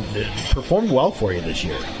that have performed well for you this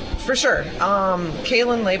year. For sure.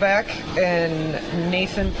 Kaylin Layback and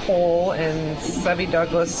Nathan Pohl and Sevy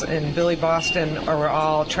Douglas and Billy Boston are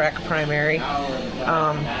all track primary.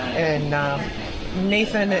 And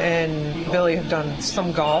Nathan and Billy have done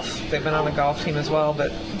some golf. They've been on the golf team as well,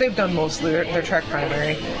 but they've done mostly their track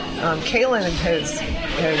primary. Kaylin has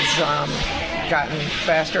gotten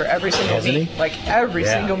faster every single meet. Like every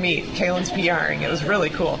single meet, Kaylin's PRing. It was really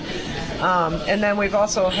cool. And then we've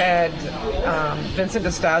also had Vincent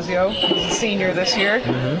D'Estasio, who's a senior this year.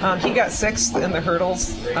 He got 6th in the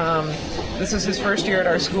hurdles. This is his first year at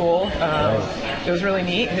our school. It was really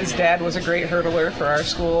neat. His dad was a great hurdler for our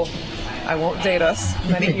school. I won't date us,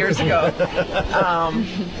 many years ago.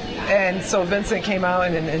 And so Vincent came out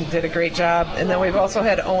and did a great job. And then we've also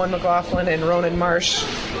had Owen McLaughlin and Ronan Marsh.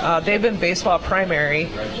 They've been baseball primary.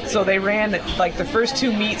 So they ran like the first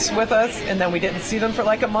 2 meets with us, and then we didn't see them for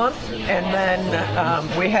like a month. And then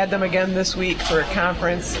we had them again this week for a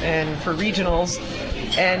conference and for regionals.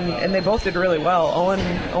 And they both did really well.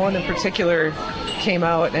 Owen in particular came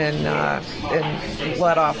out and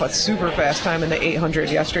let off a super fast time in the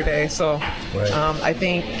 800 yesterday. So I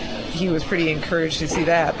think he was pretty encouraged to see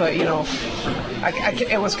that. But, you know,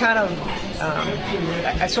 it was kind of,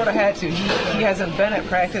 I sort of had to. He hasn't been at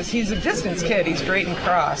practice. He's a distance kid. He's great in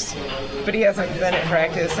cross. But he hasn't been at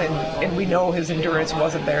practice, and we know his endurance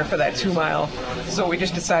wasn't there for that 2 mile. So we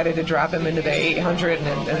just decided to drop him into the 800,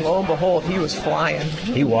 and lo and behold, he was flying.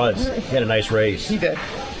 He was. He had a nice race. He did.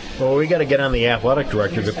 Well, we got to get on the athletic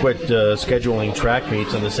director to quit scheduling track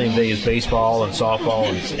meets on the same day as baseball and softball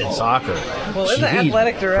and soccer. Well, in the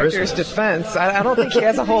athletic director's defense, I don't think he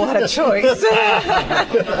has a whole lot of choice.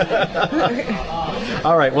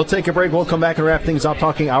 All right, we'll take a break. We'll come back and wrap things up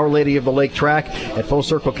talking Our Lady of the Lake track at Full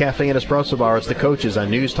Circle Cafe and Espresso Bar. It's the coaches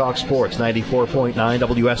on News Talk Sports 94.9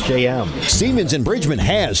 WSJM. Siemens in Bridgman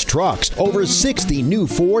has trucks. Over 60 new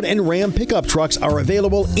Ford and Ram pickup trucks are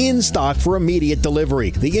available in stock for immediate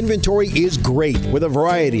delivery. The inventory is great with a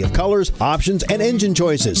variety of colors, options, and engine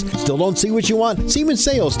choices. Still don't see what you want? Siemens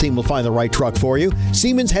sales team will find the right truck for you.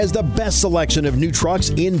 Siemens has the best selection of new trucks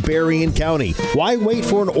in Berrien County. Why wait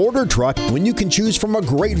for an order truck when you can choose from a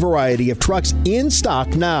great variety of trucks in stock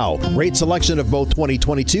now? Great selection of both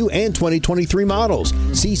 2022 and 2023 models.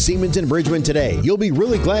 See Siemens in Bridgman today. You'll be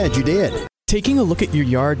really glad you did. Taking a look at your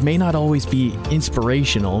yard may not always be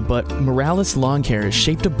inspirational, but Morales Lawn Care has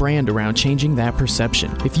shaped a brand around changing that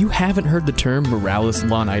perception. If you haven't heard the term Morales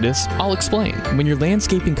Lawn-itis, I'll explain. When your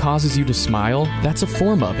landscaping causes you to smile, that's a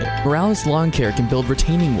form of it. Morales Lawn Care can build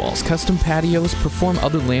retaining walls, custom patios, perform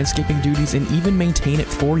other landscaping duties, and even maintain it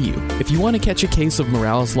for you. If you want to catch a case of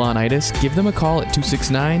Morales Lawn-itis, give them a call at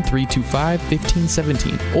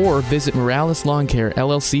 269-325-1517 or visit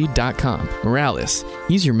MoralesLawnCareLLC.com. Morales,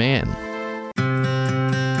 he's your man.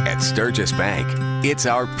 At Sturgis Bank, it's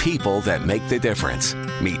our people that make the difference.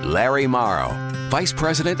 Meet Larry Morrow, Vice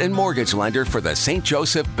President and Mortgage Lender for the St.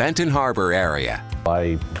 Joseph Benton Harbor area.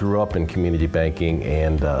 I grew up in community banking,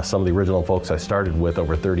 and some of the original folks I started with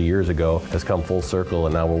over 30 years ago has come full circle,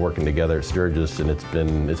 and now we're working together at Sturgis, and it's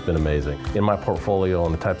been amazing. In my portfolio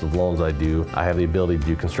and the types of loans I do, I have the ability to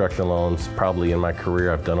do construction loans. Probably in my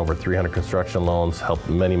career, I've done over 300 construction loans, helped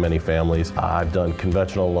many families. I've done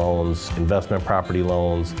conventional loans, investment property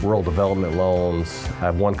loans, rural development loans. I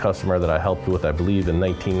have one customer that I helped with, I believe, in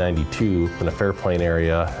 1992 in the Fairplain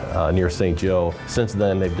area near St. Joe. Since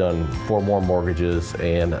then, they've done 4 more mortgages,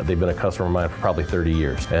 and they've been a customer of mine for probably 30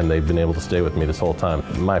 years, and they've been able to stay with me this whole time.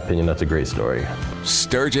 In my opinion, that's a great story.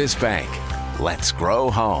 Sturgis Bank. Let's grow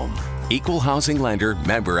home. Equal housing lender,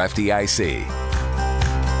 member FDIC.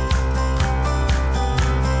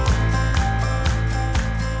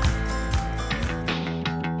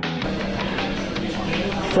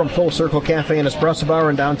 From Full Circle Cafe and Espresso Bar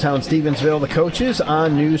in downtown Stevensville, the coaches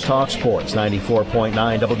on News Talk Sports 94.9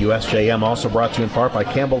 WSJM. Also brought to you in part by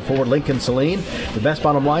Campbell Ford Lincoln Saline. The best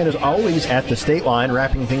bottom line is always at the state line.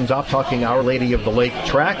 Wrapping things up, talking Our Lady of the Lake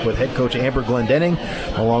track with head coach Amber Glendenning,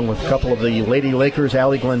 along with a couple of the Lady Lakers,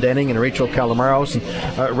 Allie Glendenning and Rachel Calamaros.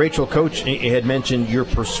 And, Rachel, coach had mentioned your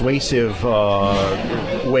persuasive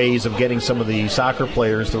ways of getting some of the soccer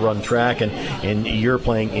players to run track, and you're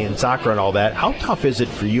playing in soccer and all that. How tough is it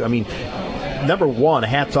for you? I mean, number one,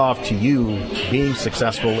 hats off to you being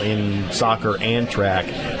successful in soccer and track,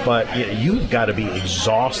 but you've got to be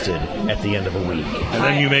exhausted at the end of a week. And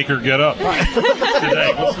then you make her get up.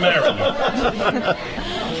 Today, what's the matter with you?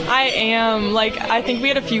 I am. I think we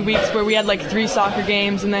had a few weeks where we had 3 soccer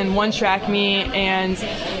games and then 1 track meet, and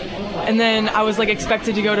then I was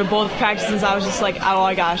expected to go to both practices. I was just oh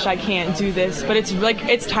my gosh, I can't do this. But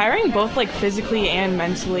it's tiring both physically and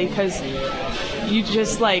mentally, because you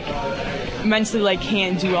just mentally like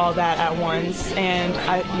can't do all that at once, and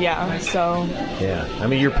so. Yeah, I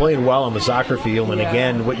mean, you're playing well on the soccer field, and Yeah.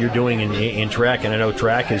 again, what you're doing in track, and I know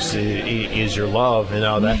track is your love, and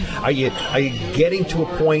all that. Are you getting to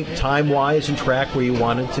a point time-wise in track where you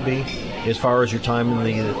want it to be, as far as your time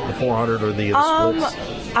in the 400 or the splits?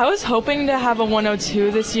 I was hoping to have a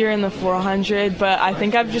 102 this year in the 400, but I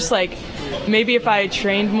think I've just like, maybe if I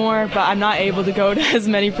trained more, but I'm not able to go to as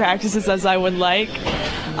many practices as I would like.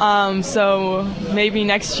 So maybe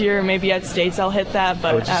next year, maybe at States I'll hit that,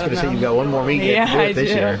 but I was just going to say you've got one more meet Yeah, to do it I this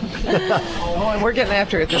do. year. Oh, and we're getting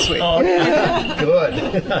after it this week. Oh,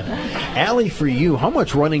 good. Allie, for you, how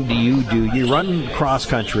much running do you do? You run cross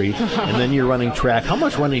country, and then you're running track. How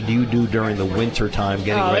much running do you do during the winter time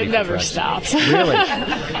getting ready it for never track? stops. Really?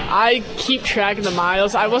 I keep track of the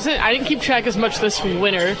miles. I didn't keep track as much this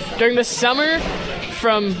winter. During the summer,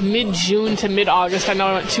 from mid-June to mid-August, I know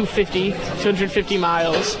I went 250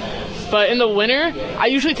 miles. But in the winter, I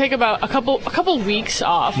usually take about a couple weeks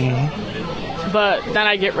off. But then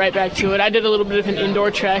I get right back to it. I did a little bit of an indoor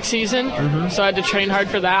track season, so I had to train hard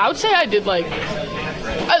for that. I would say I did like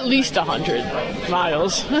at least 100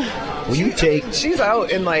 miles. Will you take? She's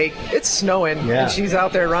out and like it's snowing, Yeah. and she's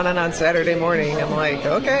out there running on Saturday morning. I'm like,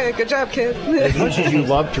 okay, good job, kid. As much as you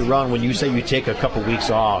love to run, when you say you take a couple weeks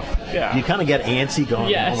off, Yeah. you kind of get antsy going,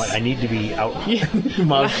 Yes. oh my, I need to be out.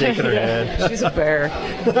 Mom's shaking her head. She's a bear.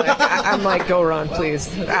 I'm like, go run, please.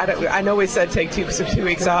 I know we said take 2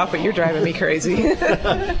 weeks off, but you're driving me crazy.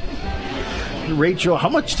 Rachel, how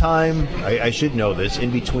much time, I should know this, in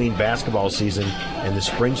between basketball season and the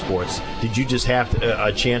spring sports, did you just have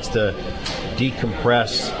a chance to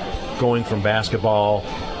decompress going from basketball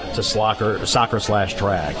to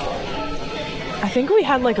soccer/track? I think we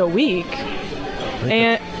had like a week,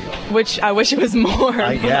 and which I wish it was more.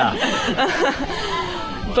 Yeah.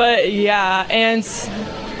 But yeah, and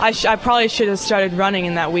I probably should have started running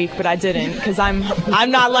in that week, but I didn't because I'm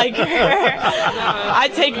not like her. I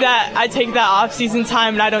take that off season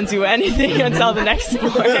time and I don't do anything until the next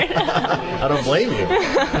sport. I don't blame you.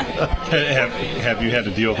 Have you had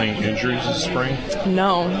to deal with any injuries this spring?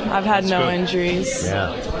 No, I've had That's no good. injuries.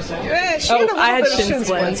 Yeah. Yeah, she had a little I had bit of shin shin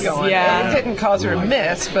splints splints. going. Yeah. It didn't cause her to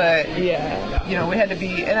miss, but we had to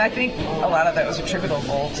be, and I think a lot of that was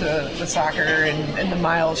attributable to the soccer and the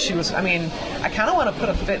miles she was. I mean, I kind of want to put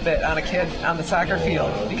a Fitbit on a kid on the soccer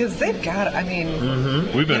field because they've got. I mean,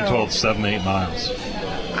 We've been you know, told 7-8 miles.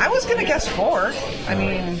 I was going to guess 4. I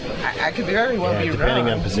mean, I could very well be depending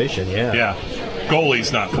wrong. on position, yeah. Yeah.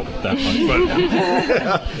 Goalie's not that much, but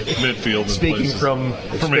midfield. And Speaking places. from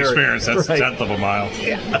experience, that's right. a tenth of a mile.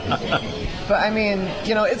 But I mean,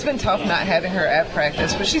 it's been tough not having her at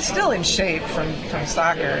practice, but she's still in shape from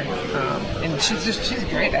soccer, and she's a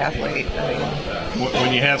great athlete. I mean,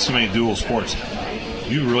 When you have so many dual sports,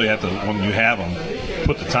 you really have to, when you have them,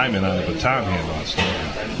 put the time in on the baton handoffs.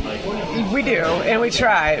 we do, and we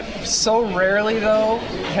try. So rarely, though,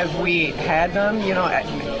 have we had them.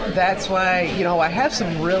 That's why I have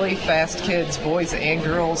some really fast kids, boys and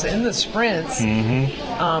girls, in the sprints.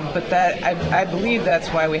 But that I believe that's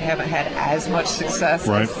why we haven't had as much success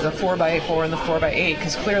Right. as the 4x4 and the 4x8,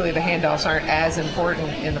 because clearly the handoffs aren't as important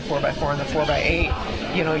in the 4x4 and the 4x8.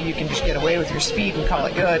 You can just get away with your speed and call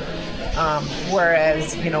it good.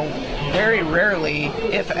 Whereas, very rarely,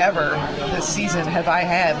 if ever, this season have I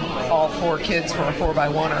had all 4 kids from a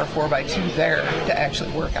 4x1 or a 4x2 there to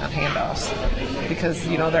actually work on handoffs. Because,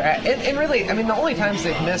 they're at, and really, I mean, the only times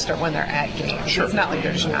they've missed are when they're at games. Sure. It's not like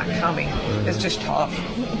they're just not coming. It's just tough.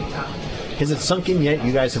 Has it sunk in yet?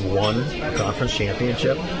 You guys have won a conference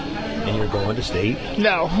championship, and you're going to state?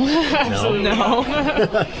 No. Absolutely no.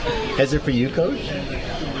 Has it for you, Coach?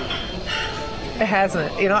 It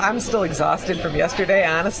hasn't. I'm still exhausted from yesterday,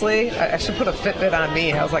 honestly. I should put a Fitbit on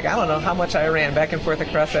me. I was like, I don't know how much I ran back and forth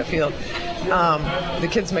across that field. The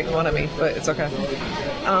kids make fun of me, but it's okay.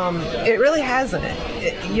 It really hasn't.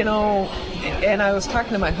 And I was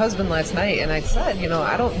talking to my husband last night, and I said,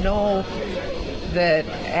 I don't know that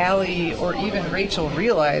Allie or even Rachel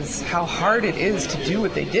realize how hard it is to do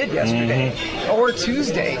what they did yesterday or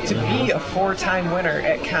Tuesday, to be a 4-time winner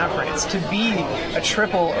at conference, to be a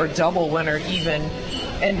triple or double winner even.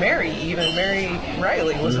 And Mary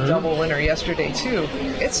Riley was a double winner yesterday too.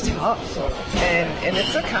 It's tough, and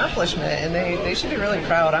it's an accomplishment, and they should be really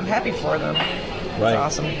proud. I'm happy for them. Right. It's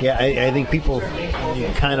awesome. Yeah, I think people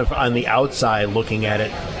kind of on the outside looking at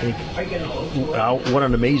it think, what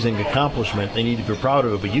an amazing accomplishment. They need to be proud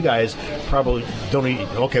of it. But you guys probably don't even,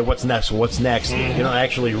 okay, what's next? What's next? You don't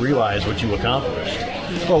actually realize what you accomplished.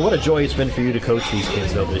 Well, what a joy it's been for you to coach these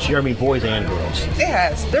kids, though, this year. I mean, boys and girls. It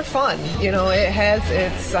has. They're fun. It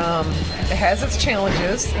has its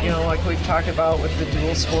challenges, like we've talked about with the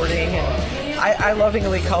dual sporting. And I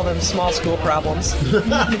lovingly call them small school problems.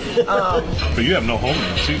 But you have no home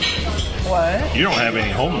games, too. What? You don't have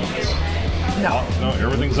any home games. No. No,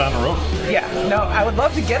 everything's on the road. Yeah. No, I would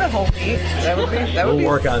love to get a home meet. That would be We'll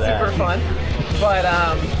work on that. Super fun. But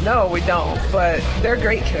no, we don't. But they're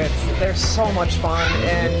great kids. They're so much fun,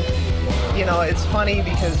 and it's funny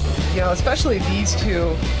because especially these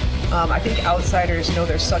two. I think outsiders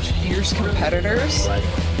they're such fierce competitors. Right.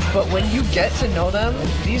 But when you get to know them,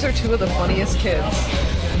 these are two of the funniest kids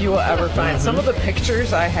you will ever find. Some of the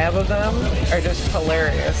pictures I have of them are just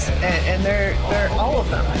hilarious, and they're all of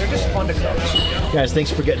them. They're just fun to coach. Guys, thanks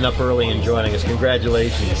for getting up early and joining us.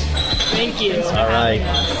 Congratulations. Thank you. All right.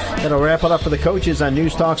 That'll wrap it up for the coaches on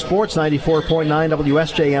News Talk Sports 94.9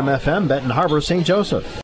 WSJM FM, Benton Harbor, St. Joseph.